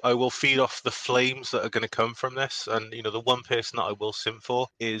I will feed off the flames that are going to come from this. And, you know, the one person that I will simp for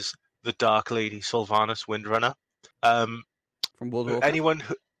is the Dark Lady Sylvanas Windrunner. From World of Warcraft? Anyone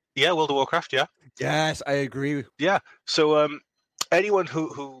who... Yeah, World of Warcraft, yeah. Yes, I agree. Yeah, so anyone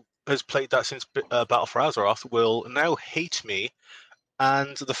who has played that since Battle for Azeroth will now hate me.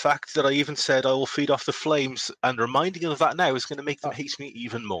 And the fact that I even said I will feed off the flames and reminding them of that now is going to make them hate me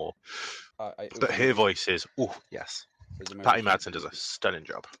even more. But her voice is, oh, yes. Patty Madsen does a stunning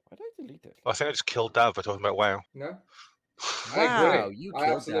job. Why did I delete it? I think I just killed Dav by talking about WoW. No. Wow, I agree. you I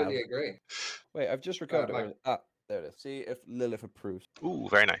killed absolutely Dav. agree. Wait, I've just recovered Mike. it. Ah, there it is. See if Lilith approves. Ooh,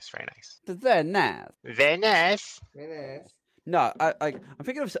 very nice, very nice. They're nice. Very nice. No, I'm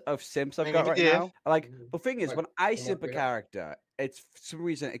thinking of simps I've got right Yeah. now. Like the thing is, Like, when I come on, simp a bring it. character, it's for some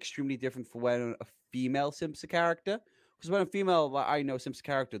reason extremely different from when a female simps a character. Because when a female that I know simps a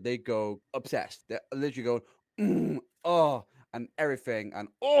character, they go obsessed. They're literally going, oh, and everything, and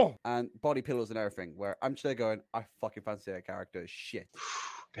oh, and body pillows and everything. Where I'm just there going, I fucking fancy that character. Shit,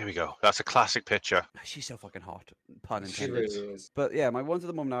 There we go. That's a classic picture. she's so fucking hot. Pun She intended. really is. But yeah, my ones at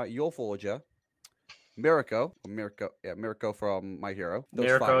the moment now: Your Forger, Mirko from My Hero. Those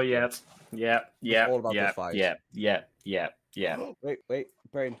Miracle, five. yeah, all about those fives. yeah. Wait,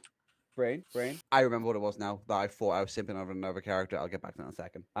 brain. I remember what it was now that I thought I was simping over another character. I'll get back to that in a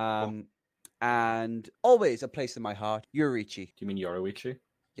second. And always a place in my heart, Yurichi. Do you mean Yoruichi?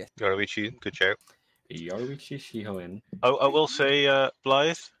 Goroichi, good shout. Yoruichi Shihoin. I will say,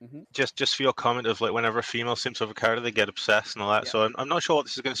 Blythe, Mhm. just for your comment of like whenever a female simps over a character, they get obsessed and all that. Yeah. So I'm not sure what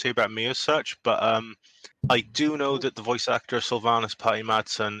this is going to say about me as such, but I do know that the voice actor Sylvanas Patty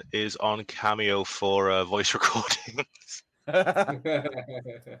Madsen is on Cameo for voice recording.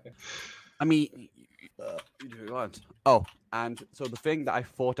 I mean, you do what you want. Oh, and so the thing that I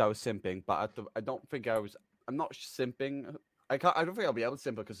thought I was simping, but I don't think I was. I'm not simping. I don't think I'll be able to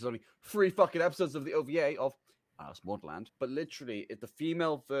simp because there's only 3 fucking episodes of the OVA of Alice in Wonderland. But literally, it's the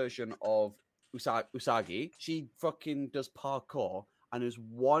female version of Usagi. She fucking does parkour, and there's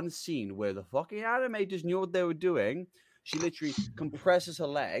one scene where the fucking animators knew what they were doing. She literally compresses her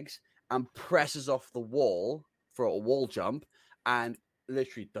legs and presses off the wall for a wall jump, and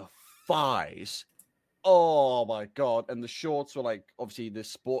literally the thighs. Oh my god! And the shorts were like obviously the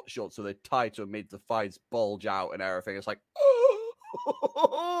sports shorts, so they're tight, so it made the thighs bulge out and everything. It's like,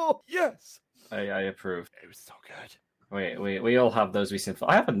 oh yes, I approve. it was so good. We all have those we simp.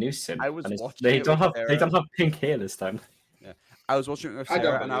 I have a new simp. I was and it's- watching they it don't with have they don't have pink hair this time. I was watching it with I don't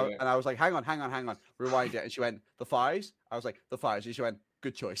Sarah, believe it. and I was like, hang on, rewind it, and she went, the thighs. I was like, the thighs, and she went,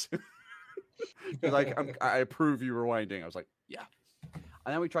 good choice. She's like, I approve you rewinding. I was like, yeah.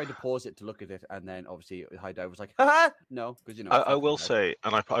 And then we tried to pause it to look at it, and then obviously High Dive was like, haha, no, because you know. I will say,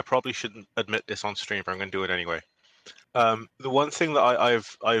 and I probably shouldn't admit this on stream, but I'm going to do it anyway. The one thing that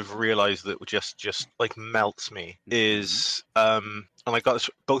I've realized that just like melts me is and I got this,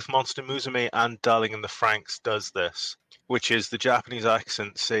 both Monster Musume and Darling in the Franxx does this, which is the Japanese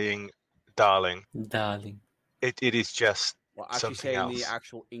accent saying "darling." Darling. It is just Well, actually something saying else. the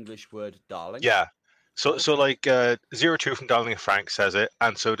actual English word darling. Yeah. So like 02 from Darling in the Franxx says it,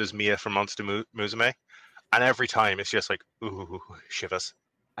 and so does Mia from Monster Musume. and every time it's just like, ooh, shivers.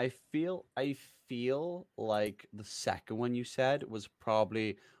 I feel like the second one you said was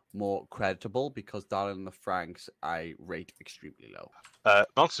probably more creditable because Darling in the Franxx I rate extremely low.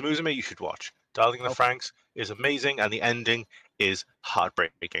 Monster Musume, you should watch. Darling in the Okay. Franxx is amazing, and the ending is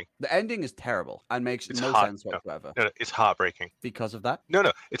heartbreaking. The ending is terrible and makes It's no hard- sense whatsoever. No, it's heartbreaking. Because of that, No,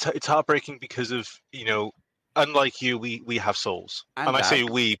 it's heartbreaking because of, unlike you, we have souls, And and I say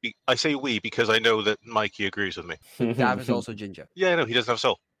Dav. I say we because I know that Mikey agrees with me. Dav is also ginger. Yeah, no, he doesn't have a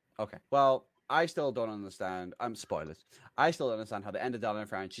soul. Okay. Well, I still don't understand. I'm spoilers. I still don't understand how the end of Darling in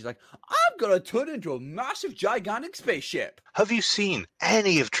the Franxx. She's like, I'm gonna turn into a massive, gigantic spaceship. Have you seen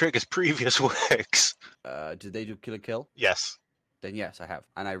any of Trigger's previous works? Did they do Kill la Kill? Yes, Then yes, I have,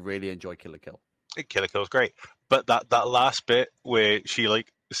 and I really enjoy Kill la Kill. Kill la Kill's great, but that last bit where she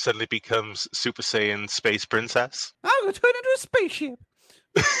suddenly becomes Super Saiyan Space Princess. I'm gonna turn into a spaceship.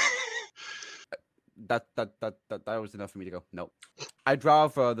 That was enough for me to go. No, I'd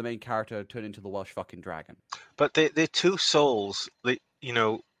rather the main character turn into the Welsh fucking dragon. But their two souls,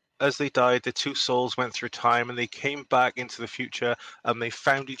 as they died, the two souls went through time and they came back into the future and they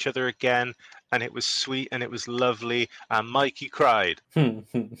found each other again, and it was sweet and it was lovely, and Mikey cried. I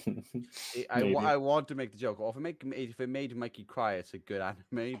want to make the joke. Or if it made Mikey cry, it's a good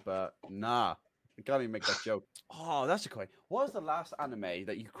anime. But nah, I can't even make that joke. Oh, that's a coin. What was the last anime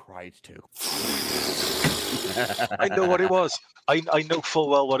that you cried to? I know what it was. I know full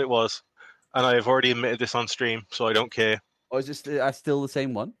well what it was, and I have already admitted this on stream, so I don't care. Or is this still the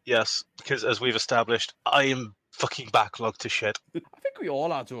same one? Yes, because as we've established, I am fucking backlogged to shit. I think we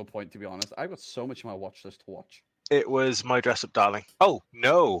all are to a point, to be honest. I've got so much on my watch list to watch. It was My Dress Up Darling. Oh,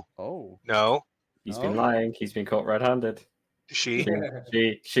 no. Oh. No. He's been lying. He's been caught red-handed. She.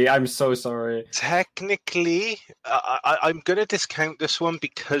 I'm so sorry. Technically, I'm going to discount this one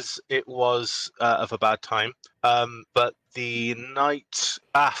because it was of a bad time. But the night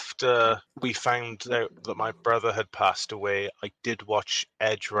after we found out that my brother had passed away, I did watch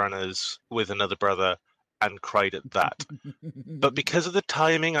Edge Runners with another brother and cried at that. But because of the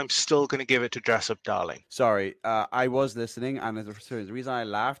timing, I'm still going to give it to Dress Up Darling. Sorry, I was listening, and the reason I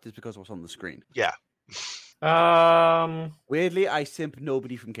laughed is because it was on the screen. Yeah. Weirdly, I simp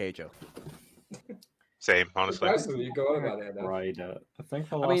nobody from Keijo. Same, honestly. You go on about it now. Right. I think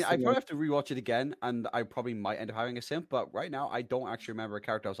I mean, I probably have to rewatch it again, and I probably might end up having a simp. But right now, I don't actually remember a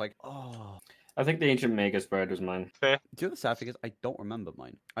character. I was like, oh. I think the Ancient Magus bird was mine. Fair. Do you know the sad thing is, I don't remember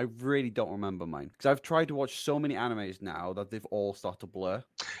mine. I really don't remember mine because I've tried to watch so many animes now that they've all started to blur.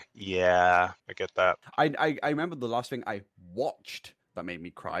 Yeah, I get that. I remember the last thing I watched that made me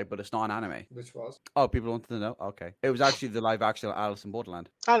cry, but it's not an anime. Which was? Oh, people wanted to know. Okay, it was actually the live action Alice in Borderland.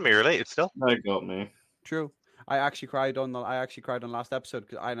 Anime related still. That got me. True. I actually cried on last episode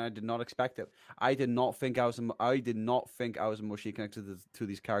because I did not expect it. I did not think I was emotionally connected to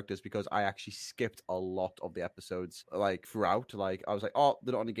these characters because I actually skipped a lot of the episodes throughout. I was like, oh,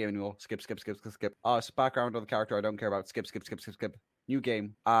 they're not on the game anymore. Skip. Oh, it's background on the character I don't care about. Skip. New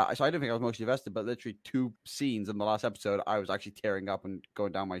game. So I didn't think I was emotionally invested, but literally 2 scenes in the last episode, I was actually tearing up and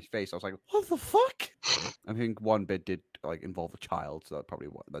going down my face. I was like, what the fuck? I think one bit did involve a child, so that probably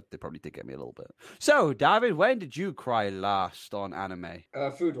did get me a little bit. So, David, when did you cry last on anime?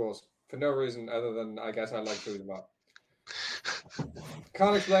 Food Wars. For no reason other than I guess I like food a lot.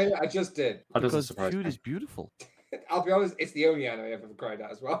 Can't explain it. I just did. Because food is beautiful. I'll be honest. It's the only anime I've ever cried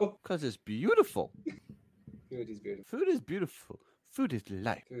at as well. Because it's beautiful. Food is beautiful. Food is beautiful. Food is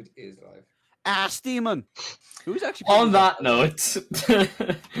life. Food is life. Ass demon. Who's actually on that note?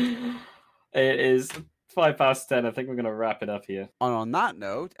 It is 10:05. I think we're gonna wrap it up here. And on that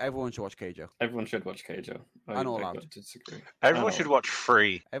note, everyone should watch Keijo. Everyone should watch Keijo. I know I allowed. disagree. Everyone should watch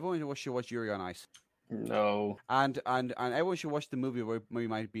Free. Everyone should watch Yuri on Ice. No. And everyone should watch the movie we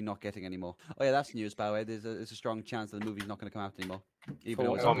might be not getting anymore. Oh yeah, that's news, by the way. There's a strong chance that the movie's not going to come out anymore. Even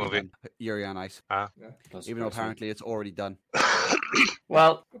though it's what already movie? done. Yuri on Ice. Even though apparently it's already done.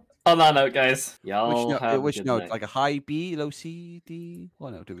 Well, on that note, guys, y'all which note? Like a high B, low C, D?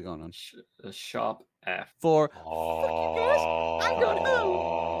 What note do we go on? A sharp F. For fuck you guys, I don't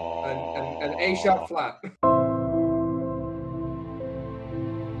know. An A sharp flat.